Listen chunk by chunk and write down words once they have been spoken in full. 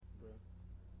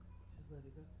let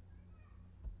it go.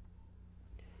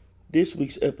 This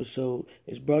week's episode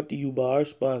is brought to you by our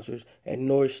sponsors at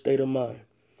Norris State of Mind,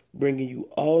 bringing you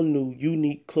all new,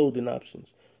 unique clothing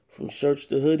options, from shirts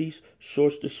to hoodies,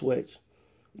 shorts to sweats.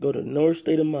 Go to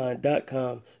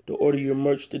norrisstateofmind.com to order your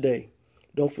merch today.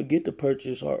 Don't forget to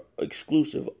purchase our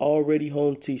exclusive Already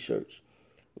Home t-shirts.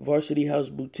 Varsity House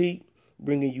Boutique,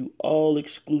 bringing you all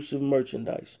exclusive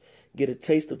merchandise. Get a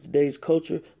taste of today's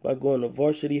culture by going to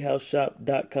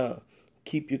varsityhouseshop.com.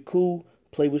 Keep you cool,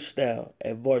 play with style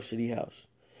at Varsity House.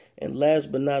 And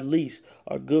last but not least,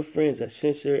 our good friends at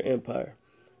Sincere Empire,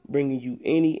 bringing you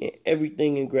any and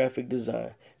everything in graphic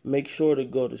design. Make sure to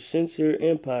go to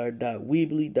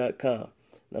sincereempire.weebly.com.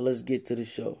 Now let's get to the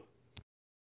show.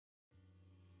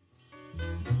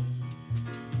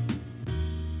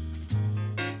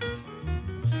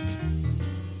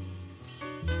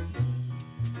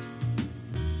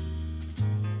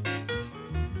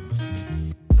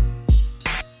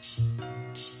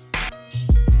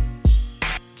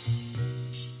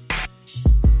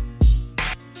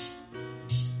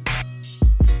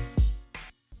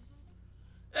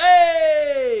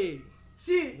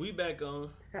 We back on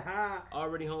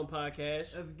Already Home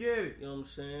Podcast. Let's get it. You know what I'm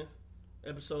saying?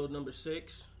 Episode number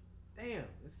 6. Damn,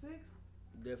 it's 6?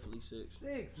 Definitely 6.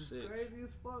 6. It's crazy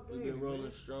as fuck. We've been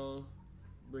rolling strong,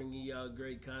 bringing y'all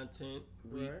great content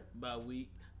week by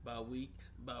week, by week,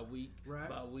 by week,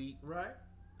 by week. Right.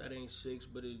 That ain't 6,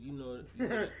 but you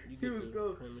get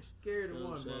the premise. Carry the you know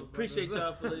one, man. Appreciate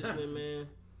y'all for listening, man.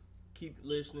 Keep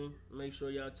listening. Make sure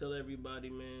y'all tell everybody,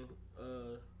 man.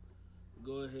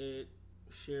 Go ahead.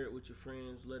 Share it with your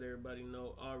friends. Let everybody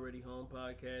know. Already Home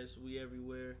Podcast. We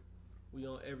everywhere. We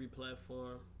on every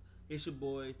platform. It's your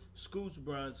boy, Scootz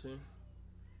Bronson.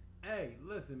 Hey,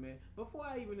 listen, man. Before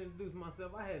I even introduce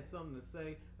myself, I had something to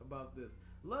say about this.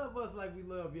 Love us like we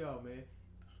love y'all, man.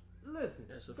 Listen.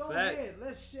 That's a go fact. ahead.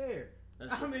 Let's share.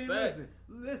 That's a fact.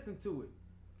 Listen to it.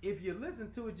 If you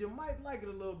listen to it, you might like it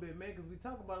a little bit, man, because we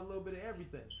talk about a little bit of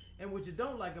everything. And what you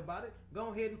don't like about it, go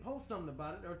ahead and post something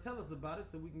about it or tell us about it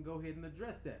so we can go ahead and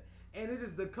address that. And it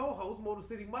is the co-host, Motor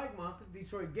City Mike Monster,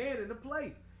 Detroit Gann in the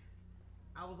place.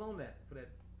 I was on that for that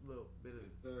little bit of...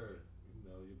 Yes, sir. You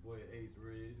know, your boy H.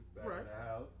 Ridge back in the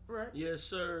house. Right. Yes,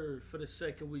 sir. For the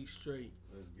second week straight.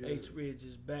 H. Ridge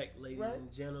is back, ladies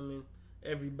and gentlemen.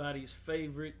 Everybody's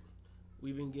favorite.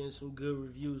 We've been getting some good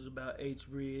reviews about H.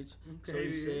 Ridge. Okay. So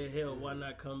he said, hell, why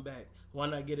not come back? Why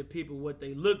not get the people what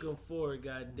they looking for,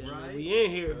 goddamn it? We in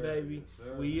here, baby.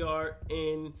 Yes, we are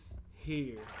in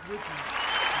here.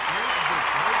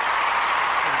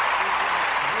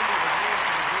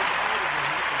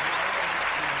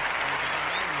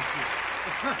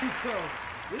 So,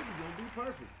 this is going to be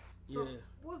perfect. So,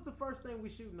 what's the first thing we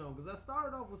shooting on? Because I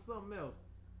started off with something else.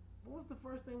 What's the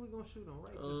first thing we going to shoot on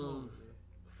right this moment, man?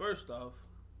 First off,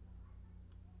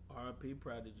 R.I.P.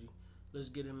 Prodigy. Let's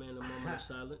get him in a moment of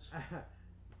silence.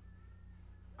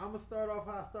 I'm going to start off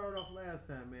how I started off last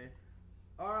time, man.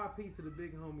 R.I.P. to the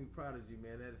big homie Prodigy,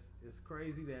 man. It's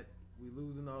crazy that we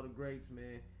losing all the greats,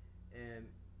 man. And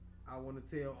I want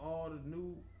to tell all the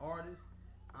new artists,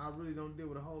 I really don't deal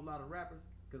with a whole lot of rappers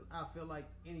because I feel like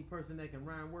any person that can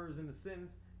rhyme words in a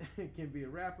sentence can be a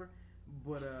rapper.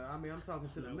 But, I mean, I'm talking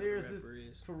to the lyricists,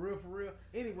 for real.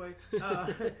 Anyway,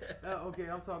 okay,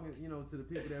 I'm talking, to the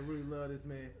people that really love this,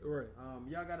 man. Right.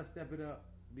 Y'all got to step it up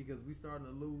because we starting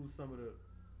to lose some of the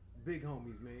big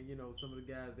homies, man. Some of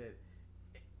the guys that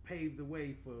paved the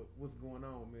way for what's going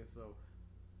on, man. So,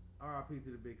 R.I.P.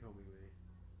 to the big homie, man.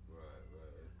 Right.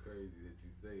 It's crazy that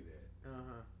you say that.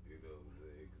 Uh-huh. You know what I'm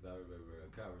saying? Because I remember a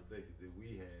conversation that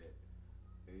we had,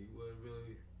 and you weren't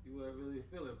really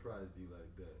feeling Prodigy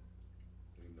like that.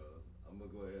 I'm going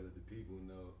to go ahead and let the people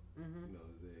know,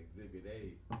 Exhibit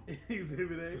A.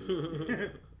 Exhibit A.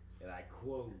 And I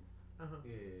quote, what's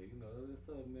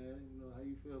up, man? How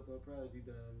you feel about Prodigy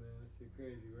dying, man? That shit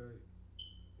crazy, right?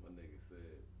 My nigga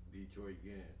said, Detroit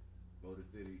Gann, Motor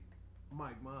City.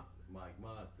 Mike Monster. Man,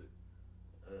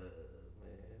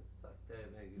 fuck that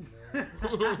nigga, man. That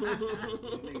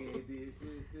nigga ain't did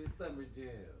shit since Summer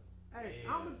Jam. Hey,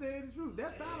 I'm going to tell you the truth.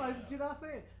 That sounds like some shit I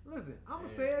said. Listen, I'm going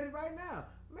to say it right now.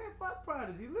 Man, fuck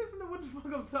Prodigy. Listen to what the fuck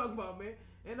I'm talking about, man.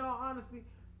 In all honesty,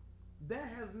 that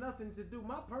has nothing to do.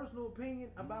 My personal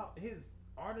opinion about his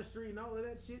artistry and all of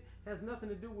that shit has nothing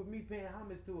to do with me paying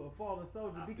homage to a fallen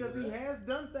soldier because he has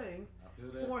done things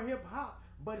for hip-hop,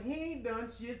 but he ain't done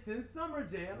shit since Summer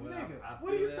Jam, nigga.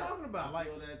 What are you talking about? I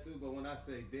feel that too, but when I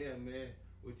say, damn, man,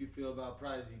 what you feel about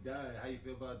Prodigy dying, how you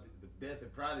feel about the death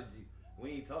of Prodigy,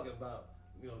 we ain't talking about,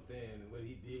 what I'm saying, what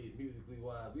he did musically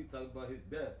wise. We talking about his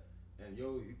death. And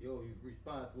yo, his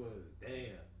response was,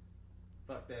 damn.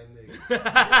 Fuck that nigga.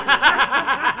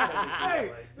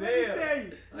 Hey, let me tell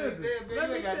you. Listen, man, let you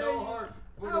me ain't got tell no you. heart.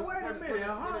 Oh, wait a minute. For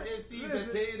the MCs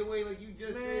that paid the way like you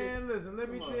just said. Man, listen,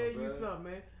 let me tell you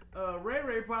something, man. Ray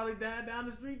Ray probably died down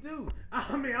the street too.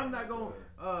 I mean, I'm not gonna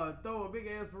throw a big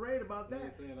ass parade about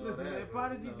that. Listen, man,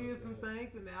 Prodigy did some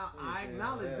things, and I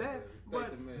acknowledge that.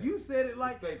 But you said it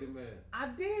like I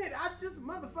did. I just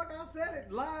I said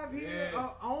it live here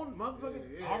on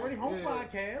motherfucking already home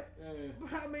podcast.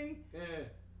 But I mean,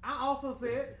 I also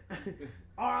said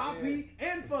R.I.P.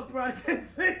 and fuck Prodigy at the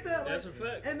same time. That's a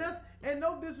fact. And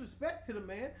no disrespect to the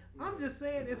man. I'm just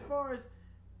saying, as far as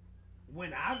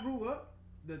when I grew up,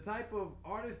 the type of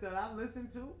artist that I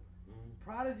listened to,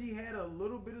 Prodigy had a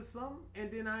little bit of something,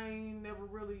 and then I ain't never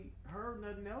really heard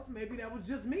nothing else. Maybe that was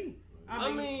just me.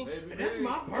 I mean that's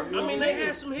my personal. I mean, they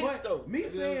had some hits though. Me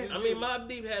saying, I mean, Mobb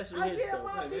Deep had some hits though.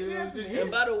 Mobb Deep had some hits.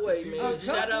 And by the way, man,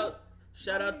 shout out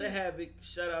to Havoc,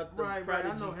 shout out to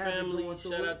Prodigy family,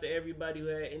 shout out to everybody who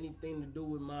had anything to do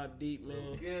with Mobb Deep,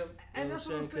 man. Yeah, and that's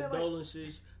what I'm saying.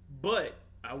 Condolences, but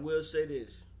I will say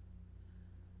this.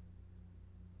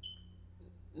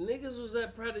 Niggas was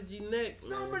at Prodigy neck.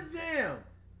 Summer Jam.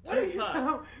 What are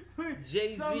you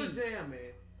Jay-Z. Summer Jam,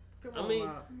 man. Come on, mean,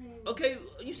 okay,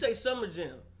 you say Summer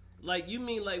Jam. Like, you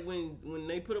mean like when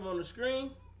they put them on the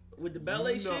screen with the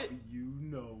ballet shit? You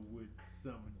know what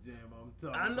Summer Jam I'm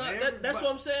talking I know, about. that's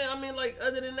what I'm saying. I mean, like,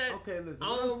 other than that, okay, listen, I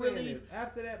what don't I'm saying really... is,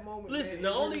 after that moment, listen,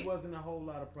 man, really wasn't a whole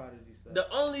lot of Prodigy stuff.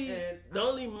 The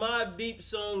only Mobb Deep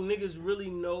song niggas really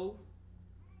know...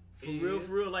 For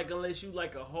real, like unless you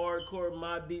like a hardcore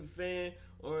Mobb Deep fan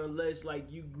or unless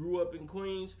like you grew up in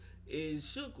Queens, is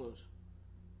Scootz.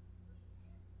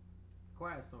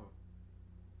 Quiet Storm.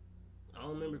 I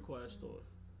don't remember Quiet Storm.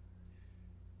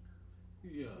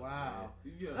 Yeah. Wow.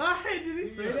 Yeah. Hey, did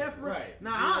he say that for right?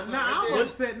 Nah, I'm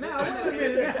upset now. Wait a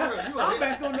minute. I'm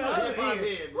back on the other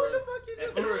end. What the fuck you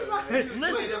just said?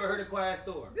 Listen, you never heard of Quiet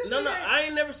Storm? No, I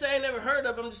ain't never say I never heard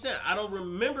of. I'm just saying I don't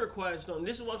remember Quiet Storm.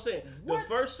 This is what I'm saying. The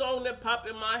first song that popped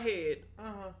in my head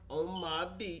on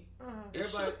Mobb Deep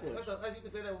is Scootz. You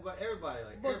can say that about everybody.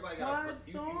 Like everybody got.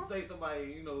 You say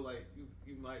somebody, you know, like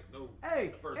you might know.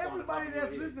 Hey, everybody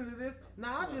that's listening to this.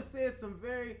 Now I just said some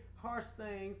very harsh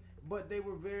things, but they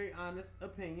were very honest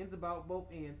opinions about both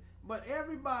ends. But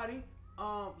everybody,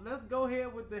 let's go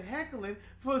ahead with the heckling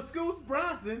for Scootz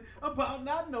Bronson about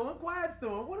not knowing Quiet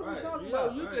Storm. What are we talking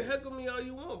about? You can heckle me all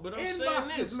you want, but I'm saying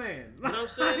Inbox this. Man. But I'm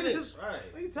saying this.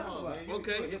 Right. What are you talking about? Man,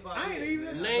 okay. I ain't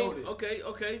even name. Okay.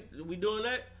 We doing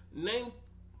that? Name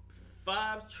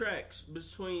 5 tracks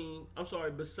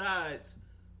besides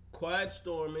Quiet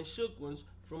Storm and Shook Ones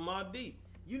from Mobb Deep.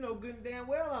 You know good and damn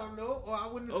well I don't know, or I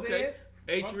wouldn't have said.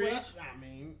 H. Ridge. I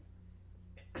mean,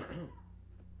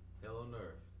 Hell on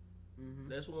Earth.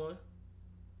 That's one.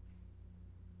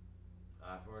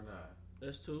 Eye for an Eye.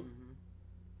 That's 2.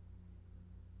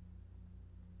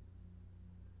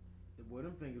 Boy,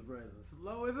 them fingers rising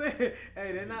slow as it.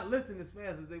 Hey, they're not lifting as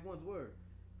fast as they once were.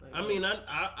 Like, I mean,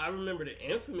 I remember the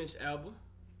Infamous album.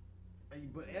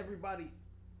 But everybody.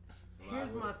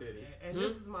 Here's my thing, and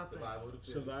this is my thing.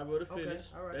 Survival of the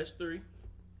Fittest. All right. That's 3.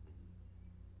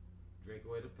 Drink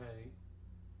Away the Pain.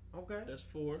 Okay. That's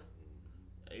 4.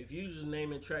 If you just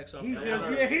naming tracks off he the just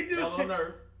Hell on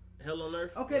Earth. Hell on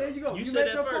Earth. Okay, there you go. You said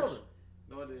that first. Quota.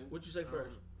 No, I didn't. What you say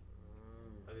first?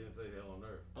 I didn't say Hell on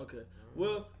Earth. Okay.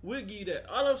 Well, we'll give you that.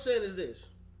 All I'm saying is this.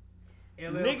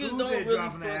 Niggas Cool don't J really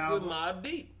fuck with Mobb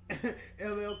Deep.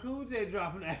 LL Cool J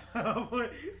dropping that album.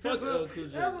 Fuck LL Cool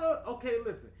J. Okay,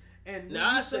 listen. And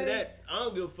now I say that I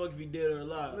don't give a fuck if he dead or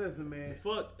alive. Listen, man.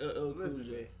 Fuck LL Cool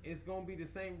J. Man, it's gonna be the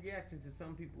same reaction to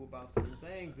some people about certain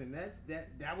things, and that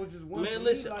was just one. Man,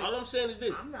 listen. All I'm saying is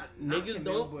this: I'm not niggas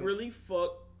don't really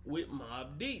fuck with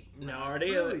Mobb Deep. Now, are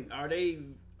they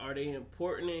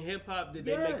important in hip hop? Did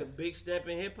they make a big step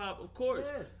in hip hop? Of course.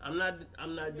 Yes. I'm not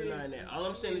denying that. All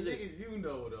I'm saying is this: niggas you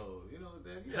know though. You know what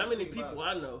I'm saying? How many people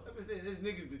I know? I'm just saying there's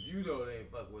niggas that you know they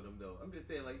ain't fuck with them though. I'm just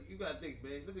saying like you gotta think,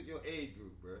 man. Look at your age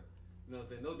group, bro. You know what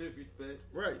I'm saying? No disrespect.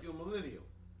 Right. But you're a millennial.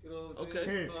 You know what I'm okay.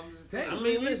 saying? So I'm just saying. I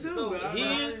mean, listen. He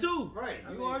is too. Right.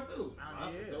 You are too.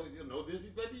 Yeah. So no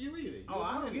disrespect to you either.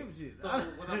 I don't give a shit. So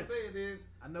what I'm saying is,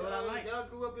 I know what I like. Y'all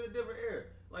grew up in a different era.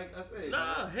 Like I said.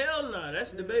 Nah, hell nah.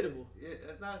 That's debatable. Yeah,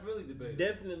 that's not really debatable.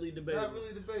 Definitely debatable. Not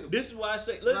really debatable. This is why I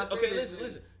say.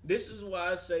 Listen. This is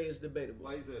why I say it's debatable.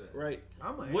 Why you say that? Right.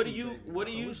 I'm a What do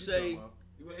you say?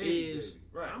 Is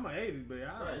right. I'm an 80s baby.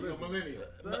 You're a millennial.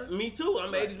 Me too.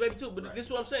 I'm an 80s baby too. But this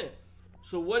is what I'm saying.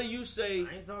 So what do you say?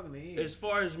 I ain't talking to him. As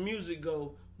far as music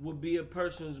go, would be a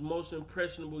person's most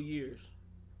impressionable years?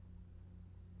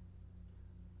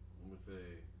 I'm gonna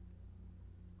say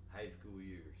high school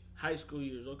years. High school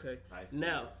years, okay. High school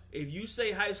Now, years. if you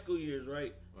say high school years,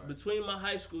 right? Right. Between my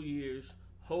high school years,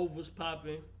 Hove was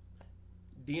popping,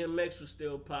 DMX was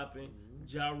still popping,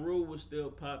 Ja Rule was still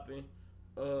popping,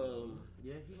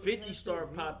 Yeah, he 50 was started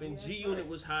he- popping, he- G Unit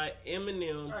was high,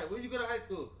 Eminem. All right, where you go to high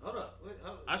school? Hold up.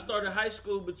 I started high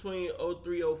school between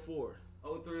 03, 04.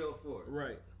 03, 04.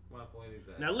 Right. My point is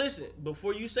that. Now listen,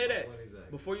 before you say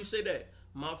that,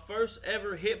 my first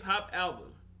ever hip hop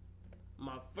album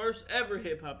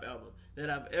that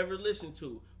I've ever listened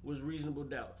to was Reasonable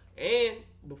Doubt. And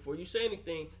before you say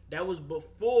anything, that was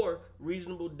before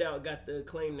Reasonable Doubt got the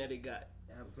acclaim that it got.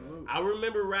 Absolutely. I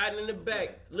remember riding in the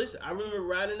back. Listen, I remember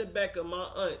riding in the back of my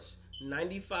aunt's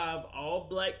 95 all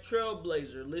black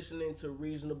Trailblazer listening to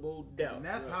Reasonable Doubt. And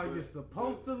that's how you're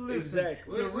supposed to listen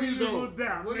Exactly. to Reasonable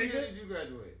Doubt, What year nigga. did you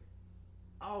graduate?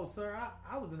 Oh, sir,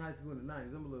 I was in high school in the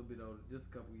 90s. I'm a little bit older, just a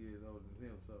couple years older than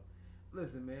him. So,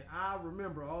 listen, man, I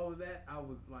remember all of that. I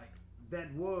was like,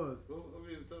 that was.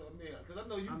 Because I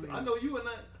know you. I I know you and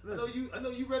I know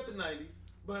you read the 90s.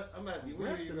 But I'm asking you, what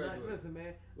year you graduate? Listen,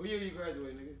 man. What year you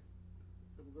graduate, nigga?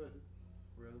 Simple question.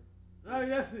 Really? Oh,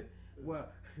 that's it. Well,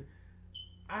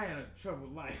 I had a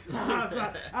troubled life.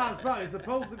 I was probably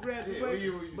supposed to graduate. Yeah, what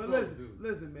year were you but supposed to do?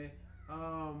 listen, man.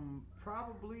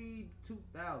 Probably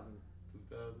 2000.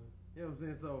 2000. You know what I'm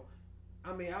saying? So,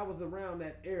 I mean, I was around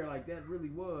that era. Like, that really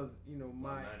was,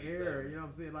 my 97. era. You know what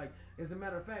I'm saying? Like, as a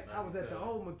matter of fact, I was at the 97.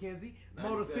 old Mackenzie,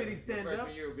 Motor City Stand Up.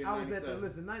 I was at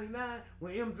the, 99,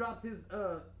 when M dropped his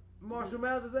Marshall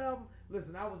Mathers album.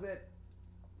 Listen, I was at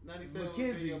 97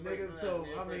 Mackenzie, nigga. So,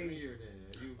 I mean.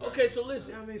 Okay, so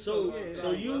listen. I mean,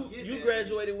 so you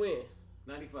graduated when?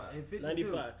 95. In 52.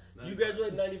 95. You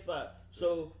graduated 95.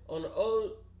 So on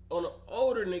the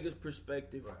older niggas'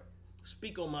 perspective, Right.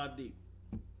 speak on Mobb Deep.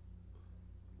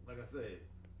 Like I said,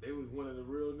 they was one of the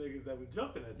real niggas that was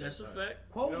jumping at that That's a time.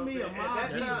 fact. Quote You know me what a I'm saying? Mobb At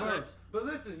that Deep time- verse. But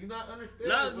listen, you're not understanding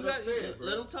Nah, what I'm saying, bro.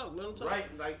 let him talk. Let him talk.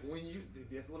 Right, like when you,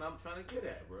 that's what I'm trying to get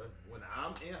at, bro. When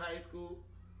I'm in high school,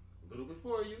 a little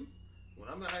before you, when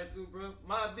I'm in high school, bro,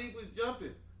 Mobb Deep was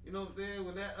jumping. You know what I'm saying?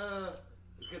 When that,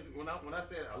 because when I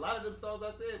said a lot of them songs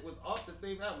I said was off the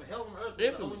same album. Hell on Earth was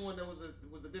Infamous. the only one that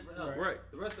was a different album. Right.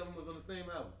 The rest of them was on the same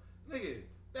album. Nigga,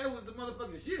 that was the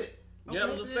motherfucking shit. Yeah,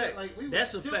 it was a fact. Like, we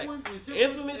That's a was fact. Chipmunks and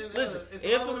Infamous, and, listen, and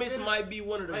Infamous Solid might be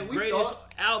one of the Like, we greatest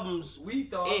thought- albums we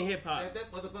thought in hip hop.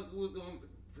 that motherfucker was gonna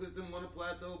put them on a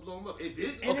plateau, blow them up. It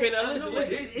didn't. Okay, now I listen, know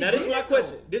listen. it Now this is did, my though.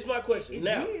 question. This is my question. It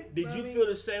Now, did, did but you I mean- feel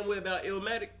the same way about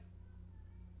Illmatic?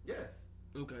 Yes.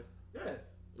 Okay. Yes.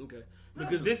 Okay.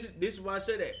 Because this is why I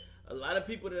say that. A lot of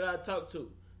people that I talk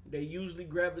to, they usually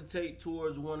gravitate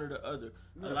towards one or the other.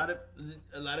 No.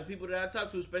 A lot of people that I talk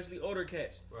to, especially older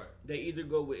cats, Right. they either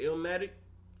go with Illmatic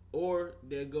or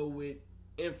they go with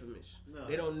Infamous. No.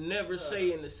 They don't never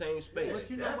say in the same space. But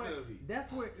you know what? Definitely.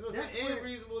 That's where. You know what I'm That's saying? where. And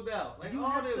Reasonable Doubt. Like You all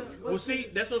have them. to- Well, see,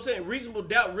 that's what I'm saying. Reasonable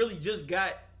Doubt really just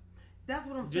got. That's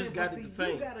what I'm Just saying. got But it see, to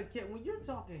fame. you gotta when you're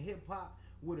talking hip hop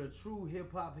with a true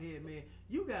hip hop head, man,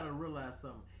 you gotta realize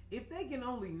something. If they can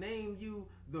only name you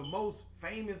the most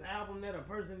famous album that a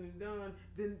person has done,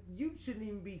 then you shouldn't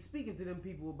even be speaking to them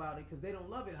people about it because they don't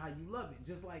love it how you love it.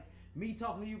 Just like me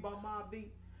talking to you about Mobb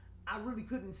Deep, I really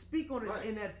couldn't speak on it Right.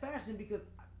 in that fashion because,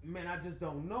 man, I just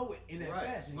don't know it in that Right.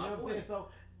 fashion. You My know what I'm saying? point. So,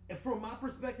 and from my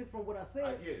perspective, from what I I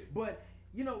said, get it. but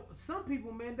you know, some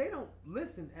people, man, they don't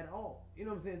listen at all. You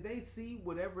know what I'm saying? They see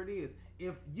whatever it is.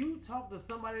 If you talk to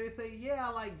somebody, they say, "Yeah,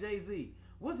 I like Jay-Z.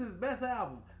 What's his best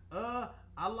album?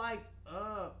 I like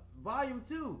Volume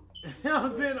 2." You know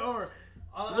what I'm saying? Or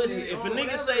Listen, if a nigga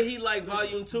whatever. say he like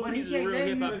Volume 2, But he's a can't real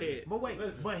name hip hop you- head. But wait,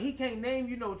 Listen. but he can't name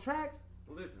you no tracks.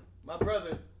 Listen, my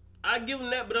brother. I give him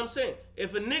that, but I'm saying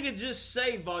if a nigga just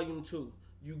say Volume 2,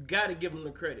 you gotta give him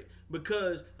the credit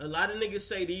because a lot of niggas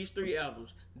say these 3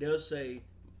 albums. They'll say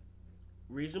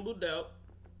Reasonable Doubt,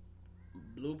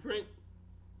 Blueprint,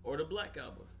 or the Black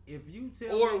Album, If you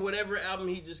tell or me, whatever album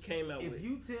he just came out with. if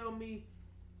you tell me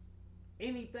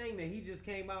anything that he just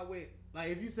came out with, like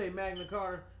if you say Magna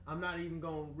Carta, I'm not even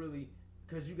gonna really,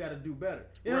 because you got to do better.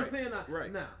 You know what I'm saying?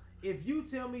 Right. Now, if you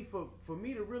tell me for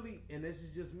me to really, and this is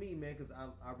just me, man, because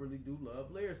I really do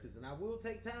love lyricists, and I will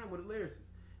take time with a lyricist,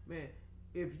 man.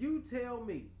 If you tell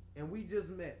me, and we just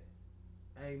met,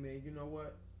 hey man, you know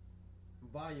what?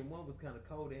 Volume 1 was kind of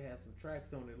cold. It had some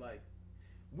tracks on it, like.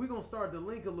 We're gonna start the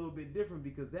link a little bit different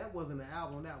because that wasn't an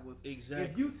album. That was Exactly.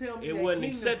 If you tell me It that wasn't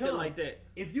Kingdom accepted Come, like that.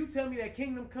 If you tell me that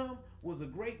Kingdom Come was a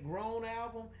great grown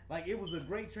album, like it was a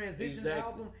great transition Exactly.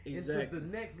 album Exactly. into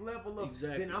the next level of,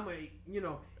 Exactly. then I'm a, you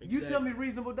Exactly. tell me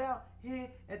Reasonable Doubt. Yeah,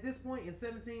 at this point in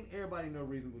 17, everybody know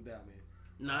Reasonable Doubt, man.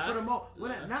 Nah, For the most,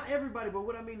 not everybody, but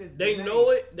what I mean is they the know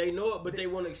name. it, but they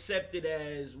won't accept it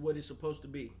as what it's supposed to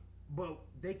be. but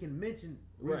they can mention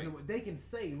reasonable. Right. They can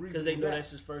say reasonable Because they know doubt.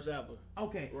 that's his first album.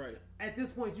 Okay. Right. At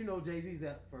this point, you know Jay-Z's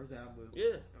first album was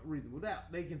Yeah. Reasonable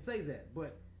Doubt. They can say that.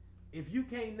 But if you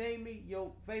can't name me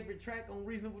your favorite track on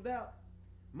Reasonable Doubt,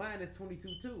 mine is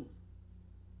 22 Tubes.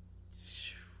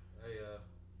 Hey,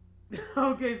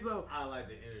 Okay, so I like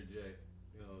to interject.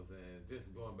 You know what I'm saying?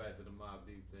 Just going back to the Mobb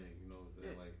Deep thing. You know what I'm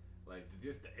saying? Yeah. Like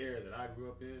just the era that I grew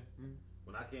up in. Mhm.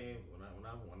 When I'm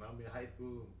in high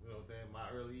school, you know what I'm saying, my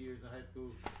early years in high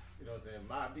school, you know what I'm saying,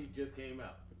 Mobb Deep just came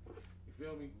out. You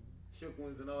feel me? Shook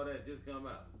Ones and all that just come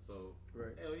out. So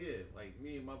right. hell yeah, like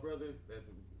me and my brother, that's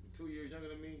 2 years younger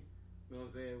than me, you know what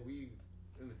I'm saying, we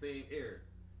in the same era.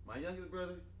 My youngest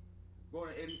brother,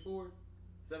 born in '84,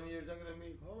 7 years younger than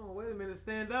me. Hold on, wait a minute,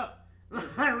 stand up.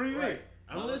 Right.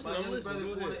 I'm listening. My youngest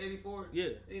brother, born in '84. Yeah.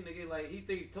 He nigga, like, he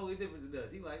thinks totally different than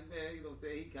us. He like, man, you know what I'm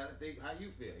saying, he kind of think how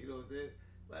you feel, you know what I'm saying?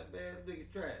 Like, man, the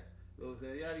nigga's trash. You know what I'm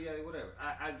saying? Yada, yada, whatever.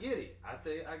 I get it. I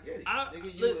get it.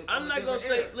 Nigga, I'm not going to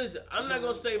say, listen, I'm not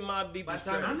going to say Mobb Deep is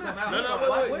trash. I'm not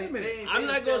saying, wait a minute. I'm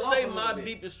not going to say Mobb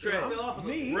Deep is trash.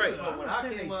 Me, right. I'm not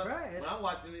saying they trash. When I'm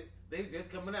watching it, they just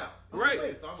coming out. Right.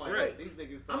 Okay, so I'm like, right. These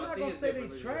niggas. So I'm not going to say they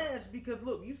trash because,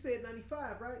 look, you said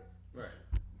 95, right? Right.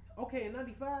 Okay, in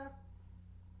 95,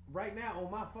 right now on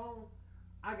my phone,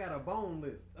 I got a Bone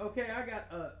list. Okay, I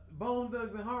got a Bone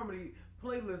Thugs and Harmony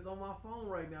playlist on my phone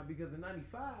right now because in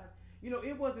 95, you know,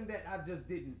 it wasn't that I just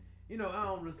didn't, you know, I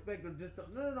don't respect or just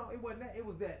don't, no, it wasn't that. It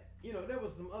was that, you know, there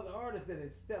was some other artists that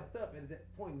had stepped up at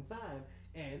that point in time,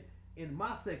 and in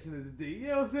my section of the D, you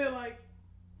know what I'm saying? Like,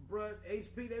 bruh,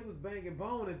 HP, they was banging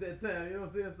Bone at that time, you know what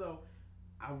I'm saying? So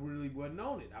I really wasn't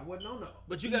on it. I wasn't on it.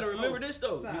 But you got to remember this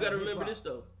though. You got to remember this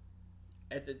though.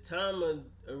 At the time of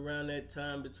around that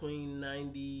time between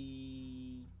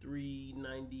 93,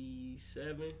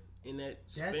 97, in that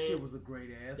span, shit was a great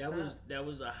ass time. That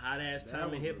was a hot ass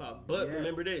time in hip hop. But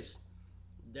remember this.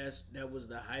 That was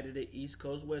the height of the East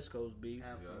Coast West Coast beef.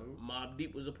 Absolutely. Mobb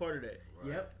Deep was a part of that.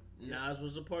 Right. Yep. Nas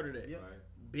was a part of that. Yep. Right.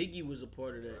 Biggie was a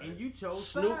part of that. And you chose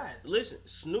Snoop. sides. Listen,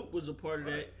 Snoop was a part of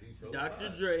that. Dr.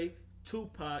 Dre,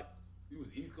 Tupac. He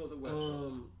was East Coast or West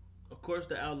Coast. Of course,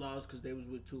 the Outlaws because they was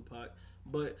with Tupac.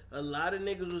 But a lot of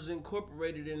niggas was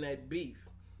incorporated in that beef.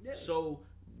 Yeah. So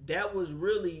that was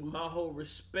really my whole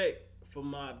respect for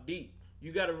Mobb Deep.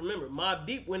 You got to remember, Mobb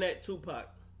Deep went at Tupac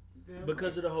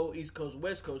because of the whole East Coast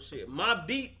West Coast shit. Mobb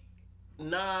Deep,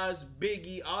 Nas,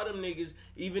 Biggie, all them niggas,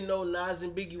 even though Nas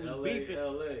and Biggie was beefing,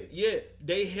 yeah,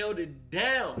 they held it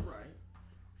down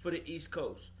for the East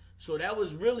Coast. So that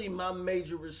was really my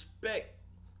major respect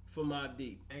for Mobb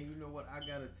Deep. And you know what? I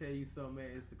gotta tell you something, man.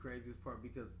 It's the craziest part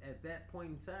because at that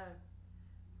point in time,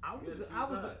 I was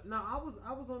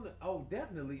on the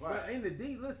definitely. Right. But in the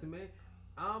D, listen, man,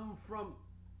 I'm from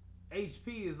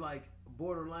HP is like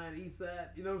borderline East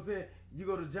Side. You know what I'm saying? You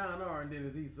go to John R and then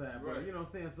it's East Side, bro. Right. You know what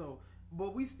I'm saying? So,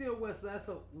 but we still West Side.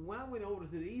 So when I went over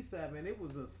to the East Side, man, it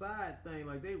was a side thing.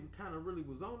 Like they kind of really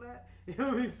was on that. You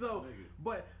know what I mean? So,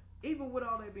 but even with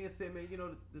all that being said, man, you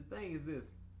know the thing is this.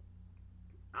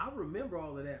 I remember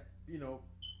all of that, you know,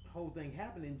 whole thing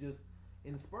happening just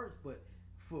in spurts. But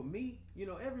for me, you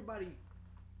know, everybody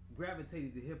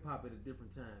gravitated to hip hop at a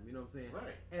different time. You know what I'm saying?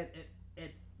 Right.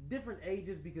 At different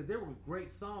ages because there were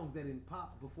great songs that didn't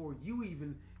pop before you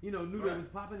even, you know, knew that was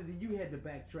popping, and then you had to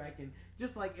backtrack, and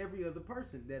just like every other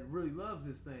person that really loves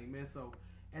this thing, man. So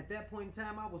at that point in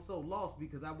time, I was so lost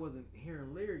because I wasn't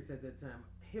hearing lyrics at that time.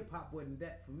 Hip hop wasn't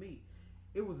that for me.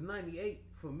 It was '98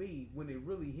 for me when it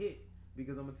really hit.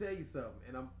 Because I'm gonna tell you something,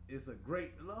 and it's a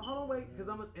great. Hold on, wait, because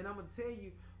I'm gonna tell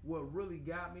you what really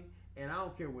got me, and I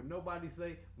don't care what nobody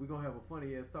say. We're gonna have a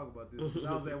funny ass talk about this.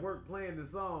 I was at work playing the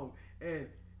song, and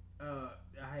I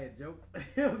had jokes. You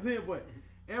know what I'm saying? But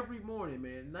every morning,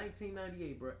 man,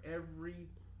 1998, bro. Every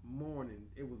morning,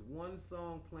 it was one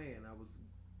song playing.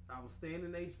 I was staying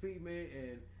in HP, man,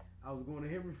 and I was going to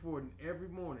Henry Ford every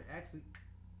morning. Actually,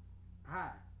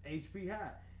 HP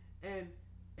high, and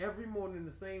every morning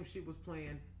the same shit was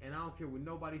playing, and I don't care what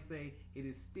nobody say, it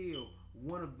is still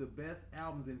one of the best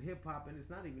albums in hip-hop, and it's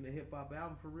not even a hip-hop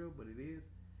album for real, but it is,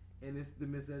 and it's The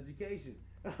Miseducation.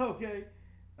 Okay?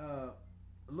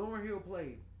 Lauryn Hill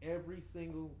played every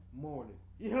single morning.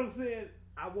 You know what I'm saying?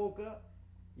 I woke up,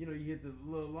 you know, you hit the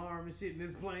little alarm and shit, and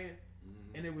it's playing,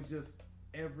 and it was just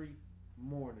every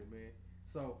morning, man.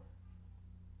 So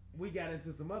we got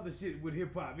into some other shit with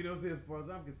hip hop, you know what I'm saying, as far as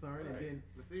I'm concerned. Right. And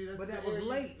then, but that was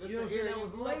late. You know what I'm saying? That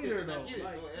was later though. Like, so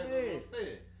that's what I'm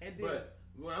saying. And then, but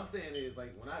what I'm saying is,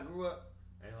 like, when I grew up,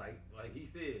 and like he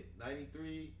said,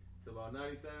 93 to about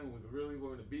 97 was really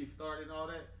when the beef started and all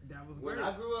that. That was when great.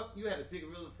 I grew up, you had to pick a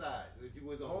real side that you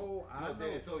was on. Oh, you know what I'm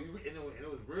saying? So and it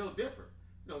was real different.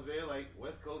 You know what I'm saying? Like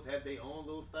West Coast had their own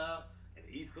little style, and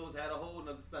the East Coast had a whole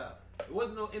other style. There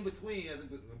wasn't no in between. As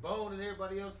when Bone and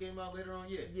everybody else came out later on,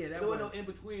 there wasn't no in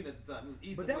between at the time. It was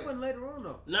East but and that West. wasn't later on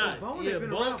though. Nah, Bone yeah, had been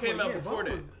Bone around came for, out before Bone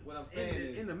that. was What I'm saying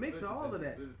is in the mix of all of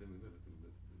that. Listen to me.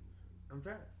 I'm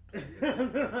trying.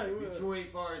 Detroit,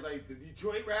 far as like the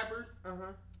Detroit rappers,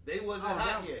 they wasn't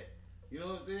hot yet. You know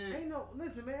what I'm saying? Ain't no,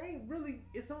 listen, man, ain't really.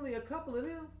 It's only a couple of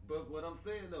them. But what I'm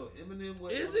saying though, Eminem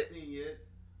wasn't Is on it? the scene yet.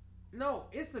 No,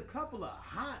 it's a couple of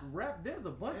hot rap. There's a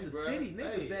bunch Hey, of bro. city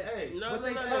niggas Hey, No, but no,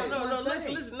 they no, talk no, one listen,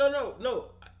 thing. listen, no.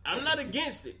 I'm not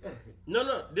against it.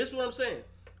 No, this is what I'm saying.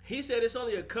 He said it's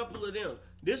only a couple of them.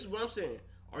 This is what I'm saying.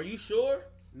 Are you sure?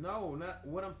 No, not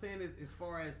what I'm saying is as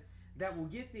far as that will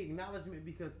get the acknowledgement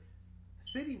because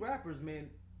city rappers, man,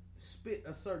 spit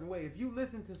a certain way. If you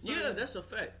listen to certain, Yeah, that's a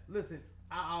fact. listen,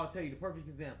 I'll tell you the perfect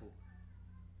example.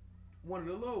 One of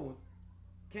the low ones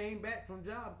came back from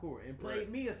Job Corps and played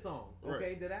Right. me a song,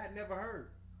 okay, that I had never heard.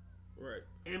 Right.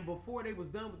 And before they was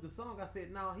done with the song, I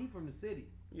said, "No, he from the city."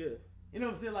 Yeah. You know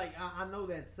what I'm saying? Like I know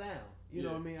that sound. You know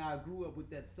Yeah. what I mean? I grew up with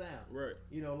that sound. Right.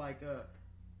 You know, like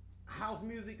house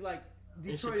music, like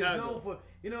Detroit is Chicago. known for.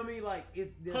 You know what I mean? Like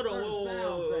it's there's Hold on, certain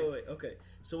sounds that. wait. Okay.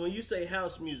 So when you say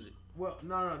house music, Well,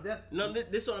 no, that's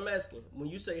this is what I'm asking. When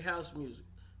you say house music,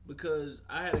 because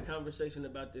I had a conversation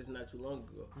about this not too long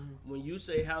ago. Mm-hmm. When you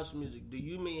say house music, do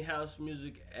you mean house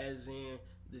music as in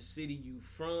the city you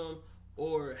from,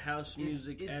 or house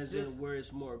music it's as just- in where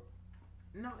it's more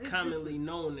no. It's commonly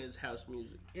known as house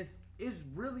music? It's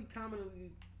really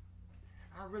commonly.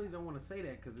 I really don't want to say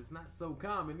that because it's not so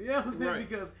common. You know what I'm saying? Right.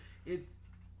 Because it's.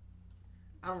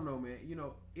 I don't know, man. You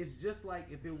know, it's just like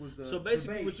if it was the. So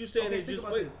basically, the what you're saying is think just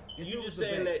about wait. this. If it You was just the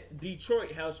saying Bay, that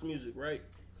Detroit house music, right?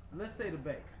 Let's say the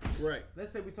Bay. Right.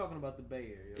 Let's say we're talking about the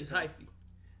Bay Area. It's okay? hyphy.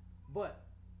 But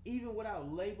even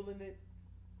without labeling it,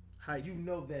 Hyphy. you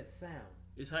know that sound.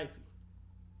 It's hyphy.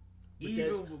 But,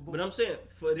 Even but I'm saying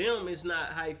for them it's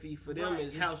not hyphy. For them Right,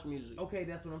 it's it's- house music. Okay,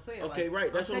 that's what I'm saying. Okay, Like,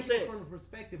 right. That's what I'm taking it saying. From the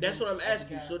perspective, That's of- what I'm of the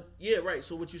asking. guy. So yeah, right.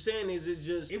 So what you're saying is it's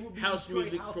just It would be house Detroit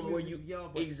music house from where music you to y'all,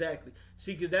 but- exactly.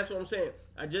 See, because that's what I'm saying.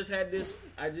 I just had this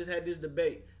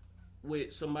debate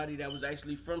with somebody that was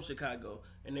actually from Chicago,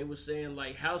 and they were saying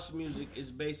like house music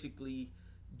is basically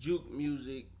juke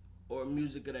music or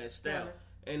music of that style.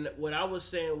 Yeah. And what I was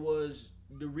saying was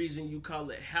the reason you call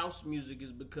it house music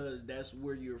is because that's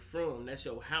where you're from. That's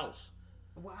your house.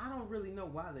 Well, I don't really know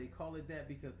why they call it that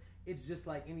because it's just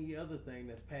like any other thing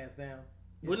that's passed down.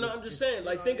 Well, no, I'm just it's- saying, you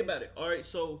like, know, think it's- about it. All right,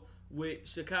 so with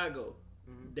Chicago,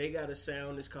 they got a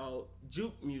sound. It's called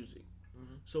juke music.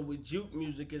 So with juke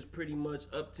music, it's pretty much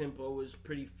up tempo. It's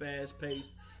pretty fast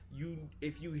paced.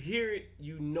 If you hear it,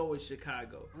 you know it's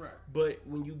Chicago. Right. But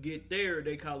when you get there,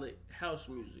 they call it house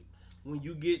music. When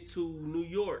you get to New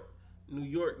York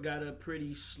got a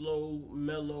pretty slow,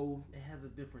 mellow. It has a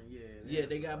different, Yeah,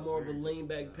 they got more of a lean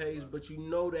back pace, but you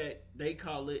know that they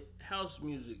call it house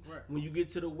music. Right. When you get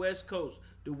to the West Coast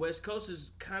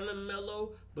is kind of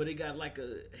mellow, but it got like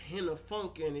a hint of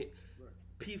funk in it,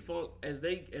 P-funk as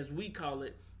we call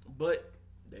it, but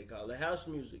they call it house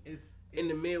music. In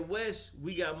the Midwest,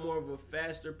 we got more of a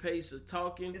faster pace of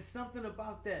talking. It's something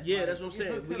about that. Yeah, like, that's what I'm you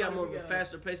know saying. We got more of a gotta-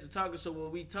 faster pace of talking, so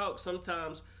when we talk,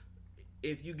 sometimes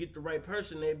if you get the right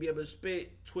person, they'd be able to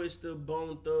spit Twister,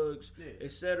 Bone Thugs,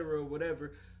 etc.,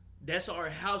 whatever. That's our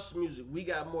house music. We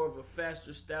got more of a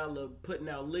faster style of putting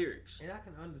out lyrics. And I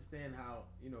can understand how,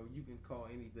 you know, you can call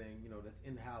anything, you know, that's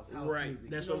in-house house Right, music.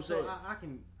 that's you know, what I'm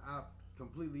so I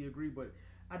completely agree, but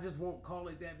I just won't call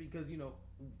it that because, you know,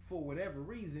 for whatever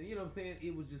reason, you know what I'm saying,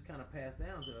 it was just kind of passed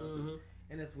down to us.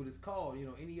 And that's what it's called. You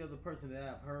know, any other person that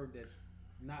I've heard that's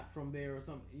not from there or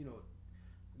something, you know,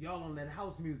 y'all on that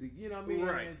house music, you know what I mean?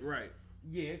 Right, It's, right.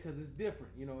 Yeah, because it's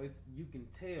different. You know, it's you can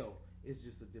tell it's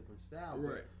just a different style.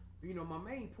 Right. But, you know, my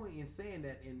main point in saying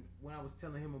that, and when I was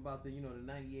telling him about the, you know, the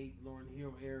 '98 Lauryn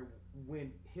Hill era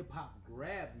when hip hop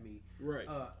grabbed me, Right.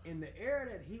 in the era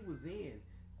that he was in,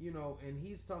 you know, and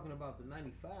he's talking about the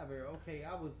 '95 era. Okay,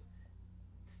 I was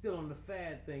still on the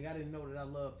fad thing. I didn't know that I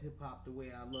loved hip hop the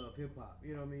way I love hip hop.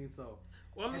 You know what I mean? So,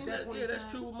 Well, I mean, at that point in that's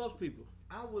time, true with most people.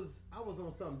 I was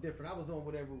on something different. I was on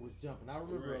whatever was jumping. I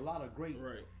remember Right. a lot of great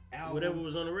Right. albums. Whatever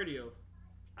was on the radio.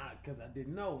 Because I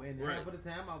didn't know, and Right. half of the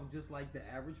time I was just like the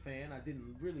average fan. I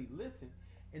didn't really listen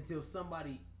until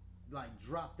somebody like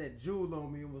dropped that jewel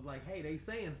on me and was like, "Hey, they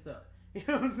saying stuff." You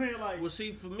know what I'm saying? Like, Well,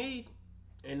 see, for me,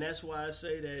 and that's why I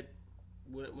say that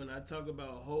when I talk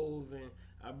about Hove and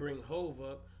I bring Hove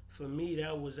up, for me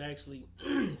that was actually,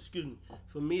 excuse me,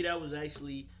 for me that was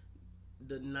actually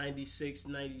the 96,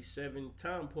 97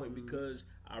 time point because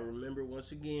I remember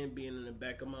once again being in the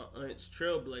back of my aunt's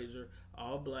Trailblazer,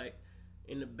 all black,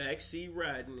 in the backseat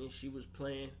riding, and she was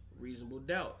playing Reasonable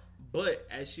Doubt. But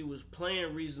as she was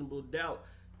playing Reasonable Doubt,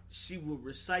 she would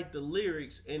recite the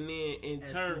lyrics and then in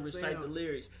turn recite the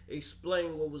lyrics,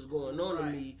 explain what was going on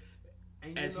to me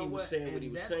and as he was saying what he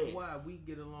was saying. That's why we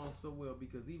get along so well,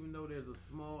 because even though there's a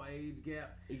small age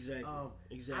gap, exactly.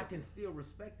 I can still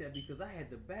respect that because I had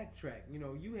to backtrack. You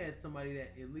know, you had somebody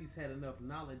that at least had enough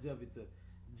knowledge of it to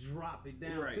drop it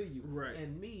down to you. Right.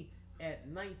 And me at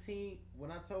 19, when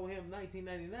I told him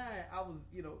 1999, I was,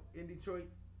 you know, in Detroit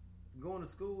going to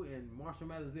school, and Marshall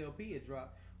Mathers LP had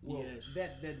dropped. Well,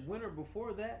 that winter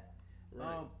before that,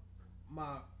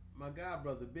 my god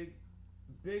brother,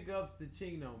 big ups to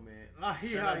Chino, man.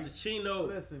 Shout out to Chino.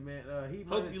 Listen, man. He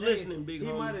hope you listening, big homie.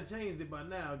 He might have changed it by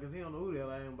now because he don't know who the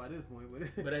hell I am by this point.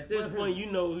 But at this point,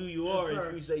 you know who you are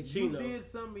if you say Chino. You did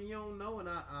something you don't know, and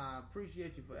I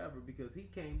appreciate you forever because he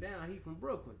came down. He from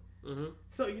Brooklyn. Mm-hmm.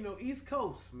 So, you know, East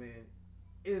Coast, man,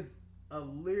 is a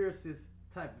lyricist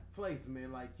type of place,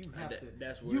 man. Like, you have to,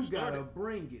 that's where you gotta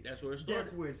bring it. That's where it started.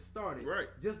 That's where it started. Right.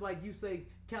 Just like you say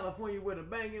California with a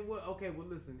banging. Well, okay, well,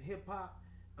 listen, hip hop,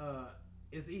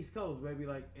 it's East Coast, baby.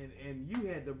 Like, and you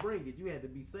had to bring it. You had to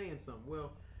be saying something.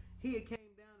 Well, he had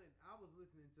came down, and I was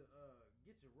listening to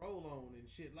Get Your Roll On and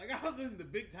shit. Like, I was listening to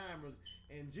Big Timers,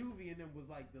 and Juvie and them was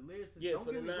like the lyricists. Yeah, don't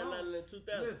for get the me wrong. 99 and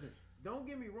 2000. Listen, don't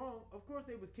get me wrong. Of course,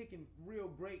 they was kicking real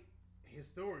great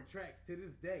historic tracks to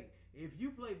this day. If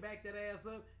you play Back That Ass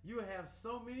Up, you'll have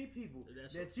so many people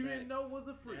that you didn't know was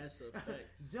a freak. That's a fact.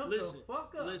 Jump the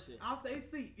fuck up out they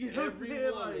seat. You know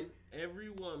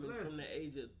every woman from the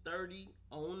age of 30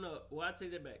 on up. Well, I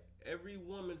take that back. Every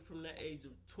woman from the age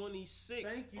of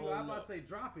 26. Thank you. I'm about to say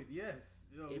drop it. Yes.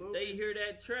 If they hear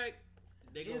that track,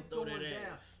 they gonna throw that down.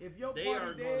 ass. If your they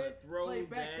party dead, play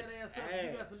Back that Ass Up. If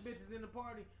you got some bitches in the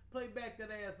party, play Back That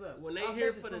Ass Up. When they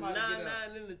hear for the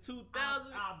 99 and the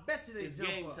 2000, I bet you they it's jump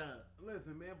game up. time.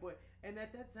 Listen, man, and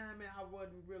at that time, man, I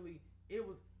wasn't really. It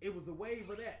was a wave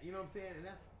of that. You know what I'm saying?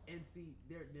 And see,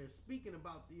 they're speaking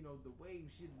about, you know, the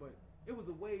wave shit, but it was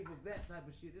a wave of that type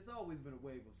of shit. It's always been a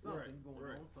wave of something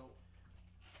going on. So,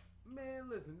 man,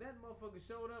 listen, that motherfucker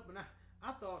showed up, and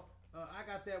I thought. I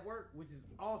Got That Work, which is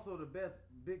also the best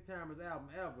Big Timers album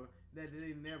ever that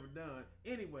they never done.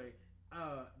 Anyway,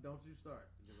 don't you start.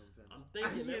 I'm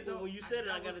thinking but when you said it,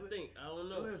 I gotta think. I don't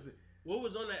know. Listen, what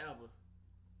was on that album?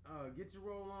 Get Your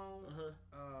Roll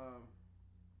On.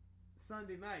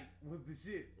 Sunday Night was the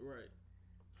shit. Right.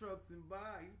 Trucks and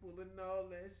bikes pulling all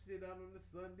that shit out on the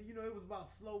Sunday. You know, it was about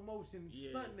slow motion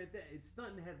stunting at that.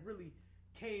 Stunting had really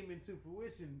came into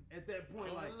fruition at that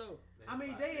point. I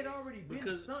mean, they had already been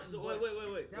stunting. So wait.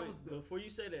 Before you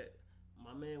say that,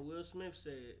 my man Will Smith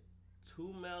said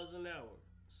 2 miles an hour,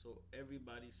 so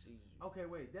everybody sees you. Okay,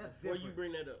 wait, that's before different. you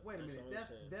bring that up. Wait a minute,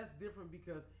 that's different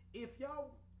because if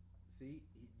y'all see,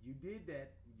 you did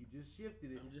that, you just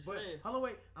shifted it. I'm just saying. Hold on,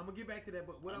 wait, I'm gonna get back to that.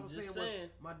 But what I was saying was,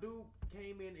 my dude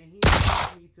came in and he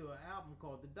introduced me to an album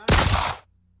called The Dynasty.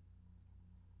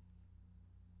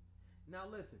 Now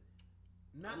listen.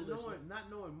 Not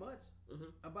knowing much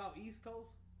about East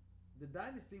Coast, The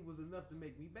Dynasty was enough to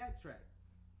make me backtrack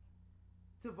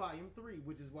to Volume 3,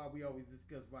 which is why we always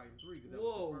discuss Volume 3 because that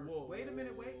was the first. Wait a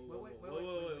minute, wait.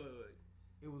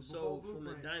 It was before Blueprint.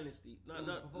 From the Dynasty.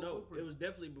 No, it was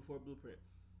definitely before Blueprint.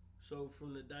 So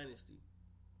from the Dynasty,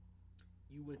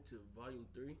 you went to Volume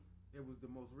 3. It was the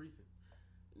most recent.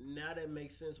 Now that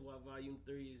makes sense why Volume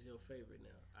 3 is your favorite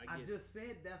now. I just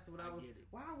said that's what I was. Get it.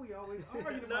 Why are we always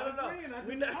arguing no. about it?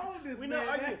 We're not arguing. We're not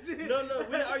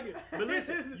arguing. But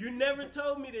listen, you never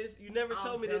told me this. You never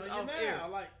told me this off air.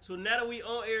 So now that we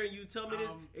on air and you tell me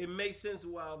this, it makes sense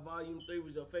why Volume 3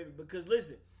 was your favorite. Because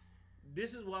listen,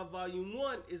 this is why Volume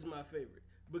 1 is my favorite.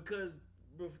 Because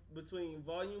between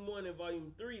Volume 1 and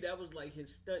Volume 3, that was like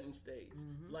his stunting stage.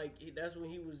 Mm-hmm. Like that's when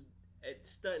he was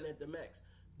stunting at the max.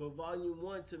 But Volume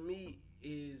 1 to me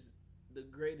is the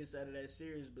greatest out of that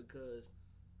series because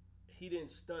he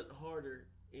didn't stunt harder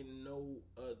in no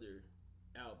other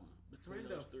album between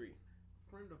those three.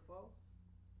 Friend or Foe?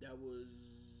 That was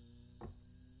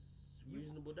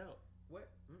Reasonable Doubt. What?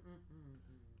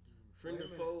 Friend or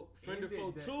Foe 2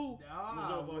 was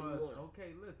on Volume 1.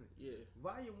 Okay, listen. Yeah.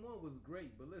 Volume 1 was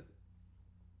great, but listen.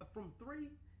 From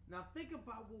 3, now think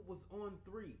about what was on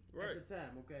 3 at the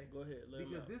time, okay? Go ahead.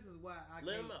 Because this is why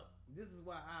This is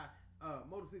why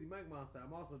Motor City Mike Monster.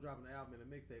 I'm also dropping an album and a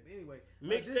mixtape. Anyway,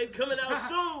 mixtape coming out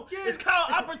soon. It's called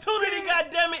Opportunity.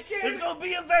 Goddammit! It's gonna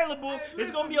be available.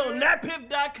 It's gonna be on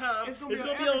natpip.com. It's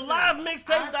gonna be on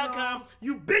livemixtapes.com.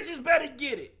 You bitches better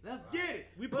get it. Let's get it.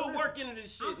 We put work into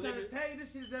this shit. I'm trying to tell you,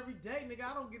 this shit is every day, nigga.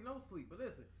 I don't get no sleep. But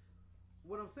listen,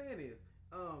 what I'm saying is,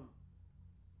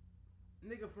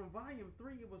 nigga, from Volume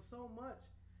 3, it was so much.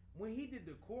 When he did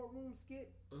the courtroom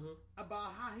skit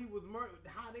about how he was murdered,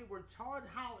 how they were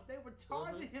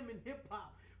charging him in hip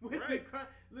hop with the crime.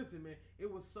 Listen, man, it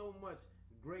was so much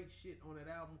great shit on that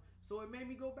album. So it made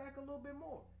me go back a little bit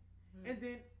more. And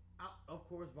then, of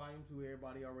course, Volume 2,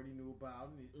 everybody already knew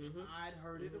about. I'd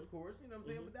heard it, of course. You know what I'm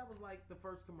saying? But that was like the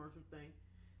first commercial thing.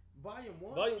 Volume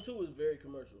 1. Volume 2 was very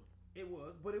commercial. It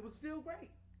was, but it was still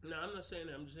great. No, I'm not saying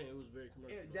that. I'm just saying it was very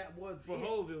commercial. That was for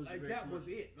Hove. It was like very that commercial. was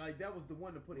it. Like that was the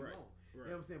one to put him on. Right. You know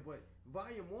what I'm saying? But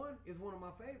Volume 1 is one of my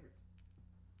favorites.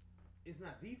 It's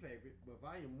not the favorite, but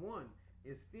Volume 1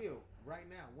 is still right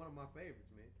now one of my favorites,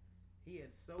 man. He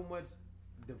had so much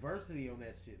diversity on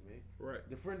that shit, man. Right.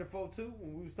 The Friend of Foe 2,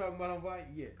 when we was talking about on Volume,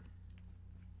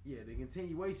 yeah, the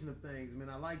continuation of things, man.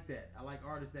 I like that. I like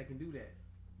artists that can do that.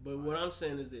 But what I'm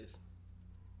saying is this: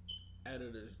 out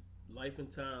of the Life and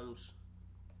Times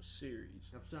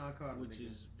series, of Sean Carter, which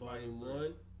is Volume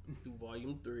 1 through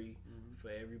Volume 3, for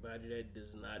everybody that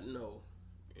does not know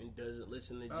and doesn't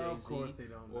listen to Jay-Z, of course they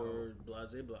don't know. or blah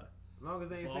blah blah. As long as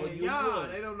they ain't Volume saying y'all,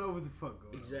 1. they don't know what the fuck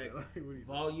going Exactly. on. Like,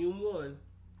 Volume 1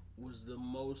 was the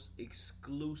most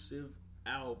exclusive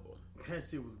album that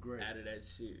shit was great. out of that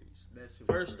series. That shit was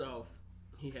First great. off,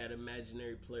 he had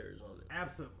imaginary players on it.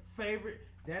 Absolute favorite.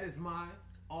 That is my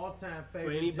all-time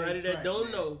favorite. For anybody Jay that track, don't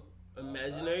man. know,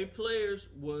 Imaginary Players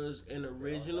was an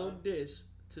original disc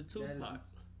to Tupac.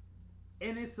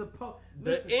 And it's supposed.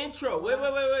 The intro.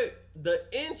 Wait. The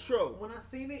intro. When I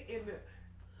seen it in the.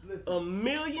 Listen. A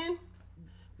million.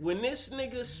 When this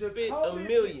nigga spit a COVID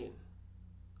million.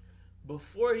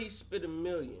 Before he spit a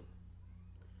million,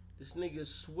 this nigga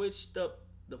switched up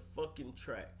the fucking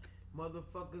track.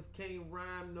 Motherfuckers can't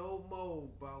rhyme no more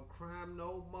about crime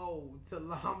no more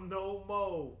till I'm no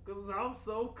more. Cause I'm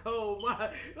so cold.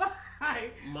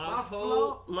 My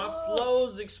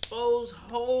flows expose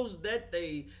holes that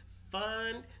they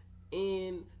find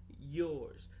in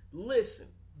yours. Listen,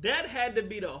 that had to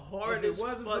be the hardest if it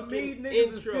wasn't fucking for me, niggas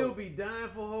intro. would still be dying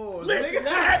for whores. Listen,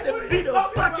 that had to be the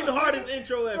fucking hardest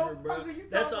intro ever, bro.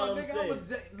 That's all I'm saying.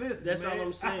 Listen, that's man. all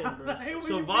I'm saying, bro. What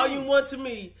So you Volume mean? 1 to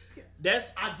me,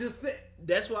 I just said.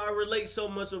 that's why I relate so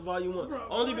much to Volume 1. Bro,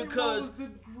 Only Volume because 1 was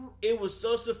it was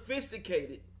so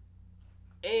sophisticated.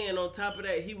 And on top of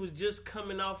that, he was just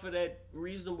coming off of that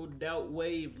Reasonable Doubt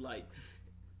wave. Like,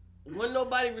 wasn't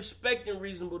nobody respecting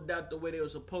Reasonable Doubt the way they were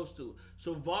supposed to.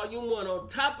 So Volume 1, on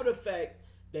top of the fact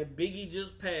that Biggie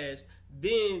just passed,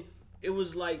 then it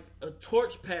was like a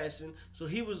torch passing. So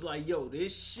he was like, yo,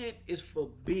 this shit is for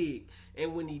Big.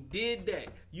 And when he did that,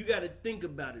 you got to think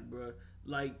about it, bro.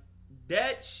 Like,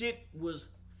 that shit was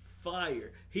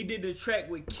fire. He did the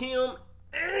track with Kim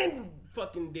and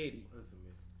fucking Diddy. Listen,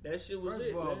 man. That shit was First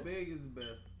it, of all, man. Big is the best.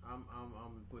 I'm gonna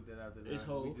put that out there. It's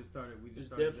Now. Hov. We just started It's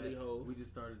that. definitely Hov. We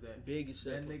just started that. Big is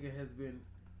That second. nigga has been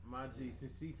my G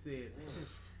since he said,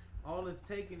 all it's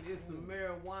taking is some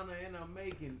marijuana and I'm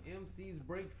making MCs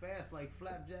break fast like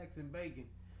flapjacks and bacon.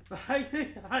 Like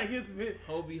it's been.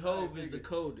 Hovey Hove is the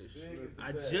coldest. is the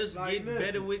I best. just Like, get listen.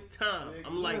 better with time. Big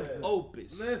I'm like listen.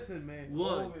 Opus. Listen, man.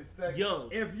 One, Hov is second. young.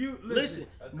 If you Listen,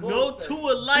 A no close two second.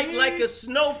 alike Big. like a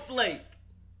snowflake.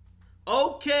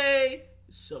 Okay,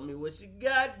 show me what you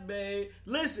got, babe.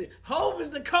 Listen, Hove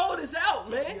is the coldest out,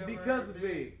 man. Have you ever Because heard of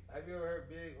Big. Have you ever heard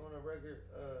Big on a record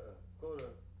quote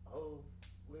a whole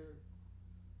lyric?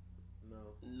 No.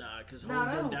 Nah, because Nah, Hove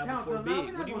that done don't died count, before though. Nah, we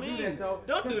Big. not What do you gonna do mean? that, though.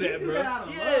 Don't do 'Cause that, he bro. did that out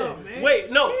of Yeah. love, man.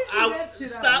 Wait, no. He did that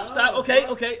shit out of Stop. love,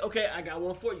 Okay. I got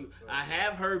one for you. I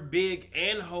have heard Big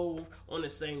and Hove on the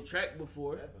same track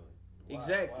before. Definitely. Why?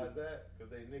 Exactly. Why is that?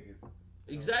 Because they niggas.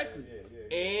 Exactly.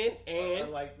 Yeah.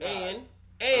 Unlike Nas.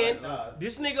 And Unlike Nas.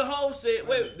 this nigga Hove said,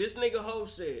 this nigga Hove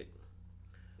said,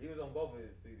 He was on both of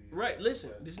his CDs. right,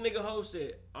 listen, this nigga Hove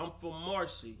said, I'm from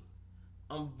Marcy.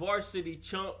 I'm varsity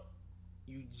chump.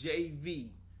 You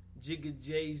JV. Jigga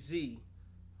Jay-Z.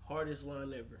 Hardest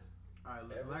line ever. All right,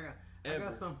 listen. Ever. I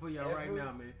got something for y'all right Ever.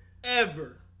 now, man.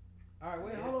 Ever. All right,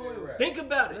 wait, Yeah, hold on, it's wait. Think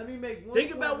about it. Let me make one.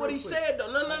 Think about point what real he quick. said,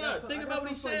 though. No. I got some- Think I about got what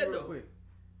he something said, for you real though. quick.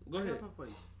 Go I got ahead. something for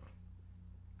you.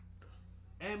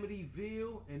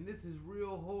 Amityville, and this is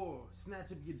real horror.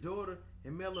 Snatch up your daughter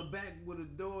and mail her back with a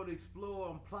door to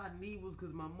explore. I'm plotting evils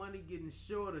because my money getting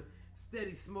shorter.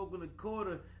 Steady smoking a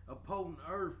quarter, a potent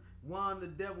earth. Wand the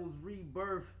devil's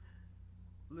rebirth.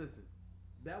 Listen,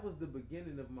 that was the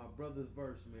beginning of my brother's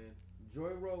verse, man.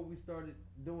 Joy Road, we started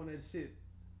doing that shit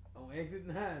on Exit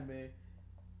 9, man.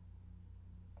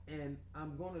 And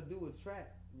I'm gonna do a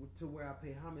track to where I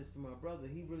pay homage to my brother.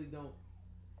 He really don't.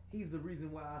 He's the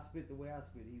reason why I spit the way I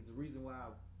spit. He's the reason why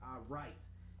I write.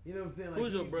 You know what I'm saying? Like,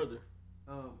 Who's your he's- brother?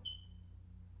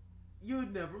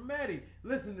 you'd never met him.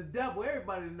 Listen, the devil,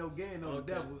 everybody know Gann on the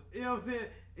devil. You know what I'm saying?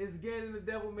 It's Gann and the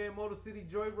devil, man. Motor City,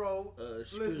 Joy Road.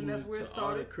 Listen, that's where it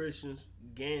started. All the Christians,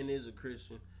 Gann is a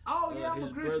Christian. Oh yeah, I'm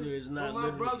his a Christian. brother is not my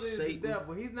brother Satan. is the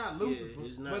devil. He's not Lucifer. Yeah,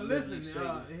 he's not but listen, his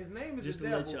name is just the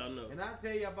to devil. let y'all know. And I'll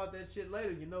tell you about that shit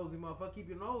later. You nosy motherfucker. Keep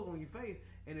your nose on your face,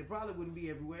 and it probably wouldn't be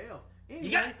everywhere else. Anyway,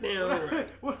 you got damn right.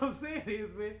 What I'm saying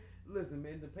is, man, listen,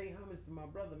 man, to pay homage to my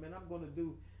brother, man, I'm gonna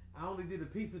do. I only did a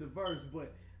piece of the verse,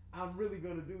 but I'm really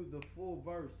gonna do the full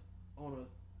verse on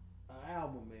a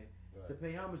album, man, to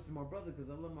pay homage to my brother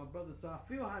because I love my brother. So I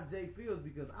feel how Jay feels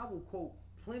because I will quote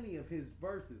plenty of his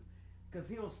verses because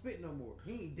he don't spit no more.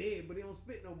 He ain't dead, but he don't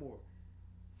spit no more.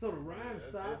 So the rhyme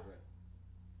stop.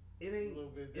 It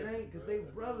ain't because they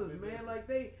brothers, man. Like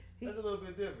that's a little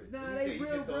bit different. Nah, they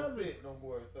real brothers. Don't spit no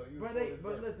more, so you.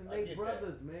 But listen, they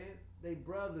brothers, man. They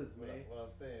brothers, man. What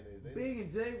I'm saying is, Big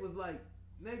and Jay was like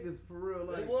niggas for real.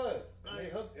 Like they was,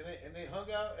 and they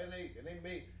hung out, and they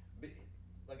made,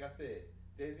 like I said,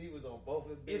 Jay-Z was on both of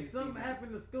them. If something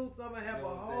happened to Scootz, I'm gonna have a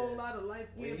whole lot of light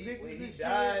skinned bitches when and he shit.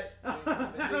 died, when the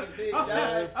nigga Big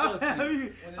died,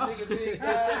 when the nigga Big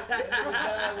died, that nigga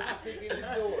died with the kick in the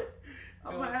door.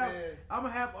 I'm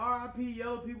gonna have R.I.P.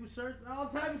 yellow people shirts, all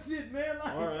type of shit, man.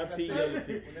 Like, R.I.P. yellow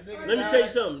people. Let me tell you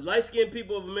something, light skinned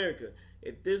people of America.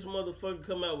 If this motherfucker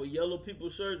come out with yellow people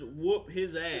shirts, whoop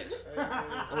his ass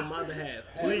on my behalf,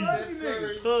 please,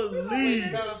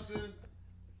 please.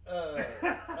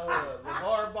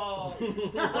 LeVar Ball,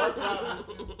 Mark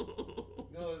Robinson, you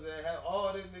know what I'm saying? Have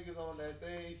all them niggas on that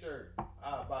same shirt.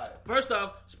 I'll buy it. First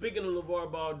off, speaking of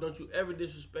LeVar Ball, don't you ever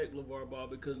disrespect LeVar Ball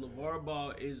because LeVar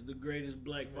Ball is the greatest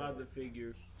black father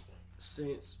figure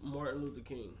since Martin Luther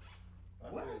King.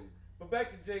 What? But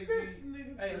back to Jay-Z.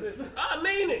 Hey, listen. I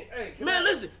mean it. Hey, man,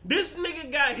 listen. This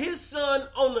nigga got his son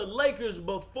on the Lakers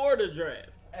before the draft.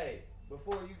 Hey,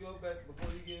 before you get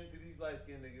into these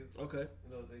light-skinned niggas. Okay. You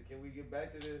know what I'm saying? Can we get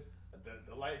back to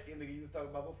the light-skinned nigga you was talking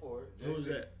about before? Who was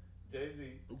that?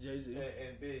 Jay-Z.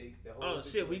 And Big. Oh,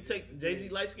 shit. We take Jay-Z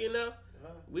light-skinned now?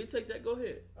 Huh? We take that. Go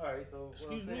ahead. All right. So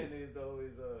what I'm saying is,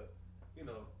 you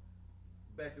know,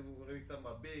 back to when we talking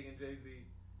about Big and Jay-Z.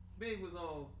 Big was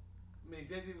on...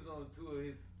 Jay-Z was on 2 of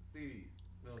his CDs.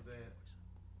 You know what I'm saying?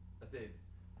 I said,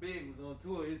 Big was on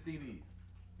 2 of his CDs.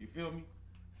 You feel me?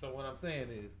 So what I'm saying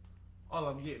is, all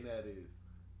I'm getting at is,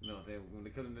 you know what I'm saying, when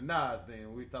it comes to the Nas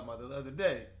thing, we was talking about the other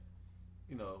day,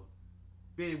 you know,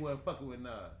 Big wasn't fucking with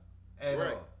Nas at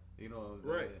all. You know what I'm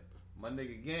saying? Right. My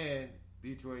nigga Gann,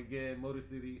 Detroit Gann, Motor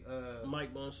City,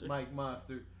 Mike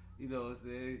Monster. You know what I'm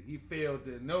saying? He failed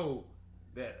to know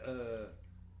that,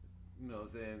 you know what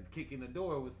I'm saying, kicking the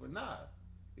door was for Nas.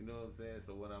 You know what I'm saying?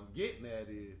 So what I'm getting at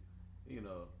is, you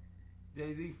know,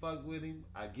 Jay-Z fucked with him.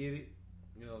 I get it.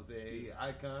 You know what I'm saying? He an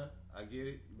icon. I get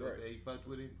it. You know what I'm saying? He fucked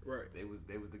with him. Right. They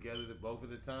was together both of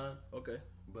the time. Okay.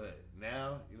 But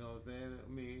now, you know what I'm saying?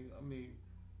 I mean,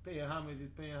 paying homage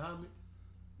is paying homage.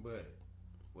 But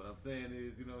what I'm saying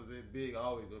is, you know what I'm saying? Big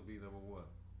always gonna be number one.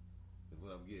 That's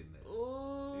what I'm getting at. You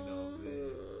know what I'm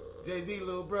saying? Jay-Z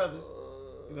little brother.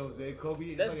 You know what I'm saying? Kobe.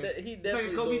 He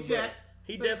definitely Kobe Shaq.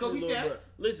 He definitely little brother.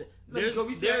 Listen,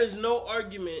 there is no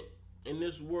argument in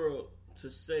this world to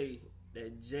say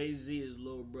that Jay-Z is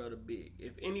little brother Big.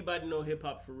 If anybody know hip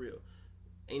hop for real,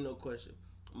 ain't no question.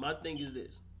 My thing is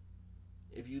this: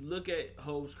 if you look at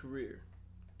Hov's career,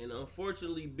 and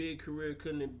unfortunately, Big career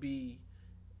couldn't be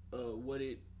what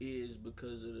it is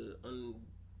because of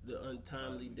the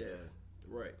untimely death.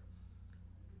 Right.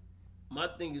 My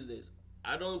thing is this: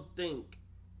 I don't think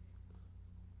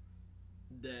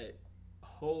that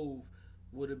Hov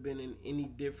would have been in any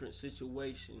different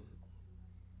situation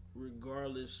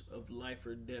regardless of life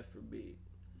or death for Big.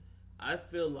 I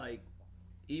feel like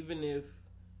even if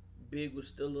Big was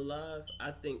still alive,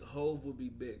 I think Hov would be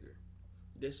bigger.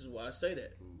 This is why I say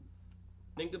that.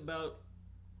 Think about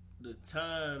the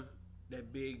time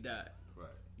that Big died. Right.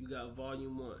 You got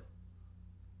Volume 1.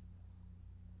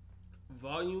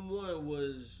 Volume 1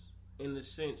 was, in a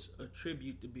sense, a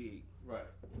tribute to Big. Right.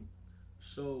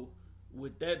 So,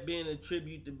 with that being a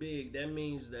tribute to Big, that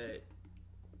means that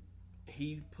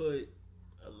he put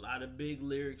a lot of Big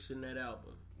lyrics in that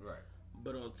album. Right.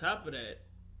 But on top of that,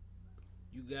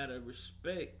 you gotta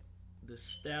respect the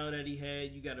style that he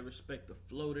had. You gotta respect the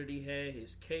flow that he had,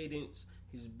 his cadence,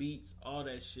 his beats, all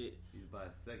that shit. He's my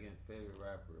second favorite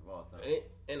rapper of all time.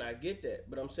 And I get that,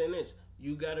 but I'm saying this: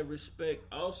 you gotta respect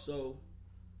also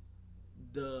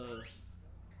the.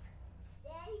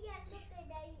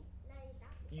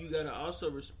 You gotta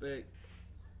also respect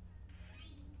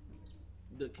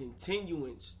the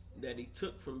continuance that he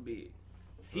took from Big.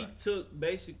 He took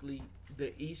basically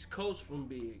the East Coast from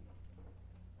Big.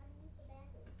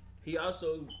 he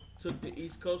also took the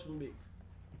East Coast from Big.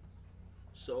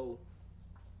 So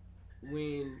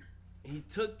when he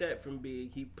took that from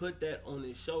Big, he put that on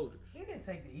his shoulders. He didn't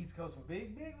take the East Coast from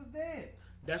Big. Big was dead.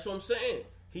 That's what I'm saying.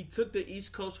 He took the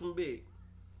East Coast from Big.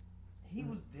 He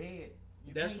was dead.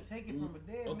 You That's can't take it from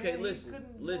a dead okay. man. Listen.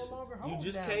 No longer You hold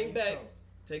just down came the back. East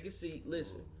Coast. Take a seat.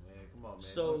 Listen. Man, come on, man.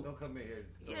 So don't come in here.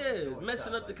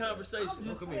 messing up the conversation. I'm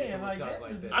just come in here saying, throwing like, shots that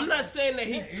like just- that. I'm not saying that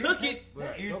he That took irritated- it, That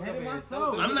Don't come irritated in my here.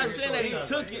 soul. I'm not saying that he Shots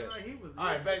took like it. Like, he was All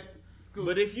right, back.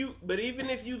 Scoot. but even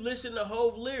if you listen to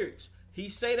Hove lyrics, he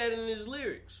say that in his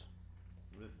lyrics.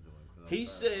 Listen to him, 'cause I'm He trying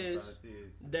says to see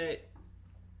it. that.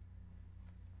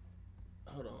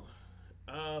 Hold on,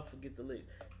 I forget the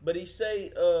lyrics. But he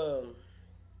say, Really?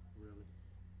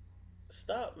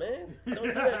 "Stop, man! Don't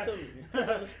do that to me. Put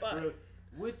me on the spot." Really?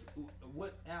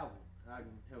 What album? I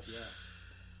can help you out.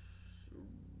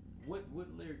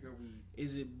 What lyric are we?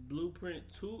 Is it Blueprint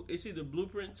 2? It's either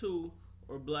Blueprint 2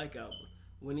 or Black Album.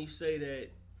 When he say that,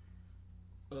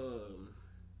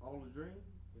 All the Dream?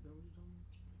 Is that what you're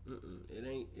talking about?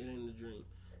 it ain't a dream.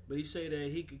 But he say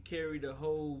that he could carry the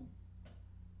whole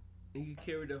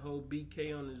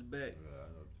BK on his back. Yeah, I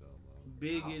know what you're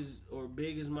talking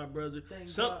Big is my brother.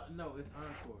 Thank God. No, it's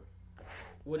Encore.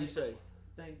 What he say?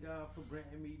 Thank God for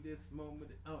granting me this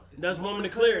moment. Oh, it's That's moment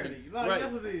of clarity. Like, Right.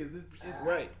 That's what it is. It's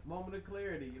Right. Moment of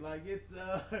clarity. Like it's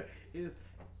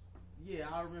yeah,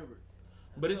 I remember.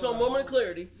 But it's So, on Moment of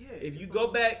Clarity. Yeah, If you it's go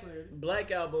on back, Moment of Clarity.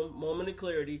 Black Album, Moment of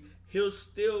Clarity, he'll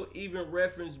still even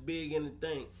reference Big in the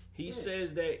thing. He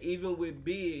says that even with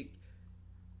Big,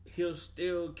 he'll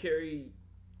still carry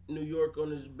New York on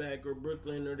his back or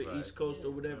Brooklyn or the Right. East Coast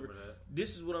or whatever. Remember that.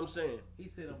 This is what I'm saying. He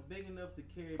said, "I'm big enough to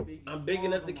carry Biggie. I'm big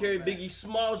enough to Smalls carry on my back." Biggie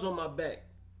Smalls on my back.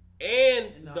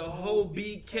 And And the whole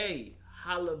BK.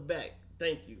 Holla back.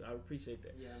 Thank you. I appreciate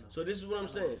that. Yeah, I know. So this is what I'm I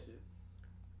love saying. this shit.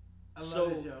 I love So-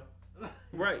 this show.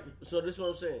 Right. So this is what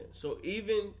I'm saying. So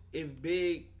even if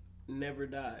Big never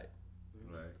died,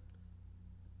 Right.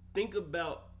 think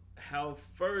about how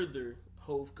further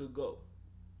Hove could go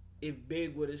if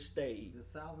Big would have stayed The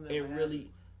South never and has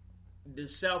really the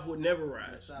South would never it. The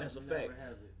rise. South That's a never fact.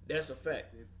 has it. That's a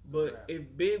fact. It's a But wrap.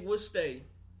 if Big would stay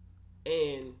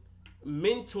and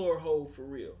mentor Hove for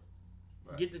real,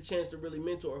 Right. get the chance to really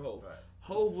mentor Hove, Right.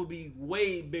 Hove would be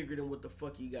way bigger than what the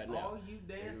fuck he got now. all you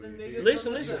dancing Listen, niggas. Listen,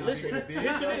 from the listen, South. listen.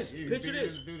 Picture this. You Picture think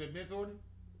this. you do the mentoring?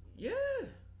 Yeah.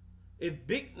 If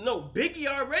Biggie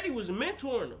already was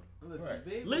mentoring him. Listen, Right.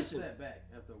 Big Listen. was set back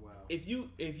after a while. If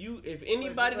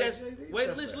anybody like that's Jay-Z wait,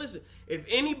 step listen. back. If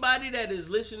anybody that is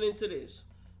listening to this,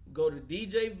 go to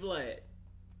DJ Vlad,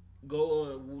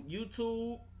 go on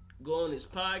YouTube, go on his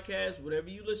podcast,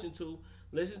 whatever you listen to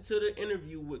the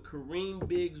interview with Kareem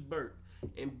Biggs Burke,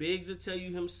 and Biggs will tell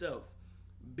you himself,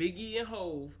 Biggie and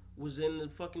Hove was in the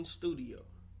fucking studio,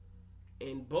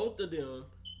 and both of them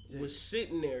was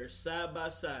sitting there side by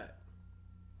side.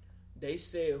 They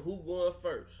said who going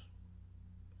first.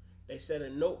 They set a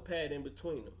notepad in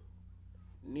between them.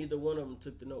 Neither one of them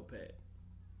took the notepad.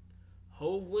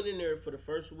 Hove went in there for the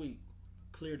first week,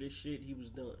 cleared his shit, he was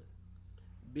done.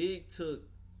 Big took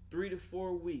 3 to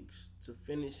 4 weeks to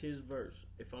finish his verse,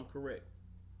 if I'm correct.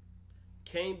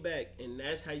 Came back, and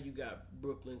that's how you got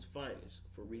Brooklyn's Finest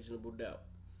for Reasonable Doubt.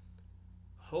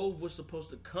 Hove was supposed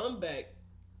to come back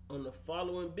on the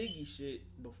following Biggie shit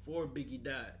before Biggie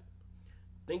died.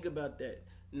 Think about that.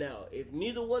 Now, if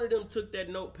neither one of them took that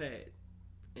notepad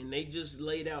and they just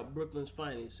laid out Brooklyn's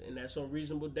Finest, and that's on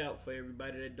Reasonable Doubt for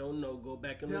everybody that don't know, go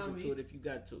back and listen to it if you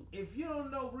got to. If you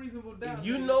don't know Reasonable Doubt, If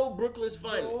you nigga, know Brooklyn's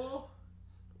Finest, boy,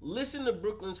 listen to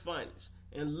Brooklyn's Finest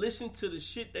and listen to the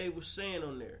shit they were saying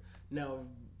on there. Now,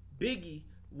 if Biggie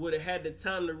would have had the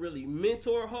time to really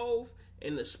mentor Hove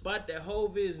and the spot that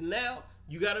Hove is now,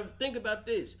 you got to think about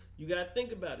this. You got to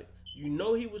think about it. You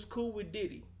know he was cool with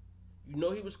Diddy. You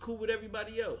know he was cool with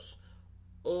everybody else.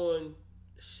 On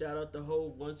shout out to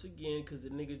Hove once again because the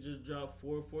nigga just dropped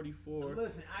 444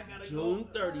 listen, I gotta June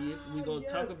go. 30th. We're going to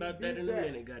Yes, talk he about that did in a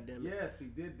minute, goddammit. Yes, he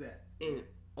did that. And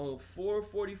on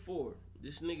 444,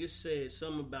 this nigga said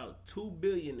something about 2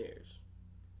 billionaires.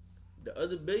 The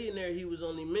other billionaire he was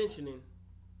only mentioning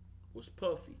was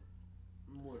Puffy.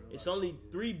 More than It's likely. only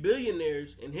 3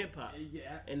 billionaires in hip hop.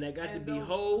 Yeah, And that got to and be those-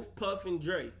 Hove, Puff, and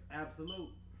Dre. Absolute.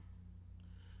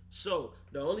 So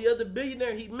the only other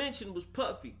billionaire he mentioned was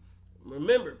Puffy.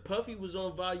 Remember, Puffy was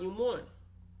on Volume 1.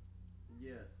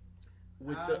 Yes.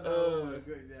 With I the know what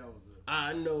good that was.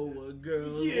 I know what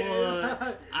girls Yeah.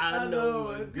 want. I know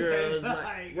what girls like.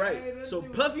 Hey, Right. that So shit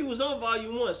was- Puffy was on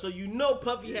Volume 1. So you know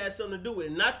Puffy had something to do with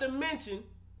it. Not to mention,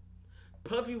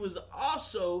 Puffy was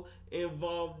also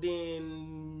involved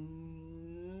in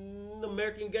fucking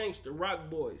American Gangster, Rock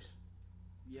Boys.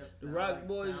 Yep. The Rock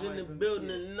Boys in the building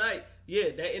tonight. Yeah,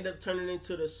 that ended up turning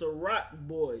into the Ciroc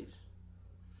Boys.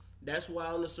 That's why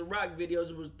on the Ciroc videos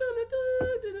it was.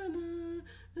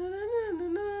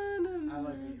 I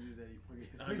like how you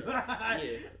do that.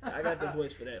 Yeah, I got the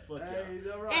voice for that. Fuck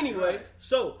y'all. Right, Anyway, right.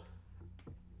 so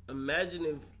imagine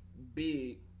if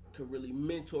Big could really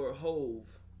mentor Hove,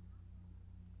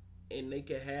 and they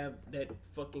could have that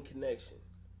fucking connection.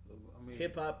 I mean,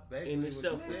 Hip hop basically in what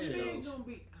itself you would said, change.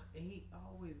 He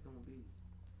always gonna be.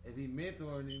 If he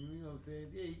mentoring him, you know what I'm saying?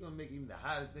 Yeah, he gonna make him the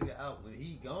hottest nigga out when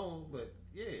he gone. But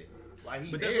yeah, like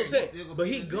he. But there, that's what I'm still saying. gonna But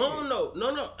be he the gone nigga.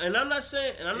 though. No. And I'm not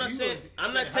saying. I'm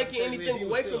not taking anything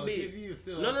away from Big.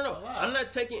 No. I'm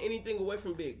not taking anything away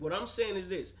from Big. What I'm saying is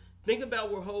this: think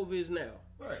about where Hove is now.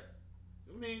 Right.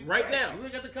 I mean, Right now. We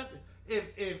got the company.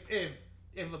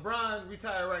 If LeBron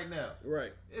retired right now,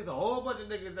 Right. there's a whole bunch of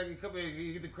niggas that can come in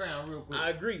and get the crown real quick. I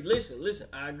agree. Listen.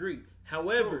 I agree.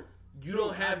 However, you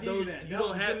don't have those. You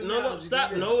don't have. No.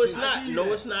 Stop. No, it's not.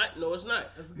 No, it's not. No, it's not.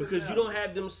 Because you don't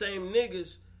have them same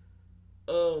niggas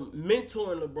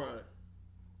mentoring LeBron.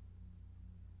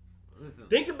 Listen.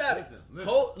 Think about it.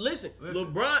 Listen.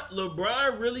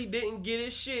 LeBron really didn't get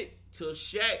his shit till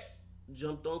Shaq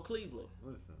jumped on Cleveland.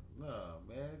 Listen. No,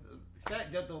 man.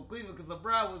 Shaq jumped on Cleveland because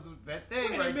LeBron was that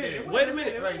thing right there. Wait a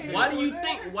minute. Right there.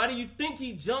 Why do you think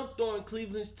he jumped on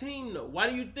Cleveland's team though? Why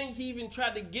do you think he even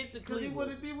tried to get to Because he Cleveland?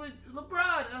 wanted to be with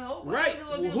LeBron. Right.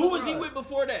 Who was he with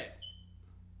before that?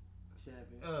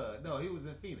 No, he was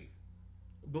in Phoenix.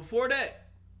 Before that,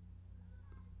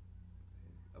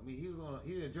 I mean, he was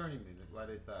a journeyman by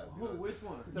this time. Which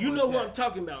one? you know who I'm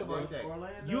talking about, bro.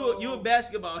 Orlando. You a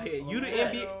basketball head. You the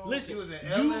NBA. Listen, He was in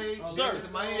you, LA, sir, went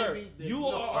to Miami, sir. You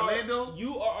are Orlando.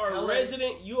 You are a LA.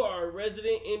 resident. You are a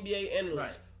resident NBA analyst.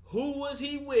 Right. Who was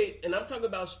he with? And I'm talking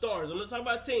about stars. I'm not talking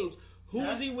about teams. Who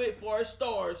was he with for his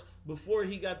stars before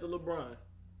he got to LeBron?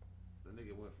 The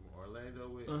nigga went from Orlando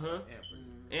with Anthony.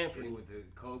 Anthony. He went to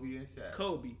Kobe and Shaq.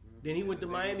 Kobe. Then he went to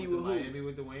Miami with who? Miami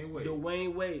with Dwayne Wade.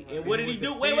 Dwayne Wade. And Then what he did he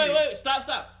went do? to Wait. Phoenix.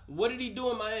 Stop. What did he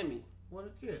do in Miami? Won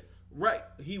a chip. Right.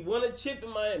 He won a chip in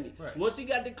Miami. Right. Once he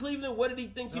got to Cleveland, what did he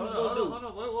think he was going to do? Hold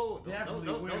on. Whoa.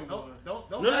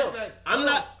 Don't No. backtrack. I'm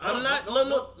not.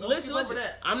 Don't Listen. skip over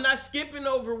that. I'm not skipping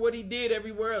over what he did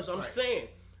everywhere else. I'm Right. saying,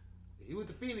 He went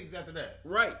to Phoenix after that.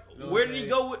 right. know Where what did I'm he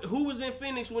go with? Who was in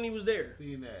Phoenix when he was there?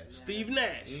 Steve Nash. Steve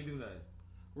Nash. He didn't do nothing.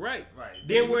 Right. Right.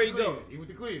 Then where he went to go? Cleveland. He went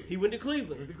to Cleveland. He went to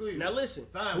Cleveland. Went to Cleveland. Now listen.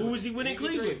 Signed Who with was he him. with He in didn't get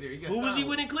Cleveland? traded there. He got Who was he signed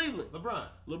with with in Cleveland? LeBron.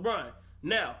 LeBron.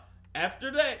 Now,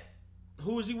 after that,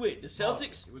 who was he with? The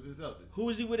Celtics? He was the Celtics. Who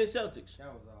was he with in Celtics?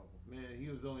 That was awful. Man, he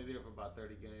was only there for about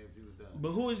 30 games. He was done.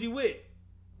 But who was he with?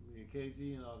 I mean,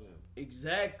 KG and all them.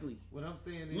 Exactly. What I'm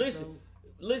saying is,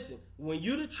 Listen, when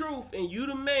you the truth and you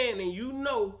the man and you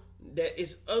know that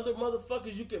it's other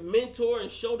motherfuckers you can mentor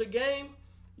and show the game,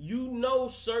 you know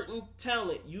certain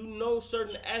talent, you know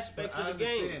certain aspects of the game.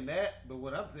 I understand that, but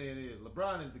what I'm saying is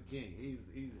LeBron is the king.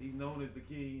 He's known as the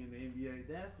king in the NBA.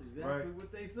 That's exactly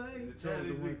what they say. The That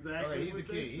chosen is one. exactly He's what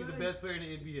the they king. He's the say. best player in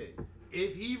the NBA.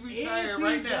 If he Is retired he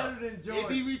right now, better than Jordan? if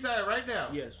he retired right now,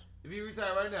 Yes. If he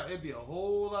retired right now, it'd be a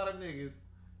whole lot of niggas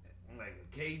like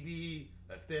a KD,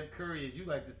 a Steph Curry, as you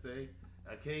like to say,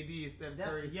 a KD and Steph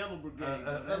That's Curry. the yellow brigade.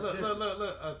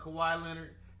 Look, a Kawhi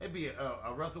Leonard. It'd be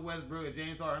a Russell Westbrook, a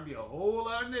James Harden. It'd be a whole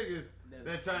lot of niggas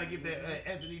that's trying to get that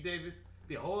Anthony Davis.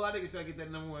 Be a whole lot of niggas trying to get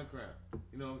that number one crown.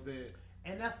 You know what I'm saying?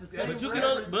 And that's the same. But you can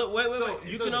only, but wait.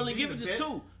 You So can only to give be it the to best-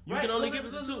 two. You Right, can only but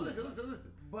give it to two. Listen.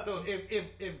 But- So if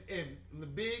the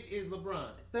big is LeBron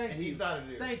Thank and you. he's out of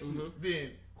there, Thank you.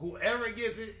 then whoever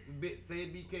gets it, say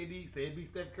it be KD, say it be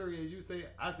Steph Curry, as you say.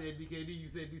 I said be KD, you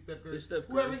said be Steph Curry. It's Steph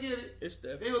Curry. Whoever get it, It's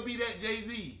Steph. they will be that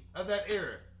Jay-Z of that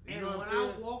era. You And know when what I'm I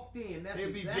saying? walked in, that's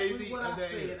It'd be exactly Jay-Z what of I that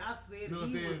said. era. I said You know what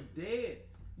he I'm was saying? dead.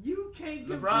 You can't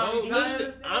give LeBron No, retired?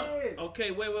 listen.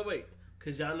 Okay, wait.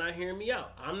 Because y'all not hearing me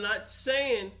out. I'm not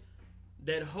saying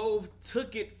that Hove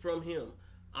took it from him.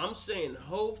 I'm saying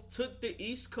Hove took the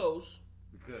East Coast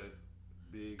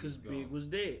because Big was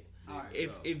dead. Right,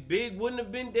 if Big wouldn't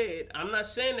have been dead, I'm not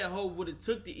saying that Hove would have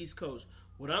took the East Coast.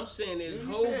 What I'm saying is he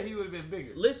Hove. said he would have been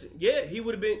bigger. Listen, he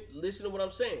would have been. Listen to what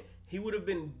I'm saying. He would have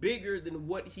been bigger than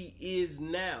what he is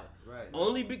now. Right.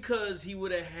 Only because he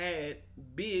would have had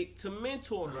Big to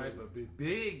mentor him. Right, but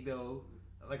Big though,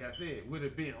 like I said, would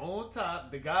have been on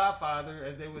top, the Godfather,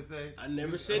 as they would say. I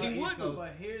never said he wouldn't.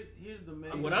 But here's the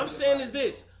main. What I'm saying is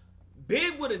this: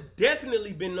 Big would have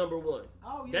definitely been number one.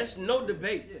 Oh, yeah. That's no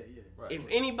debate. Yeah. Right. If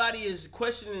anybody is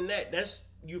questioning that, that's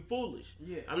you foolish.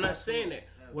 Yeah, I'm not saying that.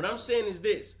 What I'm saying is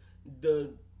this: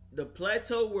 the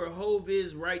plateau where Hove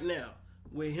is right now,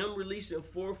 with him releasing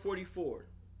 444,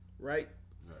 right?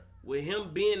 with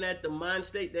him being at the mind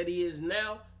state that he is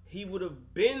now, he would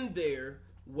have been there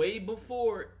way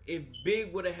before if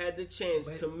Big would have had the chance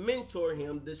to mentor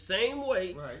him the same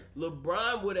way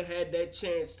LeBron would have had that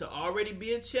chance to already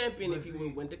be a champion if he would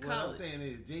have went to college. What I'm saying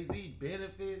is Jay-Z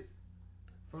benefits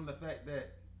from the fact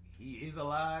that he is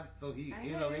alive, so he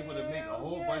is able to make a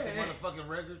whole bunch of motherfucking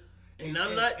records. And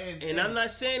I'm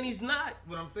not saying he's not.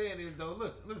 What I'm saying is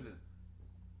though, listen,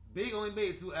 Big only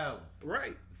made 2 albums,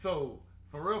 right? So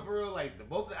for real, like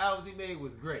both the albums he made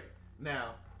was great.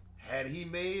 Now, had he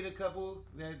made a couple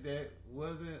that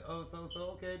wasn't so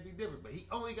okay, it'd be different. But he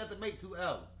only got to make 2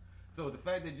 albums. So the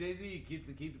fact that Jay-Z keeps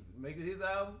making his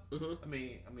albums, I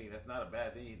mean that's not a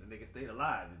bad thing. The nigga stayed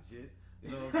alive and shit. You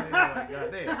know what I'm saying? Like,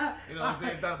 goddamn. You know what I'm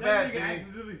saying? It's not a bad thing.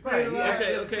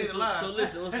 Okay. So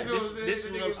listen. This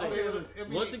is what I'm saying.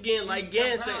 Once again, like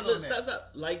Gan say, look,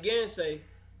 stop. Like Gan say,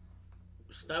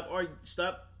 stop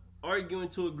arguing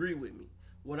to agree with me.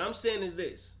 What I'm saying is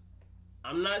this.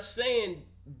 I'm not saying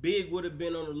Big would have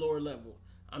been on a lower level.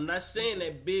 I'm not saying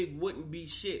that Big wouldn't be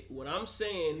shit. What I'm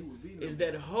saying is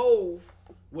that Hove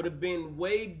would have been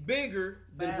way bigger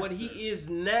than what he is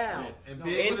now,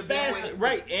 and faster,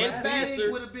 right? And faster.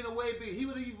 Big would have been a way bigger. He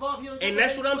would have evolved. And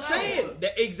that's what I'm saying.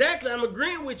 Exactly, I'm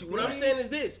agreeing with you. What I'm saying is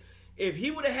this: if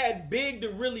he would have had Big to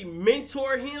really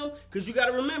mentor him, because you got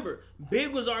to remember,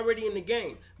 Big was already in the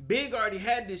game. Big already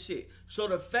had this shit. So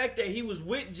the fact that he was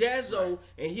with Jazzo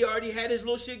and he already had his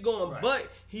little shit going, but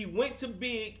he went to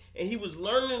Big and he was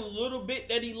learning a little bit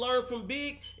that he learned from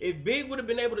Big. If Big would have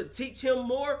been able to teach him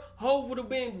more, Hove would have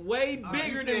been way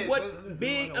bigger than what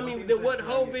Big. Than what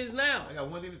Hove is now. I got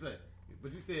one thing to say,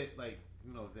 but you said like.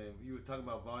 You know what I'm saying? You was talking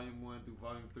about Volume 1 through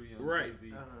Volume 3 on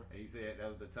Jay-Z, and you said that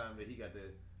was the time that he got to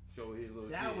show his little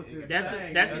shit.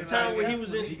 That's the time where he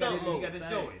was in stunt mode. He got to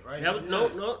show it, right? That was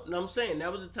no. I'm saying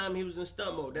that was the time he was in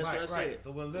stunt mode. That's what I said.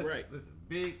 So listen,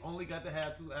 Big only got to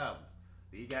have 2 albums.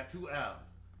 He got 2 albums.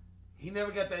 He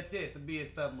never got that chance to be in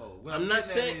stunt mode. I'm not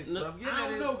saying.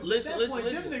 Listen.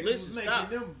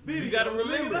 Stop. You got to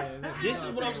remember. This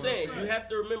is what I'm saying. You have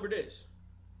to remember this.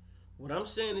 What I'm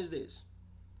saying is this.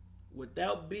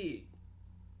 Without Big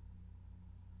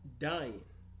dying,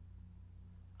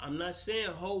 I'm not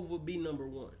saying Hove would be number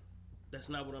 1. That's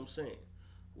not what I'm saying.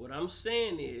 What I'm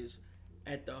saying is,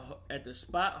 at the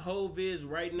spot Hove is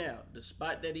right now, the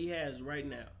spot that he has right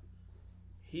now,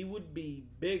 he would be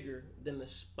bigger than the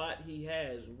spot he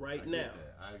has right now.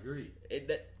 I agree.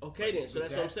 Then, so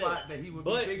that's what I'm saying. That he would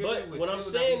be bigger but what I'm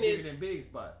saying is, Big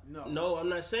spot. No, I'm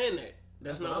not saying that.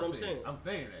 That's not what I'm saying. I'm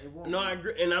saying that. No, I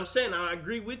agree, and I'm saying I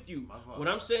agree with you. What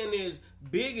I'm saying is,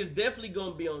 Big is definitely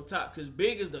gonna be on top because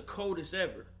Big is the coldest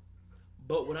ever.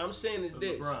 But what I'm saying is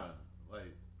this. LeBron,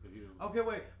 okay,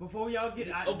 wait. Before y'all get,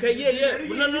 No.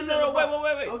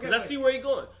 Wait. Because I see where he's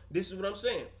going. This is what I'm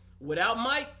saying. Without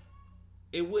Mike,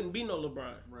 it wouldn't be no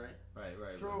LeBron.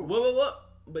 Right. True. What?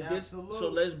 But so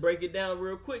let's break it down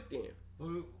real quick then.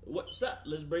 Stop.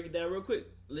 Let's break it down real quick.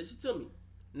 Listen to me.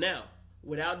 Now,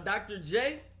 without Dr.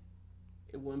 J,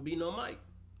 it wouldn't be no Mike.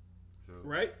 True.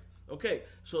 Right? Okay.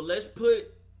 So let's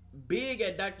put Big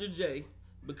at Dr. J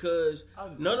because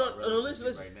listen.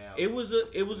 Right now, it was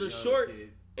a short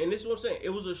kids. And this is what I'm saying. It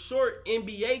was a short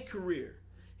NBA career.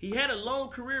 He had a long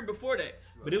career before that,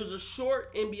 but it was a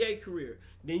short NBA career.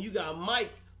 Then you got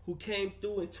Mike who came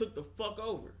through and took the fuck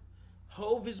over.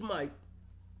 Hove is Mike.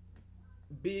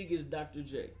 Big is Dr.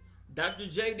 J. Dr.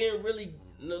 J didn't really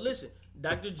listen.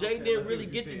 Dr. J didn't really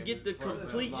get the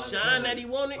complete shine that he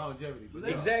wanted.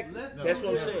 Exactly. That's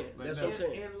what I'm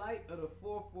saying. In light of the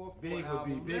 444 Big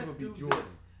album, Big would be Jordan.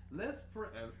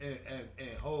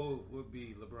 And Hove would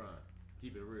be LeBron.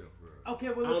 Keep it real for real. Okay,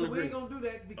 well listen, we ain't gonna do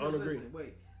that because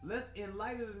wait. Let's in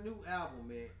light of the new album,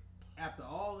 man. After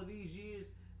all of these years,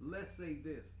 let's say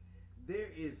this: there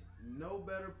is no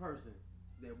better person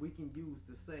that we can use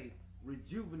to say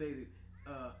rejuvenated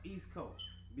East Coast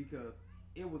because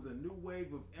it was a new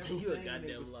wave of everything. You a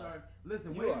goddamn liar.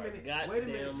 Listen, wait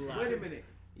a minute.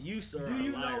 You sir.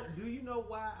 Do you know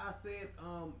why I said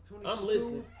 22 I'm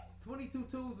listening. 22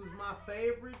 Twos is my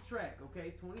favorite track,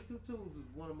 okay? 22 Twos is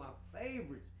one of my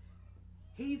favorites.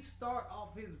 He start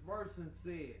off his verse and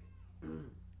said,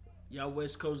 y'all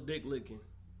West Coast dick licking.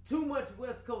 Too much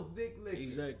West Coast dick licking.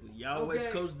 Exactly. Y'all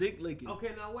West Coast dick licking.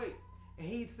 Okay, now wait. And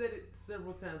he said it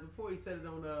several times before. He said it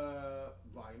on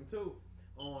Volume 2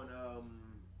 on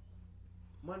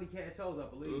Money Cash Hoes, I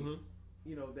believe. Mm-hmm.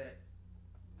 You know that.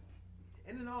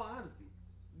 And in all honesty,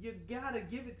 you gotta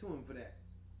give it to him for that.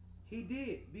 He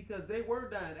did, because they were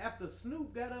dying. After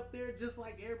Snoop got up there, just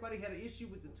like everybody had an issue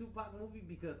with the Tupac movie,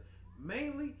 because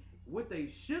mainly what they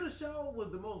should have showed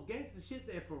was the most gangster shit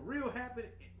that for real happened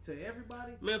to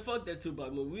everybody. Man, fuck that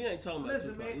Tupac movie. We ain't talking about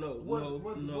Tupac. Man, No. Was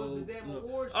the damn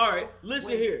award show? All right,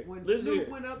 listen here. Listen here.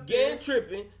 Went up Gan there,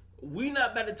 tripping. We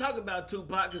not about to talk about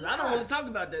Tupac because I don't want to talk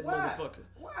about that motherfucker.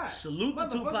 Why? Salute the We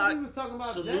Tupac. was talking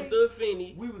about Salute Jay. the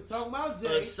Afeni. We was talking about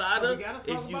Jay. Asada,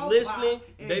 So if you listening,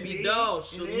 baby dog,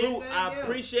 salute. I else.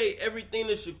 appreciate everything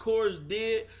the Shakurs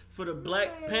did for the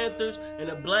Black Panthers and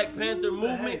the Black Panther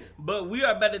movement. But we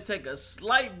are about to take a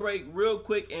slight break real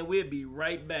quick and we'll be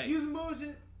right back. You some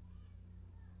bullshit.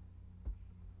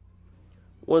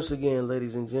 Once again,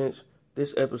 ladies and gents,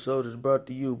 this episode is brought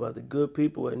to you by the good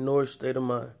people at North State of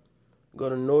Mind. Go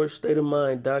to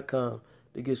northstateofmind.com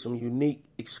to get some unique,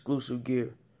 exclusive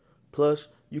gear. Plus,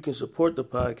 you can support the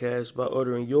podcast by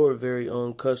ordering your very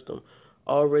own custom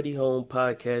Already Home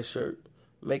podcast shirt.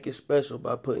 Make it special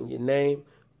by putting your name,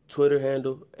 Twitter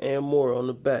handle, and more on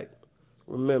the back.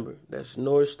 Remember, that's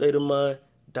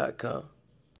northstateofmind.com.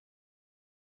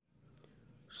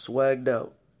 Swagged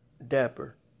out,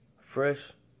 dapper,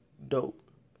 fresh, dope.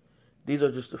 These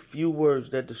are just a few words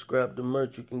that describe the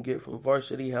merch you can get from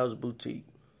Varsity House Boutique,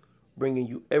 bringing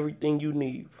you everything you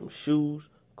need from shoes,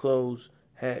 clothes,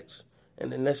 hats,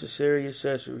 and the necessary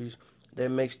accessories that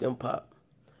makes them pop.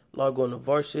 Log on to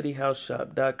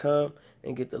varsityhouseshop.com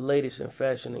and get the latest in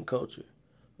fashion and culture.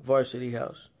 Varsity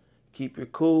House. Keep your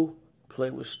cool,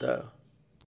 play with style.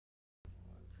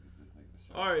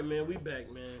 Alright, man, we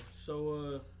back, man.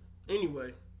 So,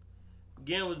 anyway,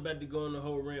 Gan was about to go on the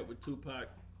whole rant with Tupac.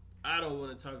 I don't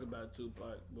want to talk about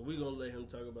Tupac, but we're going to let him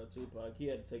talk about Tupac. He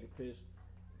had to take a piss.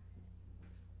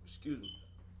 Excuse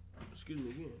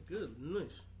me again. Good,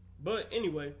 nice. But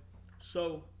anyway,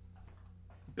 so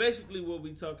basically what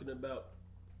we talking about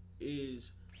is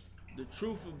the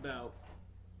truth about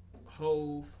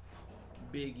Hove,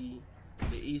 Biggie,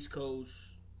 the East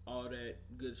Coast, all that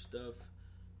good stuff.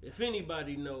 If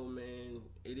anybody know, man,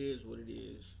 it is what it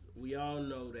is. We all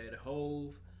know that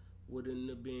Hove wouldn't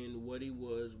have been what he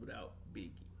was without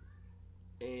Biggie.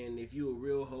 And if you're a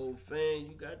real Hove fan,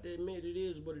 you got to admit it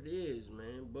is what it is,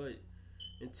 man. But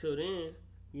until then,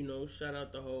 you know, shout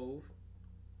out to Hove.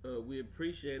 We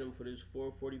appreciate him for this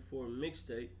 444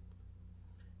 mixtape.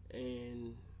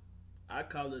 And I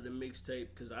call it a mixtape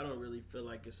because I don't really feel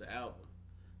like it's an album.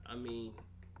 I mean,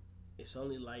 it's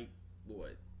only like,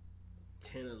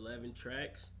 10, 11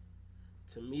 tracks?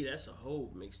 To me, that's a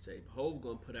Hove mixtape. Hove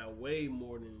gonna put out way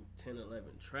more than 10,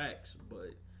 11 tracks,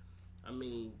 but I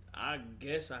mean, I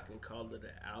guess I can call it an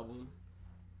album.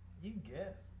 You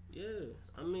guess? Yeah.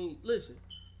 I mean, listen,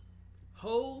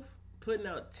 Hove putting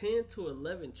out 10 to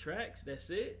 11 tracks. That's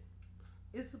it.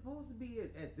 It's supposed to be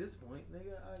at this point,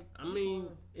 nigga. I mean,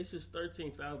 it's his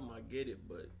 13th album. I get it,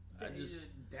 but I just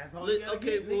that's all you gotta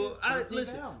get, well,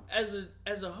 listen. Album.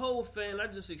 As a Hove fan, I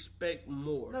just expect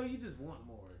more. No, you just want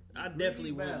more. I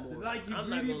definitely want more. Like you I'm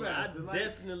greedy not gonna lie. bastard. I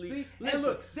definitely. See, listen, and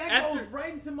look, that goes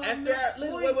right into my next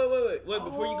point. Wait,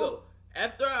 before you go.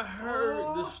 After I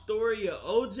heard the story of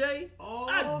OJ,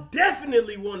 I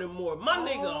definitely wanted more. My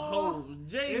nigga Hove,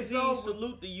 Jay-Z,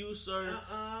 salute to you, sir,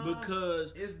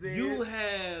 because you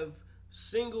have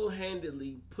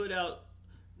single-handedly put out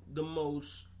the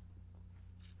most,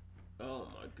 oh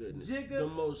my goodness, the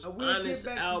most honest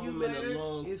album in a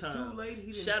long time.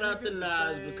 Shout out to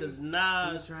Nas because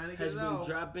Nas has been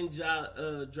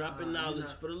dropping knowledge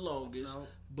for the longest.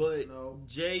 But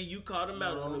Jay, you called him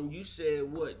out on him. You said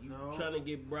what? You trying to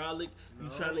get brolic? You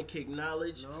trying to kick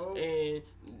knowledge? And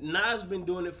Nas been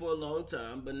doing it for a long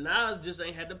time, but Nas just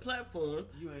ain't had the platform.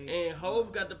 And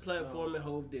Hove got the platform, and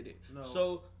Hove did it.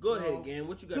 So go ahead, Gan.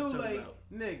 What you got to talk about?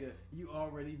 Nigga, you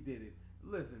already did it.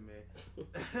 Listen,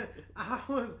 man. I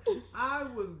was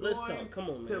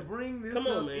going to bring this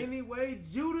up anyway.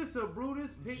 Judas or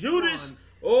Brutus? Pick Judas one.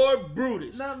 Or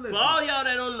Brutus. Now, listen, for all y'all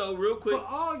that don't know, real quick. For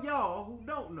all y'all who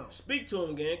don't know. Speak to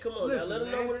him, Gan. Come on, listen, now. Let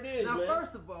him know what it is, now, man. Now,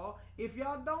 first of all, if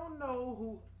y'all don't know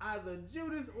who either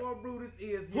Judas or Brutus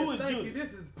is, who is Judas?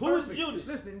 This is perfect. Who is Judas?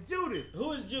 Listen, Judas.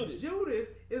 Who is Judas?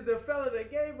 Judas is the fella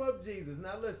that gave up Jesus.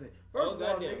 Now, listen. First of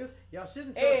all, niggas, y'all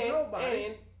shouldn't trust nobody.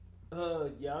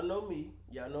 And y'all know me.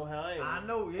 Y'all know how I am. I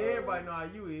know everybody know how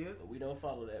you is. We don't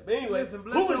follow that. But anyway, listen,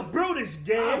 who is Brutus,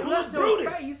 Gan? Who is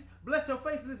Brutus? Bless your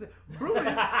face. Listen, Brutus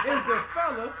is the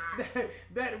fella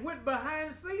that went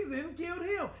behind Caesar and killed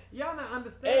him. Y'all not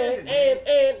understanding.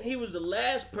 And he was the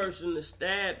last person to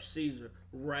stab Caesar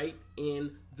right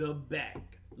in the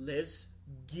back. Let's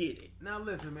get it. Now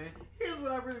listen, man. Here's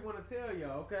what I really want to tell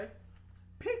y'all, okay?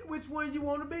 Pick which one you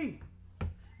want to be.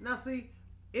 Now see,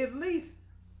 at least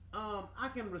I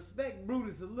can respect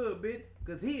Brutus a little bit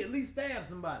because he at least stabbed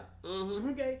somebody. Mm-hmm.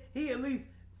 Okay? He at least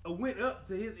went up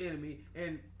to his enemy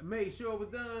and made sure it was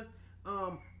done.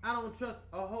 I don't trust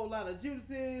a whole lot of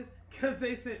Judases because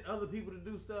they sent other people to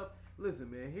do stuff.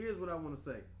 Listen, man, here's what I want to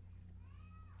say.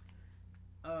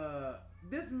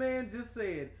 This man just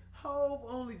said Hove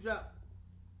only dropped.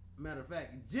 Matter of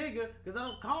fact, Jigga, because I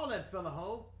don't call that fella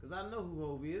Hove, because I know who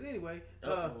Hove is anyway.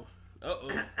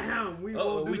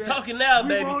 We talking now,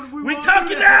 baby. We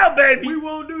talking now, baby. We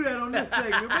won't do that on this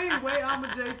segment. But anyway, I'm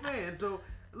a Jay fan, so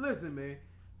listen, man.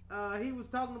 He was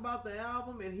talking about the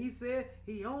album, and he said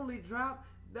he only dropped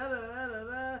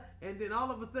da-da-da-da-da, and then all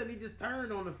of a sudden he just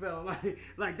turned on the fella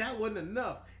like that wasn't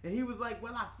enough. And he was like,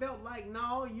 well, I felt like,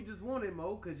 no, you just wanted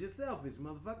more because you're selfish,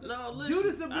 motherfucker. No, listen,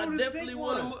 Judas and I Brutus definitely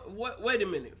want. Wait a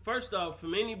minute. First off,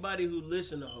 from anybody who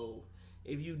listened to Hov,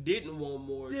 if you didn't want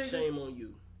more, Jigga. Shame on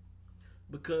you.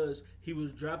 Because he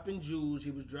was dropping jewels,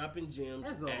 he was dropping gems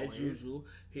as usual,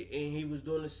 he was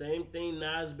doing the same thing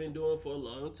Nas been doing for a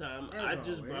long time. I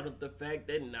just brought up the fact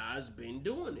that Nas been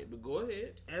doing it, but go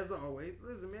ahead. As always,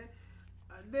 listen, man.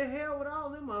 The hell with all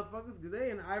them motherfuckers because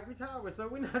they in the ivory tower. So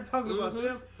we're not talking about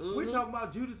them. We're talking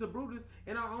about Judas and Brutus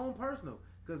in our own personal.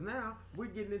 Because now we're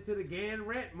getting into the Gan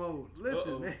rant mode.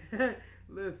 Listen, man.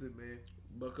 Listen, man.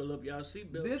 Buckle up y'all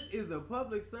seatbelts. This is a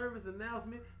public service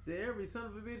announcement to every son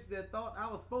of a bitch that thought I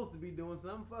was supposed to be doing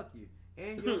something. Fuck you.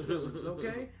 And your feelings,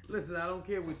 okay? Listen, I don't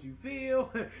care what you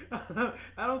feel.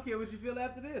 I don't care what you feel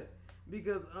after this.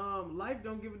 Because life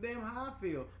don't give a damn how I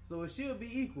feel. So it should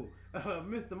be equal.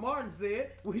 Mr. Martin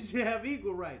said we should have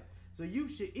equal rights. So you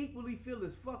should equally feel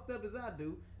as fucked up as I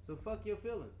do. So fuck your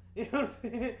feelings. You know what I'm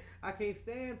saying? I can't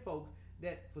stand folks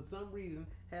that for some reason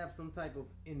have some type of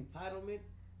entitlement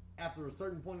after a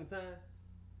certain point in time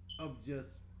of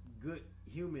just good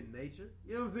human nature.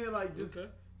 You know what I'm saying? Like just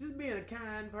being a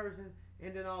kind person,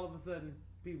 and then all of a sudden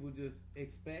people just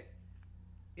expect.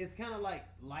 It's kind of like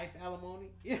life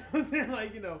alimony. You know what I'm saying?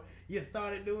 Like, you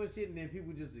started doing shit and then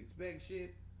people just expect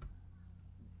shit.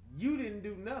 You didn't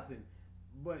do nothing,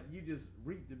 but you just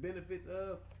reap the benefits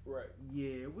of. Right.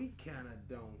 Yeah, we kind of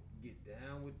don't get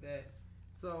down with that.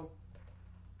 So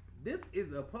this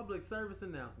is a public service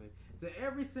announcement to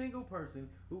every single person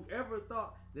who ever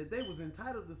thought that they was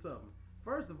entitled to something.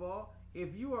 First of all,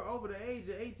 if you are over the age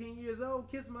of 18 years old,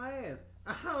 kiss my ass.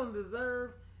 I don't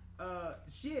deserve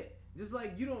shit. Just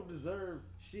like you don't deserve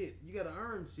shit. You gotta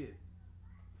earn shit.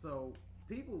 So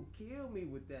people kill me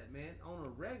with that, man, on a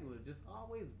regular. Just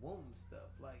always wanting stuff.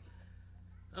 Like,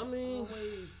 I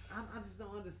just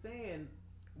don't understand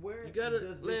where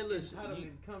does this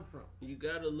entitlement come from. You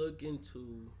gotta look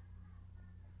into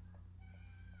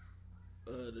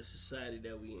the society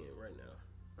that we in right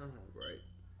now. Right.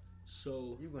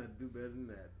 So you gonna do better than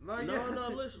that. Like, no.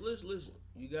 Listen.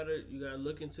 You gotta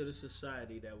look into the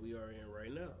society that we are in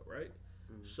right now, right?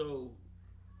 Mm-hmm. So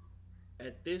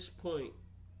at this point,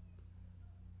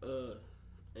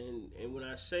 and when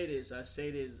I say this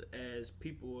as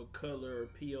people of color,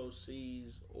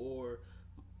 POCs, or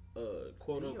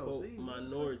quote unquote POCs,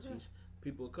 minorities,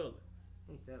 people of color.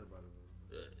 Ain't that about it?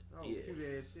 Yeah. Cute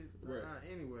ass shit. Right.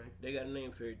 Anyway, they got a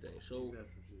name for everything. So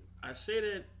I say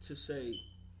that to say,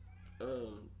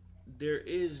 there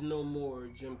is no more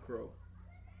Jim Crow.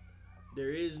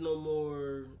 There is no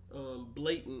more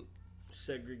blatant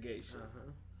segregation,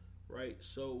 right?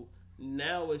 So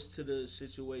now it's to the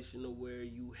situation of where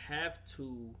you have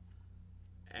to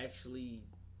actually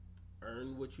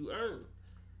earn what you earn.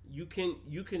 You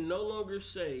can no longer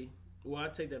say, well, I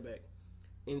take that back.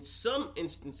 In some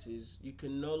instances, you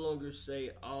can no longer say,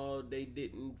 oh, they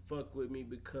didn't fuck with me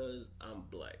because I'm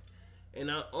black. And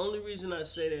the only reason I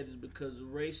say that is because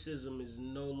racism is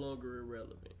no longer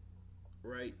irrelevant,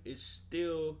 right? It's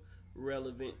still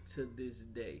relevant to this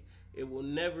day. It will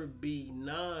never be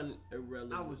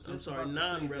non-irrelevant.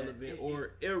 Non-relevant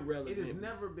or irrelevant. It has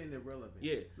never been irrelevant.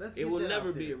 Yeah, it will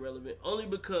never be irrelevant. Only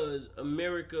because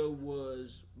America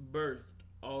was birthed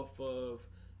off of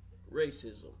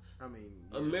racism. I mean,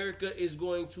 America is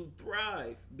going to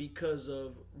thrive because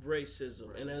of racism.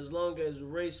 Right. And as long as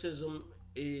racism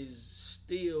is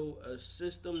still a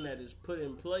system that is put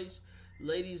in place,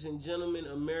 ladies and gentlemen,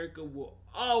 America will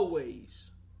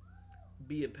always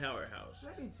be a powerhouse.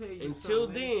 Let me tell you until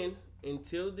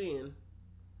then,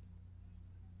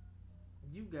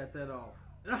 you got that off.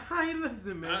 Hey,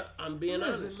 listen, man. I'm being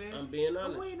honest. Man. I'm being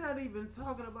honest. But we not even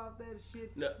talking about that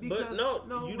shit. No,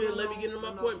 you didn't let me get into my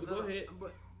point. But go ahead.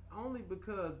 But only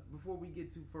because before we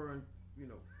get too far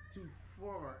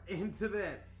into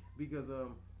that, because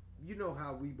you know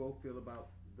how we both feel about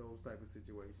those type of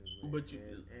situations. Man. But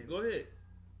go ahead.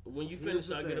 When you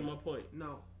finish, I'll get to my point.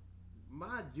 No,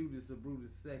 my Judas or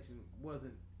Brutus section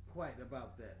wasn't quite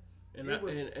about that. And I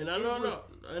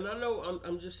know.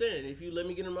 I'm just saying. If you let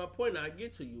me get in my point, I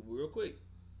get to you real quick.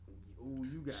 Ooh,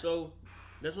 you got. So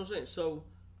that's what I'm saying. So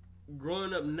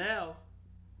growing up now,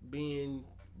 being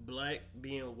black,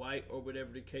 being white, or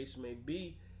whatever the case may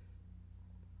be,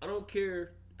 I don't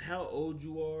care how old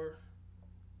you are.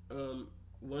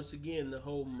 Once again, the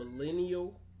whole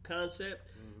millennial concept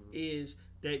is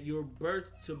that you're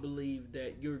birthed to believe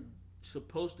that you're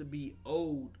supposed to be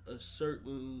owed a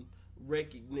certain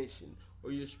recognition,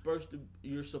 or you're supposed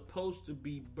to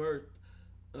be birthed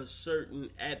a certain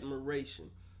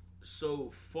admiration.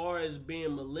 So far as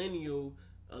being millennial,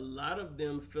 a lot of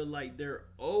them feel like they're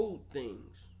owed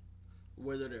things,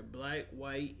 whether they're black,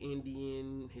 white,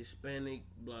 Indian, Hispanic,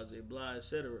 blah, blah, blah,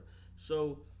 etc.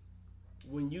 So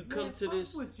when you come to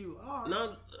this, with you,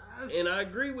 and I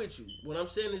agree with you. What I'm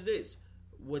saying is this: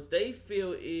 what they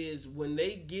feel is when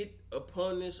they get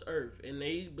upon this earth and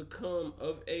they become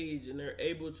of age and they're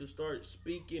able to start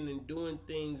speaking and doing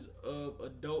things of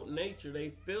adult nature, they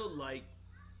feel like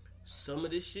some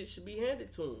of this shit should be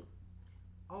handed to them.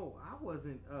 Oh, I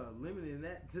wasn't limiting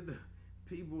that to the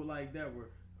people like that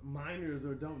were minors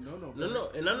or don't know no. No,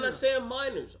 and I'm not saying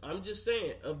minors. I'm just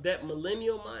saying of that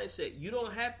millennial mindset. You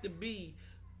don't have to be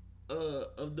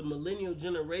of the millennial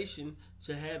generation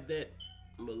to have that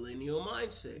millennial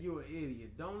mindset. You're an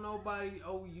idiot. Don't nobody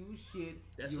owe you shit.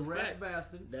 That's you a rat fact.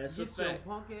 bastard. That's get a fact. your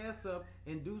punk ass up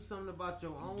and do something about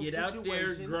your own Get situation. out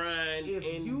there, grind, if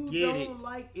and you get don't it.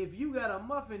 like, if you got a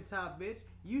muffin top, bitch,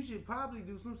 you should probably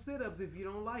do some sit-ups if you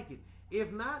don't like it.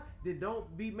 If not, then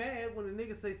don't be mad when a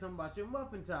nigga say something about your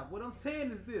muffin top. What I'm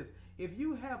saying is this: if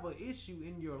you have an issue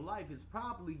in your life, it's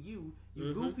probably you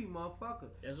goofy motherfucker.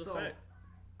 That's a fact.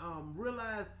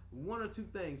 Realize one or two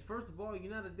things. First of all,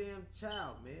 you're not a damn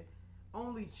child, man.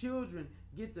 Only children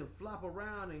get to flop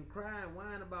around and cry and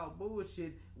whine about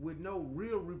bullshit with no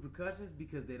real repercussions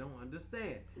because they don't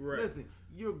understand. Right. Listen,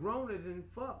 you're growner than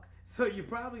fuck, so you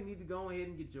probably need to go ahead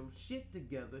and get your shit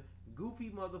together, goofy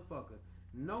motherfucker.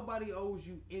 Nobody owes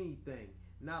you anything,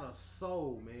 not a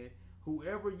soul, man.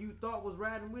 Whoever you thought was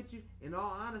riding with you, in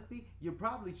all honesty, you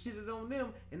probably shitted on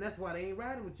them, and that's why they ain't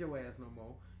riding with your ass no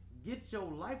more. Get your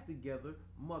life together,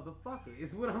 motherfucker.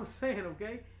 Is what I'm saying,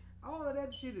 okay? All of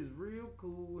that shit is real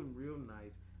cool and real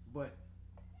nice, but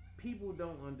people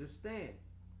don't understand.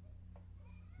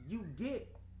 You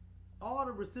get all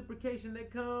the reciprocation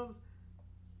that comes,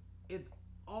 it's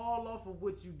all off of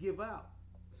what you give out.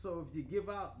 So if you give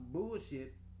out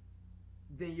bullshit,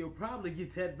 then you'll probably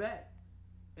get that back.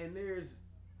 And there's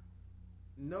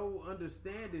no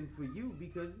understanding for you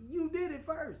because you did it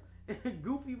first.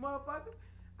 Goofy motherfucker.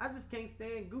 I just can't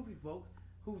stand goofy folks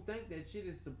who think that shit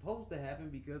is supposed to happen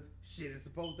because shit is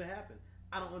supposed to happen.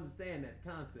 I don't understand that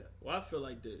concept. Well, I feel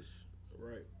like this,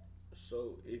 right?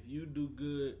 So if you do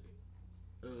good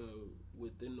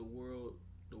within the world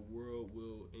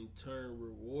will in turn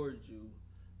reward you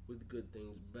with good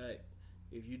things back.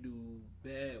 If you do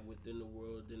bad within the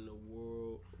world, then the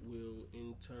world will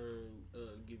in turn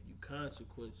give you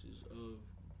consequences of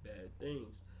bad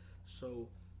things. So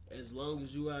as long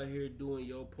as you out here doing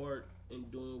your part and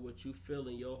doing what you feel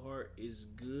in your heart is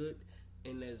good,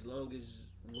 and as long as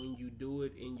when you do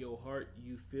it in your heart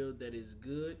you feel that it's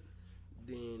good,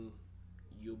 then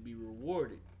you'll be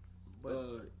rewarded.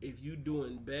 But if you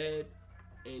doing bad,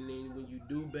 and then when you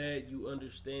do bad you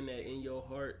understand that in your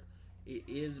heart it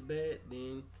is bad,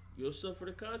 then you'll suffer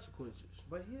the consequences.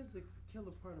 But here's the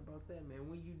killer part about that, man.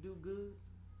 When you do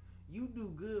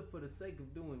good for the sake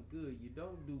of doing good. You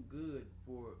don't do good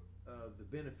for the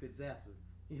benefits after.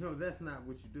 You know, that's not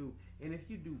what you do. And if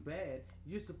you do bad,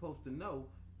 you're supposed to know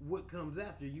what comes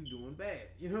after you doing bad.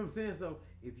 You know what I'm saying? So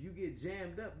if you get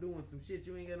jammed up doing some shit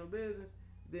you ain't got no business,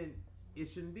 then it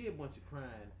shouldn't be a bunch of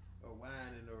crying or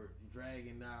whining or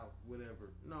dragging out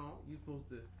whatever. No, you're supposed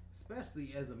to,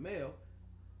 especially as a male,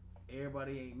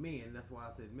 everybody ain't men, that's why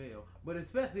I said male, but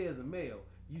especially as a male,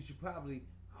 you should probably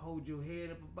hold your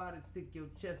head up about it, stick your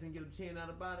chest and your chin out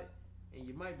about it, and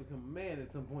you might become a man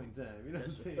at some point in time. You know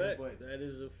That's what I'm a saying? fact. But that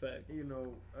is a fact. you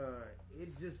know,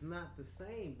 it's just not the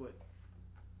same. But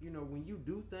you know, when you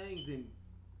do things and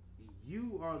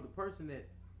you are the person that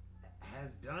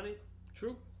has done it,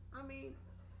 True. I mean,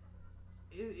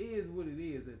 it is what it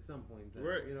is at some point in time.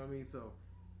 Right. You know what I mean? So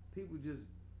people just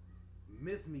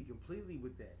miss me completely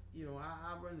with that. You know,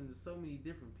 I run into so many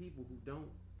different people who don't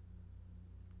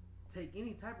take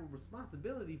any type of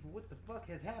responsibility for what the fuck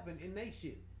has happened in they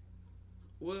shit.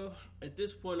 Well, at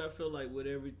this point, I feel like with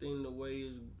everything the way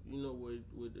is, you know,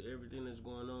 with everything that's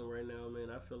going on right now, man,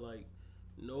 I feel like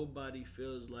nobody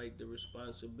feels like the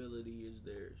responsibility is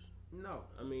theirs. No.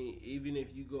 I mean, even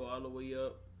if you go all the way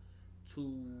up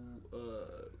to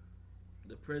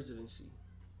the presidency.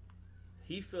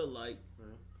 He felt like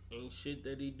ain't shit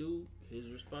that he do his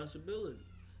responsibility.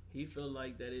 He felt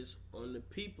like that is on the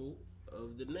people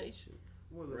of the nation,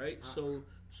 right? So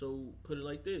put it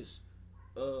like this: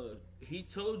 he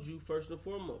told you first and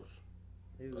foremost.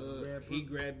 He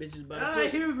grabbed bitches by the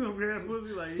pussy. He was gonna grab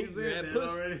pussy like he said that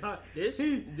already.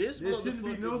 This motherfucker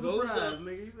be no goes surprise, up.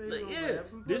 Nigga. He said Like, yeah,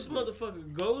 this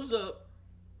motherfucker goes up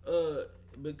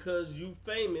because you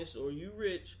famous or you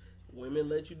rich. Women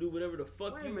let you do whatever the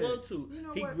fuck you want to. You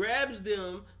know he what? grabs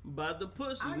them by the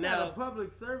pussy. I got a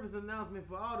public service announcement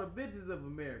for all the bitches of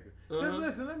America. Because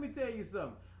listen, let me tell you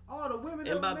something. All the women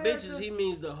and of by America, bitches, he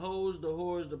means the hoes, the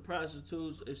whores, the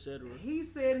prostitutes, etc. He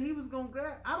said he was gonna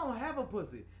grab. I don't have a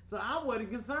pussy, so I wasn't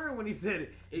concerned when he said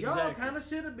it. Exactly. Y'all kind of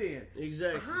should have been.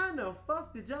 Exactly. How in the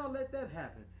fuck did y'all let that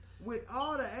happen? With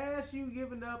all the ass you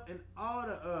giving up and all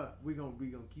the we gonna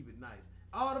keep it nice.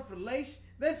 All the fellatio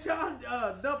that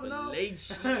y'all dumping off.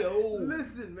 Fellatio.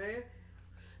 Listen, man.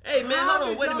 Hey man, How hold on,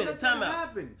 did wait a y'all minute, let that time out.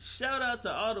 happen? Shout out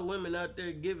to all the women out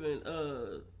there giving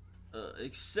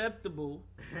acceptable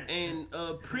and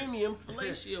premium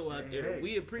fellatio out there.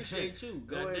 We appreciate you.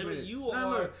 God damn it, you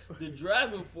are the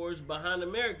driving force behind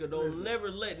America. Don't never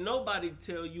let nobody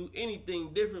tell you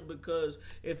anything different, because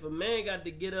if a man got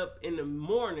to get up in the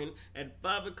morning at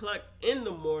 5 o'clock in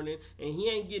the morning and he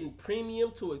ain't getting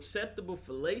premium to acceptable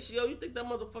fellatio, you think that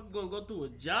motherfucker gonna go through a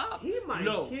job? He might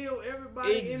kill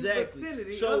everybody in the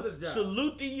vicinity of the job.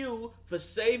 Salute to you for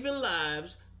saving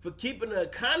lives, for keeping the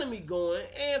economy going,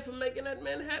 and for making that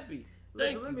man happy.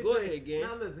 Thank you. Go ahead, gang.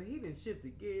 Now listen, he done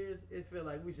shifted gears. It felt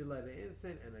like we should light an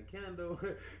incense and a candle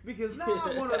because now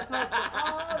I want to talk to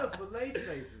all the fellatio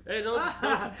faces. Hey, don't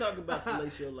you talk about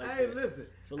fellatio like that. Hey, listen,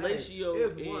 fellatio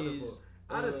it's wonderful.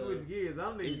 I done switched gears. I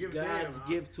don't even give a damn. God's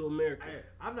gift to America.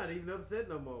 I'm not even upset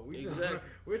no more.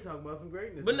 We're talking about some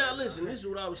greatness. But now listen, this is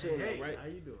what I was saying, right? How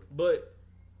you doing? But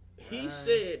he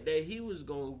said that he was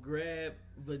gonna grab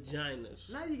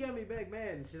vaginas. Now you got me back mad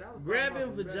and shit. I was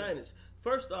grabbing vaginas.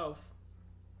 First off,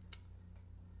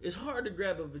 it's hard to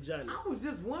grab a vagina. I was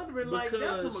just wondering, like,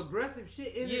 that's some aggressive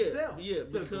shit in itself. Yeah,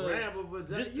 to grab a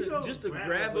vagina. Just to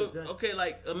grab a vagina. Okay,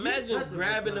 like, imagine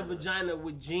grabbing a vagina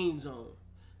with jeans on.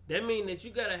 That means that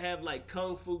you gotta have like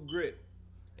kung fu grip,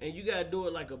 and you gotta do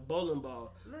it like a bowling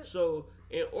ball. So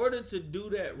in order to do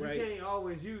that, right, you can't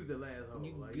always use the last hole.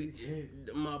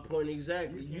 My point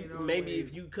exactly. Maybe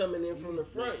if you coming in from the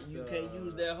front, you can't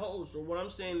use that hole. So what I'm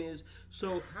saying is,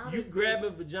 so you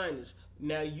grabbing vaginas.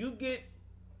 Now you get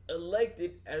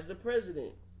elected as the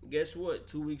president. Guess what?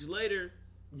 2 weeks later,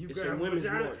 it's a women's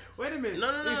march. Wait a minute.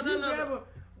 No.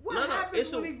 What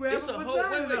happens when he grabs a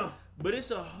vagina? But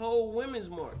it's a whole women's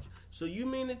march. So you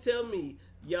mean to tell me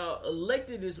y'all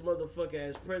elected this motherfucker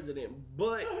as president,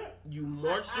 but you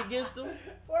marched against him?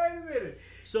 Wait a minute.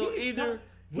 So he got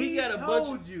a bunch.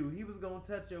 He told you he was gonna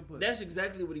touch your pussy. That's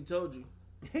exactly what he told you.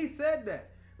 He said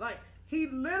that. Like, he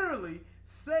literally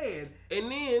said.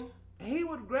 And then he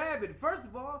would grab it. First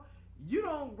of all, you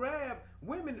don't grab.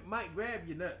 Women might grab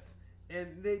your nuts,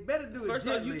 and they better do it gently. First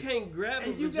of all, you can't grab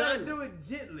and a you vagina. Gotta do it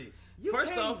gently. You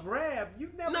First can't off, grab.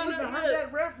 You've never even heard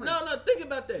that reference. No, think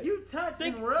about that. You touch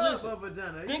and rub a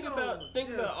vagina. Think about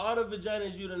all the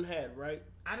vaginas you done had, right?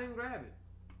 I didn't grab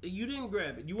it. You didn't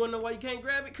grab it. You want to know why you can't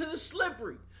grab it? Because it's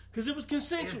slippery. Because it was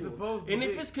consensual. It's supposed to and be.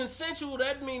 If it's consensual,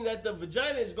 that means that the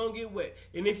vagina is going to get wet.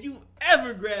 And if you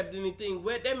ever grabbed anything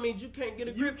wet, that means you can't get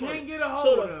a grip on it. You can't get a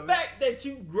hold of it. So the fact that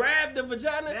you grabbed the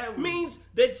vagina means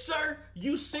that, sir,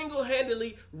 you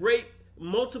single-handedly raped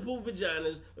multiple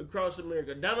vaginas across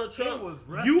America. Donald Trump,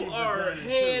 you are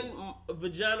a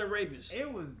vagina rapist.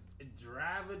 It was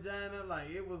dry vagina. Like,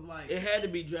 it was like... It had to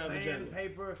be dry vagina.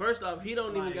 Paper. First off, he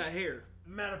don't even got hair.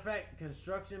 Matter of fact,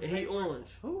 construction paper. And he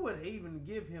orange. Who would even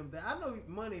give him that? I know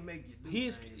money make you do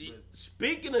things,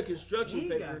 speaking of construction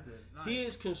paper, he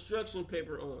is construction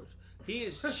paper orange. He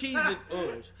is Cheez-It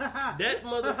orange. That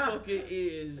motherfucker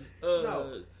is...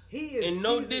 He is, and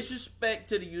no disrespect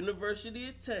to the University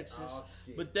of Texas,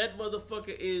 but that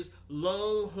motherfucker is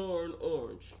Longhorn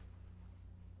orange.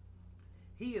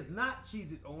 He is not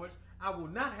Cheez-It orange. I will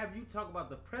not have you talk about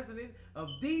the president of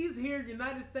these here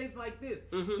United States like this.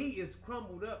 Mm-hmm. He is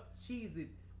crumbled up Cheez-It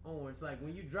orange. Like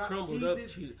when you drop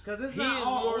Cheez-It, because it's not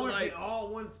all orange in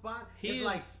all one spot. It's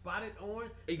like spotted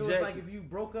orange. Exactly. So it's like if you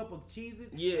broke up a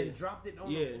Cheez-It and dropped it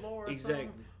on the floor or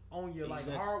something. On your like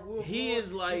hardwood, he floor,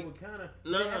 is like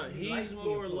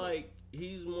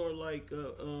he's more like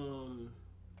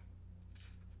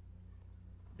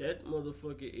that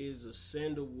motherfucker is a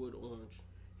sandalwood orange.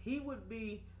 He would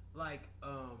be like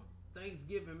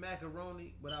Thanksgiving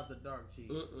macaroni without the dark cheese.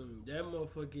 That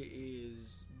motherfucker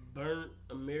is burnt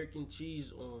American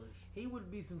cheese orange. He would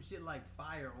be some shit like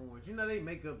fire orange. You know they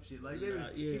make up shit like Nah,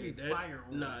 he'd be fire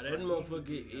orange. Nah, that like,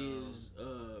 motherfucker is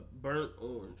burnt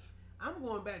orange. I'm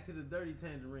going back to the dirty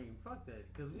tangerine. Fuck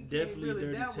that, because we Definitely can't really.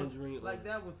 dirty That was tangerine like orange.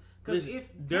 that was. Listen,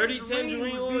 dirty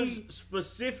tangerine orange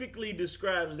specifically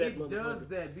describes that. It does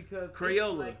that because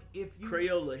Crayola. Like if you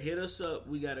Crayola, hit us up.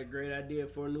 We got a great idea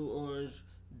for a new orange.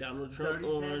 Donald Trump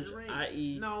orange,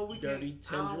 i.e. dirty tangerine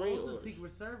I don't want orange. the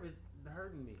Secret Service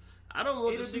hurting me. I don't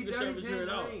want It'll the Secret be dirty Service here at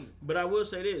all. tangerine. But I will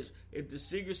say this: if the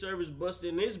Secret Service busts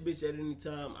in this bitch at any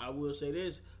time, I will say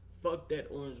this: fuck that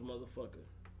orange motherfucker.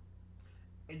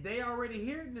 And they already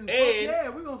here, then fuck And, yeah,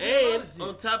 we gonna say a lot of shit.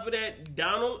 on top of that,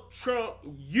 Donald Trump,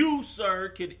 you, sir,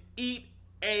 could eat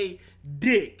a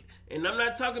dick. And I'm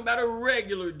not talking about a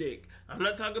regular dick. I'm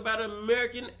not talking about an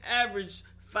American average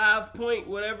 5 point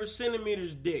whatever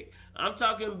centimeters dick. I'm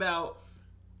talking about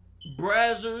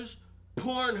Brazzers,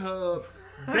 Pornhub,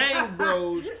 Bang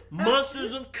Bros,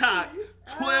 Monsters of Cock,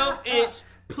 12-inch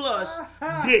plus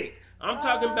dick. I'm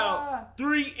talking about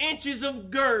 3 inches of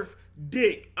girth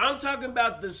dick. I'm talking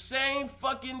about the same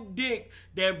fucking dick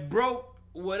that broke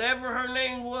whatever her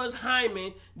name was,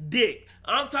 Hyman, dick.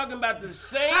 I'm talking about the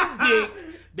same dick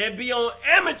that be on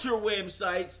amateur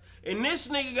websites, and this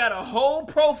nigga got a whole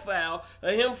profile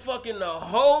of him fucking the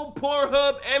whole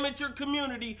Pornhub amateur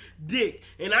community dick.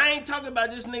 And I ain't talking about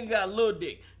this nigga got a little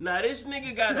dick. Nah, this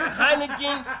nigga got a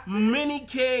Heineken mini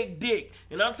keg dick.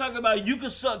 And I'm talking about you can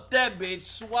suck that bitch,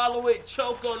 swallow it,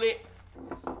 choke on it.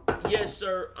 Yes,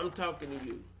 sir, I'm talking to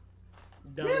you.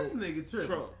 This nigga tripping.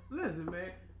 Trump. Listen,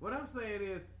 man, what I'm saying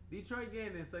is Detroit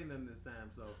gang didn't say nothing this time,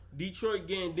 so. Detroit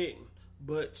gang didn't,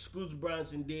 but Scootz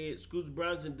Bronson did. Scootz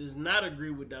Bronson does not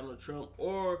agree with Donald Trump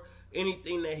or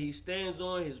anything that he stands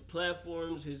on, his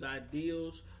platforms, his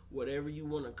ideals, whatever you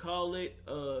want to call it,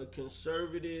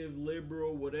 conservative,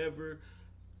 liberal, whatever.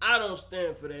 I don't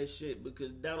stand for that shit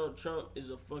because Donald Trump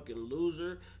is a fucking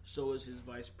loser. So is his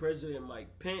vice president,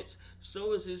 Mike Pence.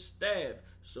 So is his staff.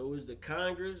 So is the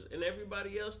Congress and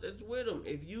everybody else that's with him.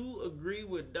 If you agree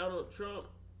with Donald Trump,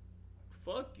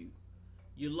 fuck you.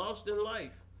 You're lost in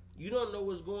life. You don't know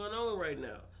what's going on right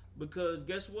now. Because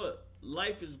guess what?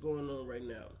 Life is going on right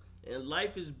now. And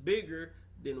life is bigger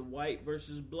than white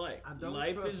versus black.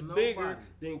 Life is bigger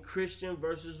than Christian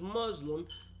versus Muslim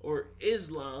or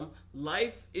Islam.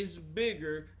 Life is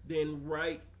bigger than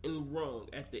right and wrong.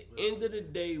 At the end of the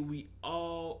day, we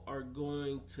all are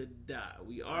going to die.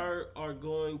 We are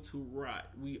going to rot.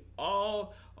 We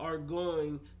all are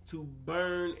going to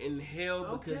burn in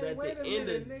hell because at the end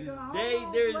of the day,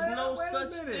 there is no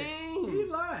such thing. He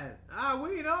lying.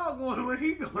 We ain't all going where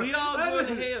he going. We all going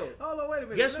to hell. Hold on, wait a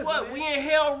minute. Guess what? Man. We in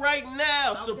hell right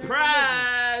now. Okay,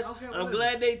 surprise. Okay, I'm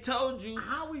glad they told you.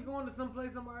 How we going to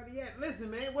someplace I'm already at? Listen,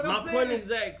 man. What I'm saying. My point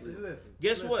exactly. Listen.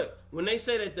 Guess what? When they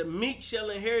say that the meek shall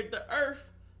inherit the earth,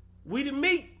 we the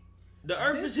meek. The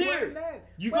earth is here.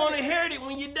 You're going to inherit it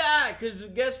when you die. Because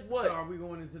guess what? So are we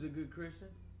going into the good Christian?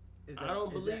 I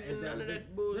don't believe in none of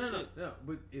that bullshit. No,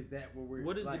 but is that what we're...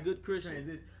 What is the good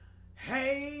Christian?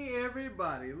 Hey,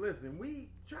 everybody. Listen, we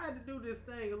tried to do this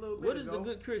thing a little bit ago. What is the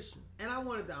good Christian? And I'm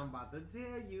about to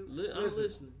tell you. I'm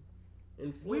listening.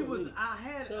 I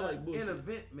had an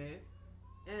event, man.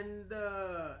 And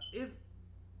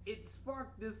it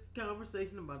sparked this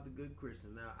conversation about the good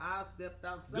Christian. Now, I stepped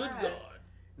outside good God.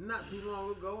 Not too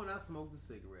long ago, and I smoked a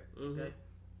cigarette. Mm-hmm. Okay.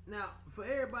 Now, for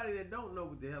everybody that don't know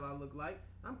what the hell I look like,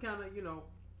 I'm kind of,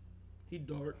 he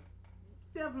dark.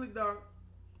 Definitely dark.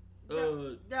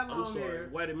 Got long I'm sorry, hair.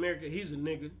 white America, he's a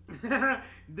nigga.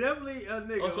 Definitely a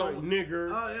nigga. I'm sorry,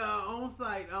 nigger. On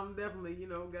site, I'm definitely,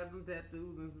 got some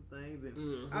tattoos and some things,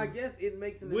 and I guess it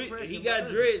makes an impression. He got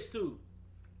dreads too.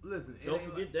 Listen, don't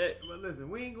forget that. But listen,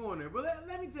 we ain't going there. But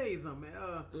let me tell you something,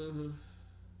 man.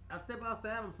 I step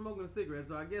outside, I'm smoking a cigarette,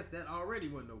 so I guess that already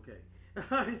wasn't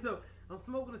okay. So I'm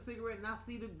smoking a cigarette, and I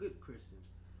see the good Christian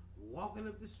walking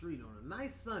up the street on a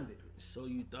nice Sunday. So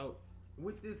you thought?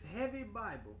 With this heavy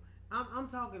Bible. I'm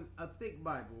talking a thick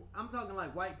Bible. I'm talking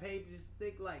like white pages,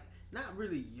 thick, like not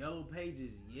really yellow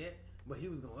pages yet, but he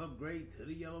was gonna upgrade to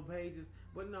the yellow pages.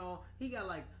 But no, he got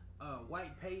like a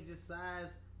white pages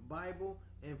size Bible,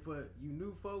 and for you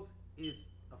new folks, it's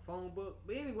a phone book.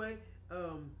 But anyway,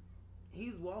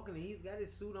 he's walking and he's got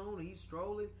his suit on and he's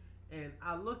strolling, and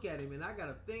I look at him and I got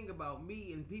a thing about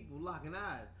me and people locking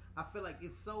eyes. I feel like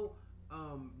it's so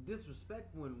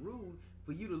disrespectful and rude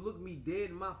for you to look me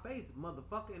dead in my face,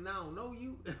 motherfucker, and I don't know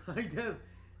you. Like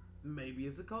maybe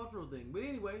it's a cultural thing. But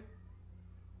anyway,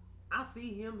 I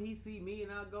see him, he see me,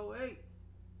 and I go, hey.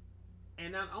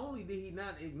 And not only did he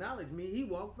not acknowledge me, he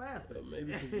walked faster.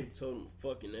 Maybe because you told him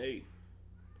fucking hey.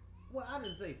 Well, I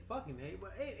didn't say fucking hate,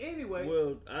 but anyway.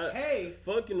 Well, hey,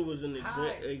 fucking was an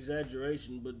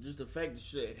exaggeration, but just the fact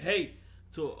that you said hey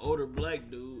to an older black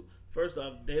dude, first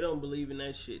off, they don't believe in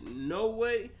that shit. No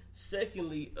way.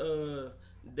 Secondly,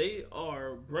 they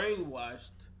are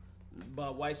brainwashed by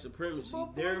white supremacy.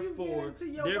 Therefore,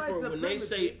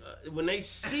 when they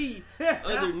see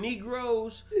other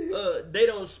Negroes, they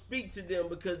don't speak to them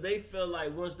because they feel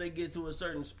like once they get to a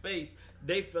certain space,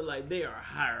 they feel like they are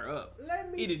higher up.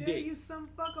 Let me tell you some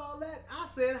fuck all that. I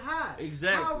said hi.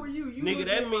 Exactly. How are you? You nigga,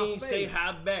 that means say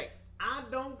hi back. I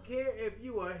don't care if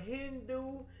you are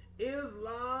Hindu,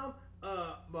 Islam,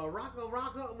 Raka,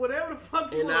 whatever the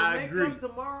fuck you want to make up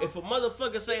tomorrow. If a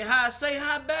motherfucker say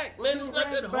hi back, man. It's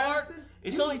not that hard.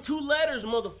 It's only 2 letters,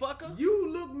 motherfucker.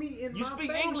 You look me in my face. You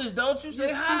speak English, don't you?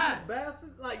 Say hi.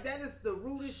 Bastard. Like, that is the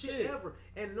rudest shit ever.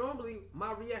 And normally,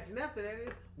 my reaction after that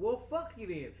is, well, fuck you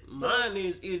then. Mine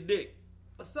is eat dick.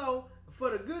 So,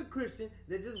 for the good Christian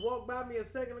that just walked by me a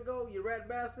second ago, you rat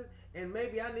bastard, and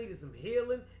maybe I needed some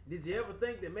healing, did you ever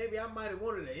think that maybe I might have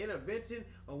wanted an intervention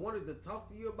or wanted to talk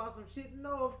to you about some shit?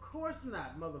 No, of course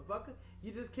not, motherfucker.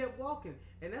 You just kept walking.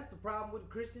 And that's the problem with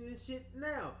Christian and shit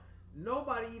now.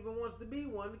 Nobody even wants to be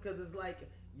one because it's like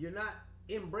you're not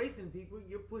embracing people,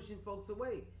 you're pushing folks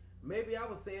away. Maybe I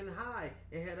was saying hi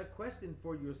and had a question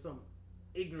for you or some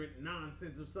ignorant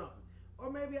nonsense or something.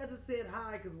 Or maybe I just said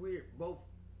hi because we're both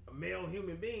male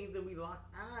human beings and we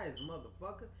locked eyes,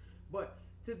 motherfucker. But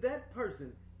to that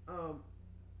person,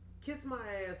 kiss my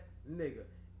ass, nigga.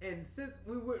 And since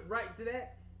we went right to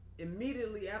that,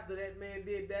 immediately after that man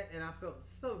did that, and I felt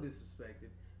so disrespected,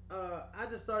 I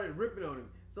just started ripping on him.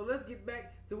 So let's get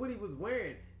back to what he was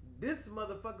wearing. This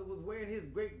motherfucker was wearing his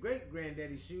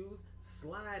great-great-granddaddy's shoes,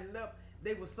 sliding up.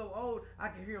 They were so old, I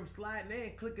could hear him sliding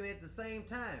and clicking at the same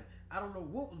time. I don't know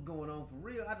what was going on for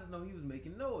real. I just know he was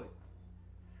making noise.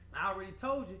 I already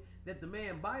told you that the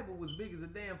man Bible was big as a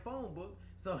damn phone book.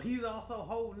 So he's also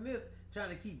holding this, trying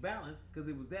to keep balance, because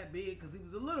it was that big, because he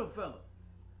was a little fella.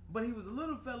 But he was a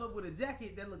little fella with a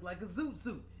jacket that looked like a zoot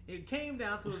suit. It came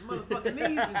down to his motherfucking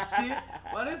knees and shit,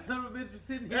 while this son of a bitch was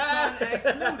sitting here trying to act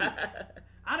snooty.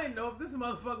 I didn't know if this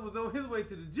motherfucker was on his way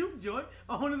to the juke joint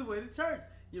or on his way to church,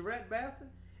 you rat bastard.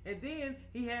 And then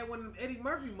he had one of them Eddie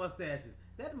Murphy mustaches.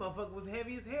 That motherfucker was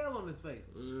heavy as hell on his face.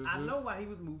 Mm-hmm. I know why he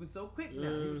was moving so quick now.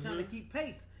 Mm-hmm. He was trying to keep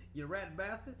pace, you rat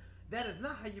bastard. That is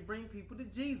not how you bring people to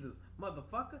Jesus,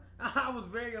 motherfucker. I was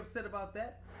very upset about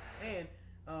that. And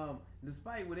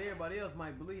despite what everybody else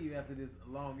might believe after this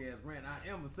long ass rant, I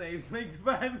am a saved,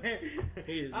 sanctified man.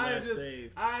 He is not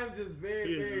saved. I am just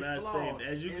very, very flawed. Saved.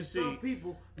 As you can see, some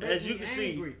people make me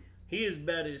angry. He is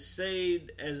about as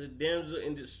saved as a damsel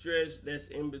in distress that's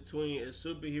in between a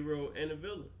superhero and a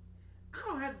villain. I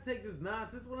don't have to take this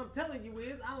nonsense. What I'm telling you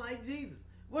is, I like Jesus.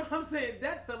 What I'm saying,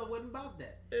 that fella wasn't about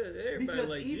that. Yeah, everybody because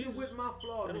like even Jesus. With my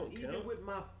flawness, even with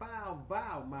my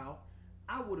foul mouth,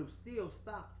 I would have still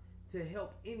stopped to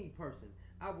help any person.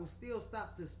 I will still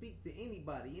stop to speak to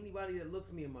anybody. Anybody that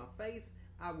looks me in my face,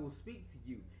 I will speak to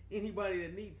you. Anybody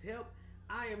that needs help,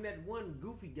 I am that one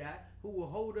goofy guy who will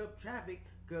hold up traffic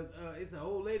because it's an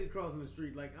old lady crossing the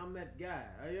street. Like, I'm that guy.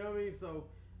 You know what I mean? So,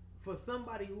 for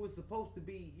somebody who is supposed to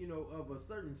be, of a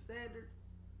certain standard,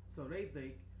 so they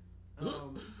think,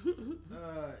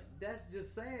 that's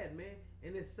just sad, man.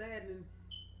 And it's saddening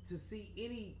to see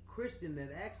any Christian that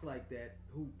acts like that,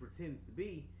 who pretends to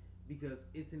be, because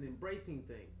it's an embracing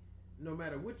thing. No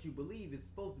matter what you believe, it's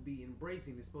supposed to be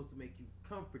embracing. It's supposed to make you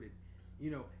comforted.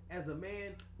 As a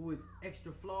man who is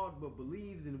extra flawed but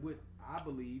believes in what I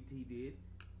believed he did,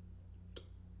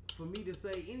 for me to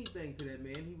say anything to that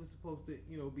man, he was supposed to,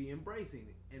 be embracing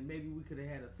it. And maybe we could have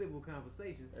had a civil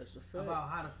conversation about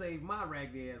how to save my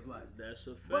raggedy ass life. That's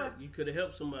a fact. You could have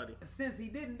helped somebody. Since he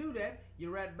didn't do that,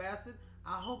 you rat bastard,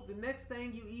 I hope the next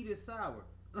thing you eat is sour.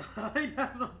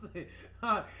 That's what I'm saying.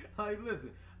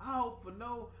 Listen, I hope for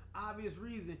no obvious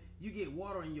reason you get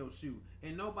water in your shoe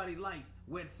and nobody likes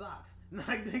wet socks.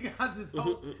 Like, nigga, I just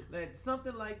hope that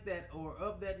something like that or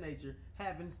of that nature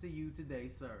happens to you today,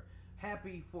 sir.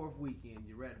 Happy 4th weekend,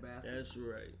 you rat bastard. That's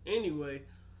right. Anyway,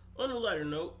 on a lighter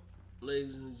note,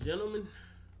 ladies and gentlemen,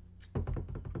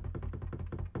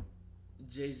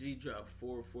 Jay-Z dropped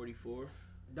 444.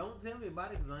 Don't tell me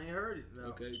about it because I ain't heard it. No,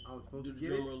 okay. I was supposed do to the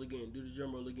get drum roll again. Do the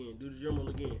drum roll again. Do the drum roll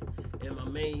again. And my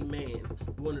main man,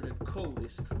 one of the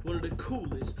coolest,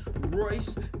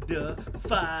 Royce the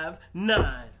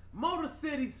 5'9". Motor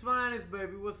City's finest,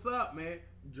 baby. What's up, man?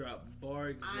 Drop bar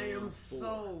exam. I am 4.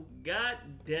 so God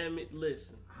damn it,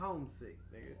 listen. Homesick,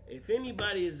 nigga. If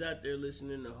anybody is out there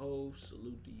listening to Hov,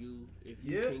 salute to you. If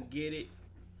you can get it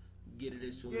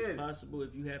as soon as possible.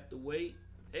 If you have to wait,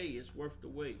 hey, it's worth the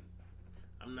wait.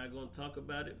 I'm not gonna talk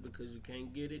about it because you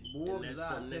can't get it, Wolves and that's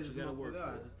out. something that you gotta work for.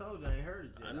 I just told you I ain't heard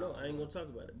it yet. I know I ain't gonna talk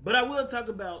about it, but I will talk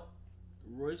about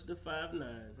Royce the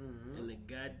 5'9" and the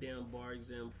goddamn bar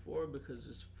exam 4 because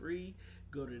it's free.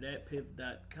 Go to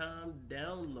thatpiff.com,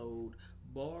 download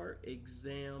bar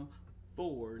exam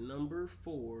 4, number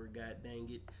 4. God dang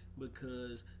it,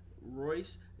 because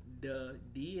Royce the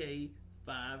DA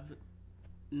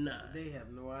 5'9". They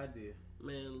have no idea.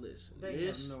 Man, listen. They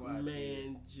this have no idea.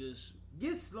 man just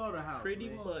get Slaughterhouse. Pretty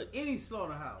man. much any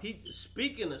Slaughterhouse.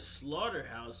 Speaking of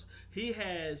Slaughterhouse, he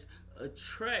has a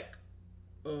track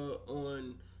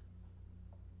on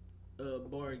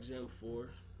Bar Exam 4.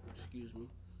 Excuse me.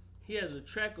 He has a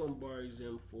track on Bar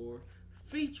Exam 4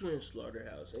 featuring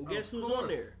Slaughterhouse, and guess who's on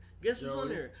there? Guess who's on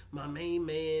there? My main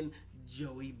man,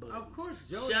 Joey Buttons. Of course,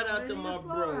 Joey. Shout out to my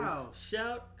bro.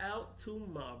 Shout out to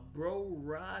my bro,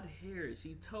 Rod Harris.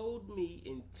 He told me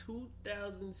in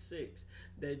 2006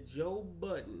 that Joe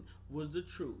Budden was the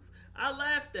truth. I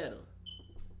laughed at him.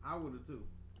 I would have too.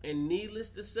 And needless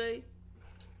to say,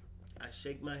 I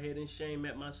shake my head in shame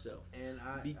at myself. And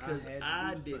because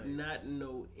I did not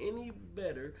know any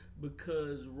better,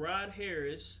 because Rod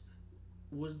Harris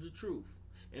was the truth.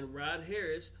 And Rod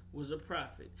Harris was a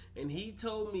prophet. And he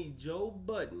told me Joe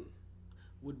Budden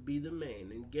would be the man.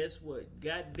 And guess what?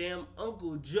 Goddamn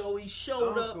Uncle Joey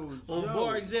showed up on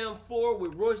Bar Exam 4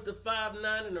 with Royce the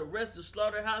 5'9" and the rest of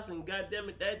Slaughterhouse. And goddamn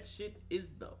it, that shit is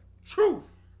the truth.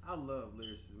 I love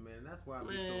lyricists, man. That's why I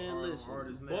be so hard on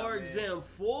artists now, Bar Exam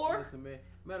 4? Listen, man.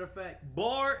 Matter of fact,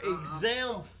 Bar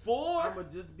Exam 4? I'ma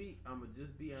just be honest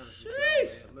with y'all,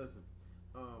 man. Listen,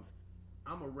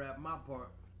 I'ma wrap my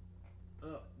part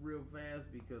up real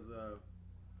fast because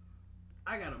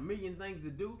I got a million things to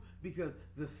do because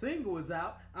the single is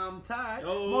out. I'm tired.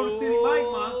 Motor City Mike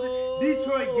Monster,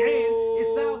 Detroit Gang,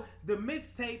 it's out. The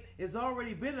mixtape has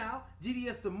already been out.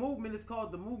 GDS The Movement is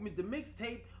called The Movement The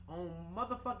Mixtape on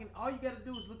motherfucking. All you gotta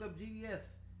do is look up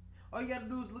GDS. All you gotta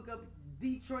do is look up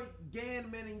Detroit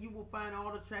Gang, man, and you will find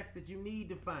all the tracks that you need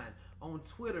to find on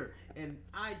Twitter and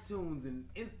iTunes and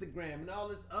Instagram and all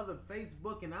this other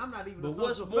Facebook. And I'm not even a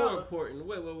social fella. But what's more important?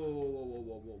 Wait.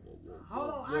 Hold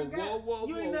on,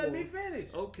 you ain't let me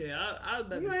finish. Okay, I was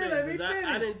about to say because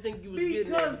I didn't think you was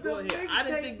getting there. Go ahead. I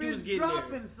didn't think you was getting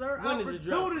dropping, there. Sir. When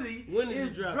Opportunity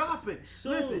is dropping.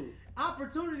 Soon. Listen,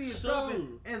 Opportunity is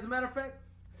dropping. As a matter of fact,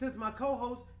 since my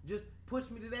co-host just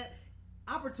pushed me to that,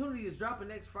 Opportunity is dropping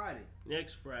next Friday.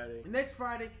 Next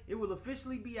Friday, it will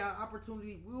officially be out.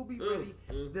 Opportunity will be ready.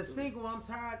 The single I'm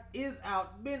Tired is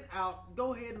out, been out.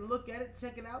 Go ahead and look at it,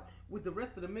 check it out with the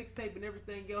rest of the mixtape and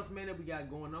everything else, man, that we got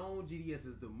going on. GDS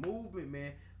is The Movement,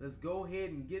 man. Let's go ahead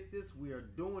and get this. We are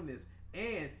doing this.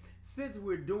 And since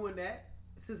we're doing that,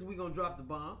 since we're going to drop the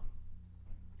bomb,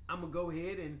 I'm going to go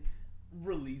ahead and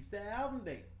release the album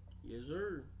date. Yes,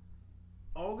 sir.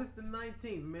 August the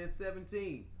 19th, man,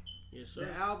 17. Yes, sir.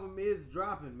 The album is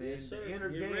dropping, man. Yes, sir. The Inner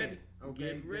Gang. Ready.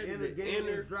 Okay, Get ready. The Inner Gang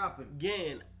is dropping.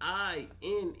 Gang,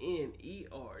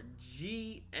 INNER.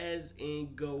 G as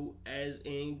in go, as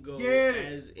in go, get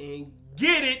it. As in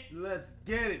get it. Let's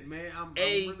get it, man. I'm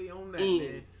really on that,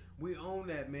 man. We own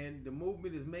that, man. The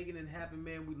movement is making it happen,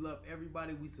 man. We love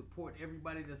everybody. We support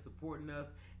everybody that's supporting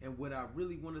us. And what I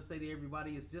really want to say to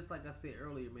everybody is just like I said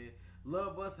earlier, man.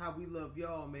 Love us how we love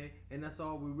y'all, man. And that's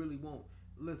all we really want.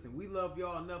 Listen, we love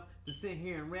y'all enough to sit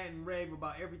here and rant and rave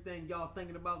about everything y'all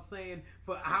thinking about saying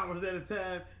for hours at a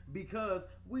time because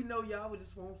we know y'all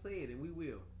just won't say it, and we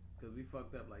will because we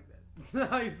fucked up like that. So,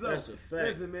 that's a fact.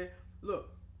 Listen, man. Look,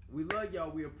 we love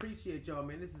y'all. We appreciate y'all,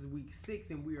 man. This is week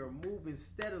 6, and we are moving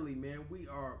steadily, man. We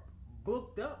are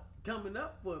booked up, coming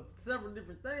up for several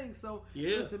different things. So,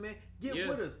 listen, man, get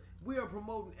with us. We are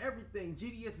promoting everything.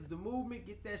 GDS is The Movement.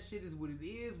 Get that shit is what it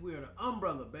is. We are the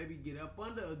umbrella, baby. Get up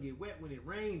under or get wet when it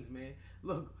rains, man.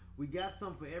 Look, we got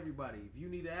something for everybody. If you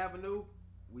need an avenue,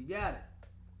 we got it.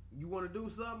 You want to do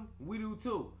something? We do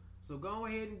too. So go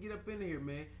ahead and get up in here,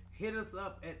 man. Hit us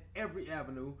up at every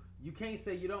avenue. You can't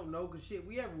say you don't know because shit,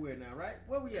 we everywhere now, right?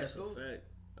 Where we at, That's Scootz? a fact.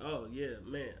 Oh, yeah,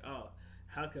 man. Oh,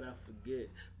 how could I forget?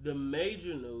 The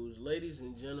major news, ladies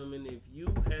and gentlemen, if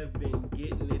you have been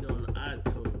getting it on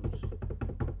iTunes,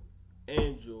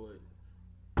 Android /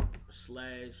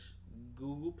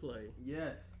 Google Play.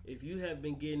 Yes. If you have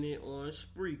been getting it on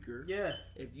Spreaker.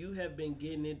 Yes. If you have been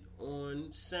getting it on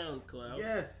SoundCloud.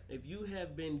 Yes. If you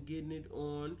have been getting it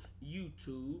on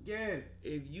YouTube. Yeah.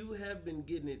 If you have been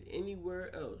getting it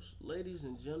anywhere else, ladies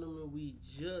and gentlemen, we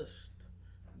just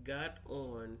got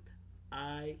on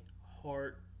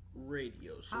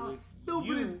iHeartRadio. So how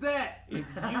stupid is that?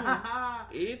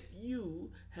 If you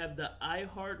have the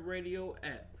iHeartRadio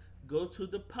app, go to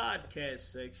the podcast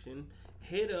section,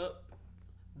 hit up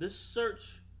the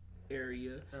search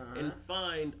area and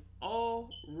find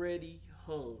Already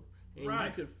Home. And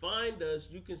you can find us,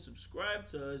 you can subscribe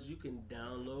to us, you can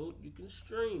download, you can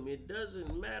stream. It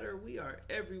doesn't matter. We are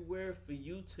everywhere for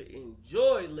you to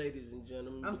enjoy, ladies and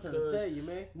gentlemen. I'm trying to tell you,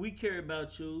 man. We care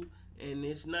about you, and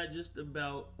it's not just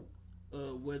about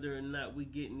whether or not we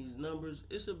getting these numbers.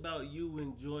 It's about you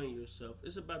enjoying yourself.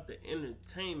 It's about the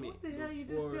entertainment. What the hell you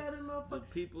just tell them motherfucker? The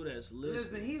people that's listening.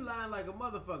 Listen, he lying like a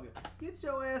motherfucker. Get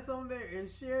your ass on there and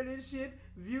share this shit,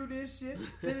 view this shit,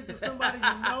 send it to somebody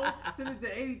you know, send it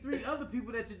to 83 other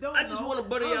people that you don't know. I just want to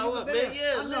butter y'all up, man.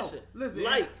 Yeah, listen.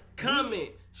 Like,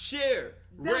 comment, share,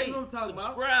 rate,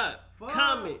 subscribe,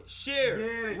 comment,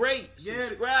 share, rate,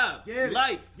 subscribe,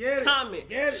 like,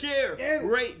 comment, share,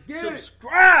 rate,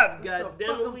 subscribe. God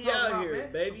damn it, we out here,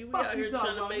 baby. We out here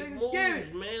trying to make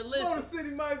moves, man. Listen,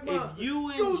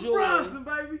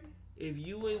 if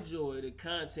you enjoy the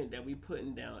content that we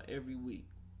putting down every week,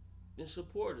 then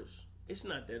support us. It's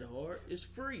not that hard. It's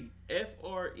free.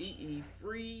 FREE,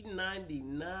 free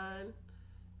 99.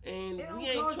 And we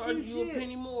ain't charging you a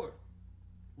penny more.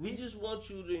 We just want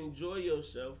you to enjoy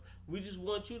yourself. We just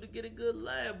want you to get a good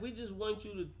laugh. We just want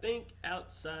you to think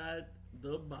outside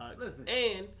the box. Listen.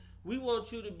 And we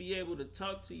want you to be able to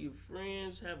talk to your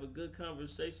friends, have a good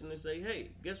conversation, and say,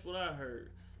 hey, guess what I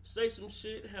heard? Say some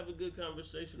shit, have a good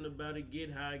conversation about it,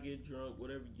 get high, get drunk,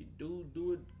 whatever you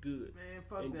do it good. Man,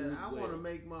 fuck that. I want to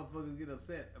make motherfuckers get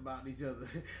upset about each other.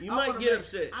 You might get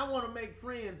upset. I want to make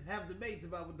friends have debates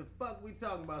about what the fuck we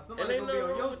talking about. Somebody gonna be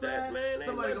on your side,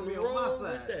 somebody gonna be on my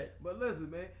side. But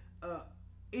listen, man,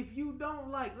 if you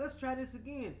don't like, let's try this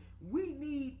again. We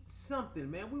need something,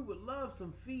 man. We would love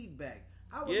some feedback.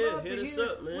 I would love to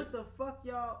hear what the fuck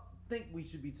y'all think we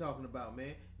should be talking about,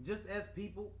 man. Just as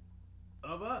people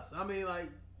of us. I mean,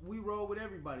 like, we roll with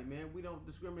everybody, man. We don't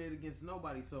discriminate against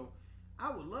nobody. So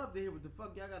I would love to hear what the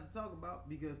fuck y'all got to talk about,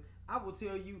 because I will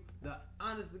tell you the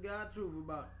honest to God truth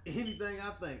about anything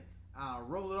I think. I'll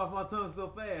roll it off my tongue so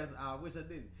fast, I wish I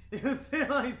didn't. You know what I'm saying?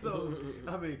 Like, so,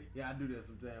 I mean, yeah, I do that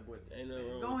sometimes, but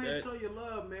go ahead and show your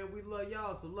love, man. We love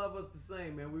y'all, so love us the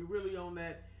same, man. We really on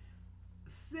that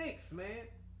 6, man.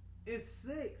 It's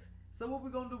 6. So what we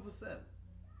gonna do for 7?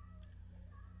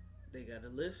 They gotta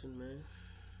listen, man.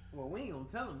 Well, we ain't gonna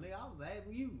tell them, nigga. I was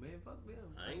asking you, man. Fuck them.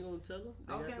 I ain't gonna tell them.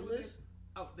 They got to listen.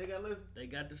 Oh, they got to listen? They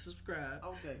got to subscribe.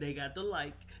 Okay. They got to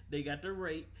like. They got to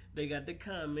rate. They got to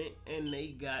comment. And they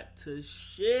got to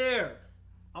share.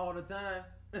 All the time.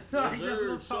 That's what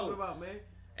I'm talking about, man.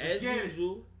 As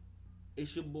usual,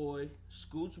 it's your boy,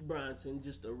 Scootz Bronson.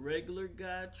 Just a regular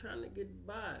guy trying to get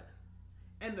by.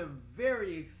 And the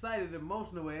very excited,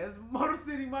 emotional ass Motor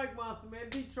City Mike Monster, man.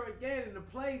 Detroit gang in the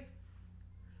place.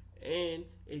 And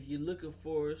if you're looking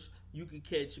for us, you can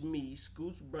catch me,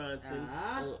 Scootz Bronson,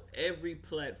 on every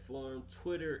platform: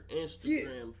 Twitter,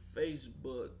 Instagram,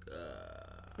 Facebook,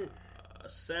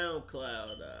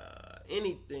 SoundCloud,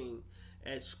 anything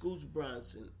at Scootz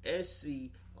Bronson.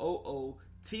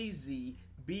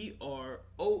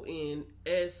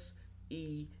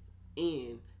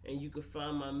 SCOOTZBRONSEN. And you can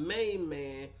find my main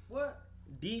man,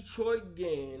 Detroit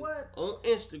Gang, on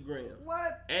Instagram.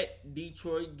 At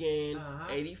Detroit Gang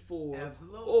 84.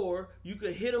 Absolutely. Or you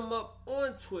could hit him up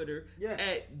on Twitter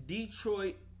at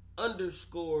Detroit_Gang.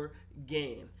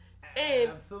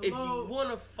 And if you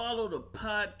want to follow the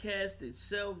podcast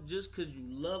itself, just because you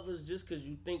love us, just because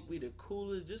you think we the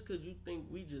coolest, just because you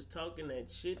think we just talking that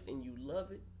shit and you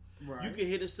love it, you can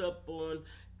hit us up on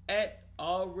at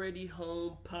Already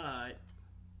Home Pod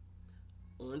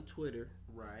on Twitter.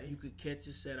 Right. You could catch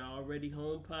us at Already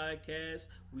Home Podcast.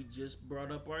 We just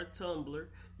brought up our Tumblr.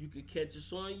 You could catch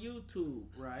us on YouTube.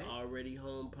 Right. Already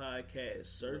Home Podcast.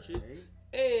 Search it.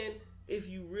 And if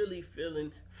you really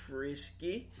feeling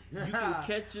frisky, you can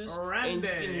catch us and you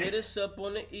can hit us up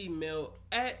on the email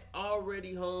at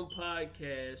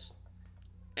alreadyhomepodcast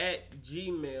at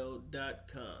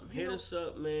gmail.com. Hit us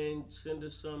up, man. Send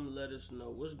us something. Let us know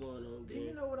what's going on, man.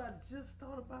 You know what I just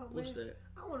thought about, man? What's that?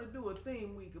 I want to do a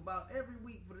theme week about every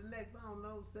week for the next,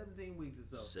 17 weeks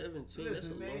or so. 17?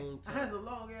 Listen, that's a long time. That's a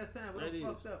long ass time, but I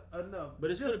fucked up enough.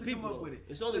 But it's just for the people. Come up with it.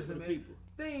 It's only for the people.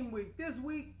 Theme week. This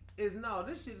week is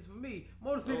this shit is for me.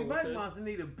 Motor City Mike Monster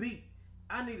need a beat.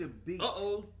 I need a beat.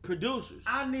 Producers.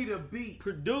 I need a beat.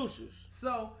 Producers.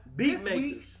 So beat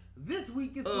makers. This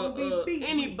week is gonna be beat.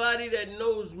 Anybody that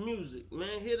knows music,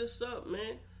 man, hit us up,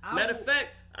 man. Matter of fact,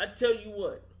 I tell you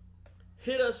what,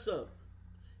 hit us up.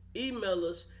 Email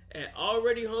us at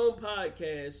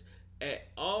alreadyhomepodcast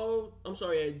at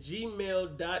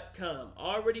gmail.com.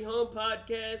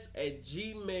 Alreadyhomepodcast at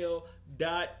gmail.com.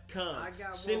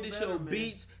 Send us your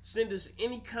beats. Send us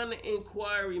any kind of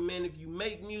inquiry, man. If you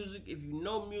make music, if you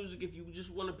know music, if you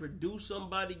just want to produce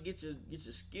somebody, get your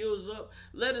skills up,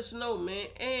 let us know, man.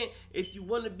 And if you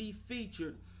want to be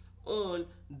featured on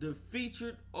the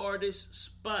featured artist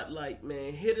spotlight,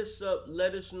 man, hit us up.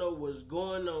 Let us know what's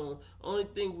going on. Only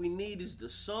thing we need is the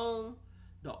song,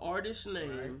 the artist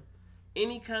name,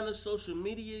 any kind of social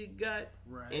media you got,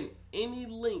 and any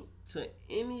link to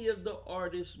any of the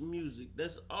artist's music.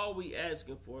 That's all we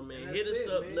asking for, man. Hit us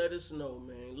up, man. Let us know,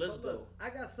 man. Let's go. I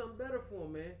got something better for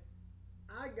him, man.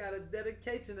 I got a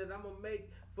dedication that I'm going to make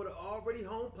for the Already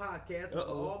Home podcast for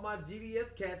all my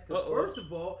GDS cats. Because first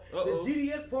of all, the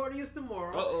GDS party is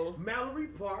tomorrow. Mallory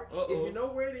Park. If you know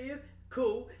where it is,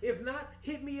 cool. If not,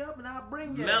 hit me up and I'll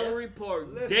bring you. Mallory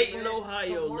Park, Dayton,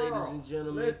 Ohio, ladies and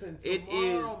gentlemen. It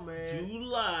is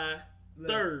July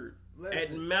 3rd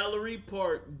at Mallory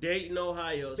Park, Dayton,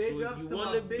 Ohio. So if you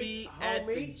want to be at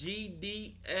the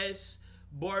GDS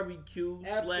barbecue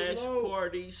 /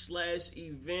 party /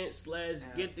 event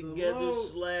 / get together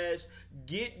 /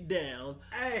 get down,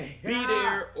 be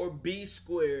there or be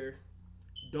square.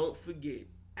 Don't forget.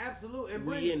 Absolutely, and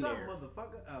bring something,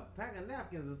 motherfucker. A pack of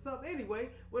napkins or something. Anyway,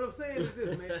 what I'm saying is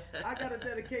this, man. I got a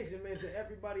dedication, man, to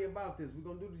everybody about this. We're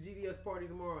going to do the GDS party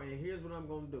tomorrow, and here's what I'm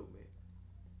going to do, man.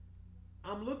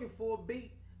 I'm looking for a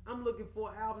beat. I'm looking for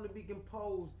an album to be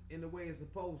composed in the way it's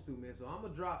supposed to, man. So I'm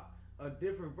going to drop a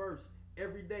different verse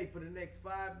every day for the next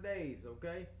 5 days,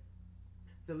 okay?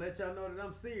 To let y'all know that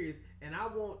I'm serious. And I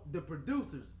want the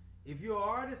producers. If you're an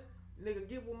artist, nigga,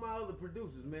 get with my other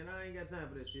producers, man. I ain't got time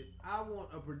for that shit. I want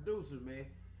a producer, man.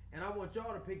 And I want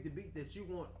y'all to pick the beat that you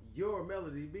want your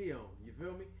melody to be on. You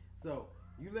feel me? So,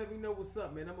 you let me know what's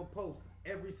up, man. I'm going to post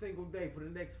every single day for the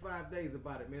next 5 days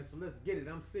about it, man. So, let's get it.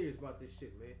 I'm serious about this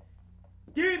shit, man.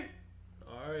 Get it!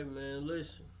 All right, man.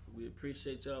 Listen, we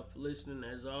appreciate y'all for listening.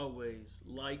 As always,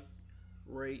 like,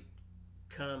 rate,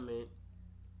 comment,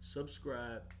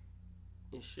 subscribe,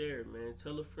 and share it, man.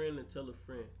 Tell a friend and tell a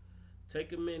friend.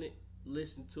 Take a minute.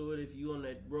 Listen to it. If you on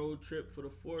that road trip for the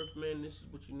 4th, man, this is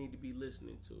what you need to be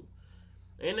listening to.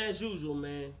 And as usual,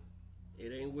 man,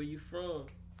 it ain't where you from.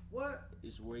 What?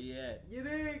 It's where you at. You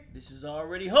dig? This is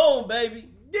already home, baby.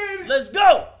 Get it. Let's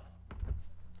go.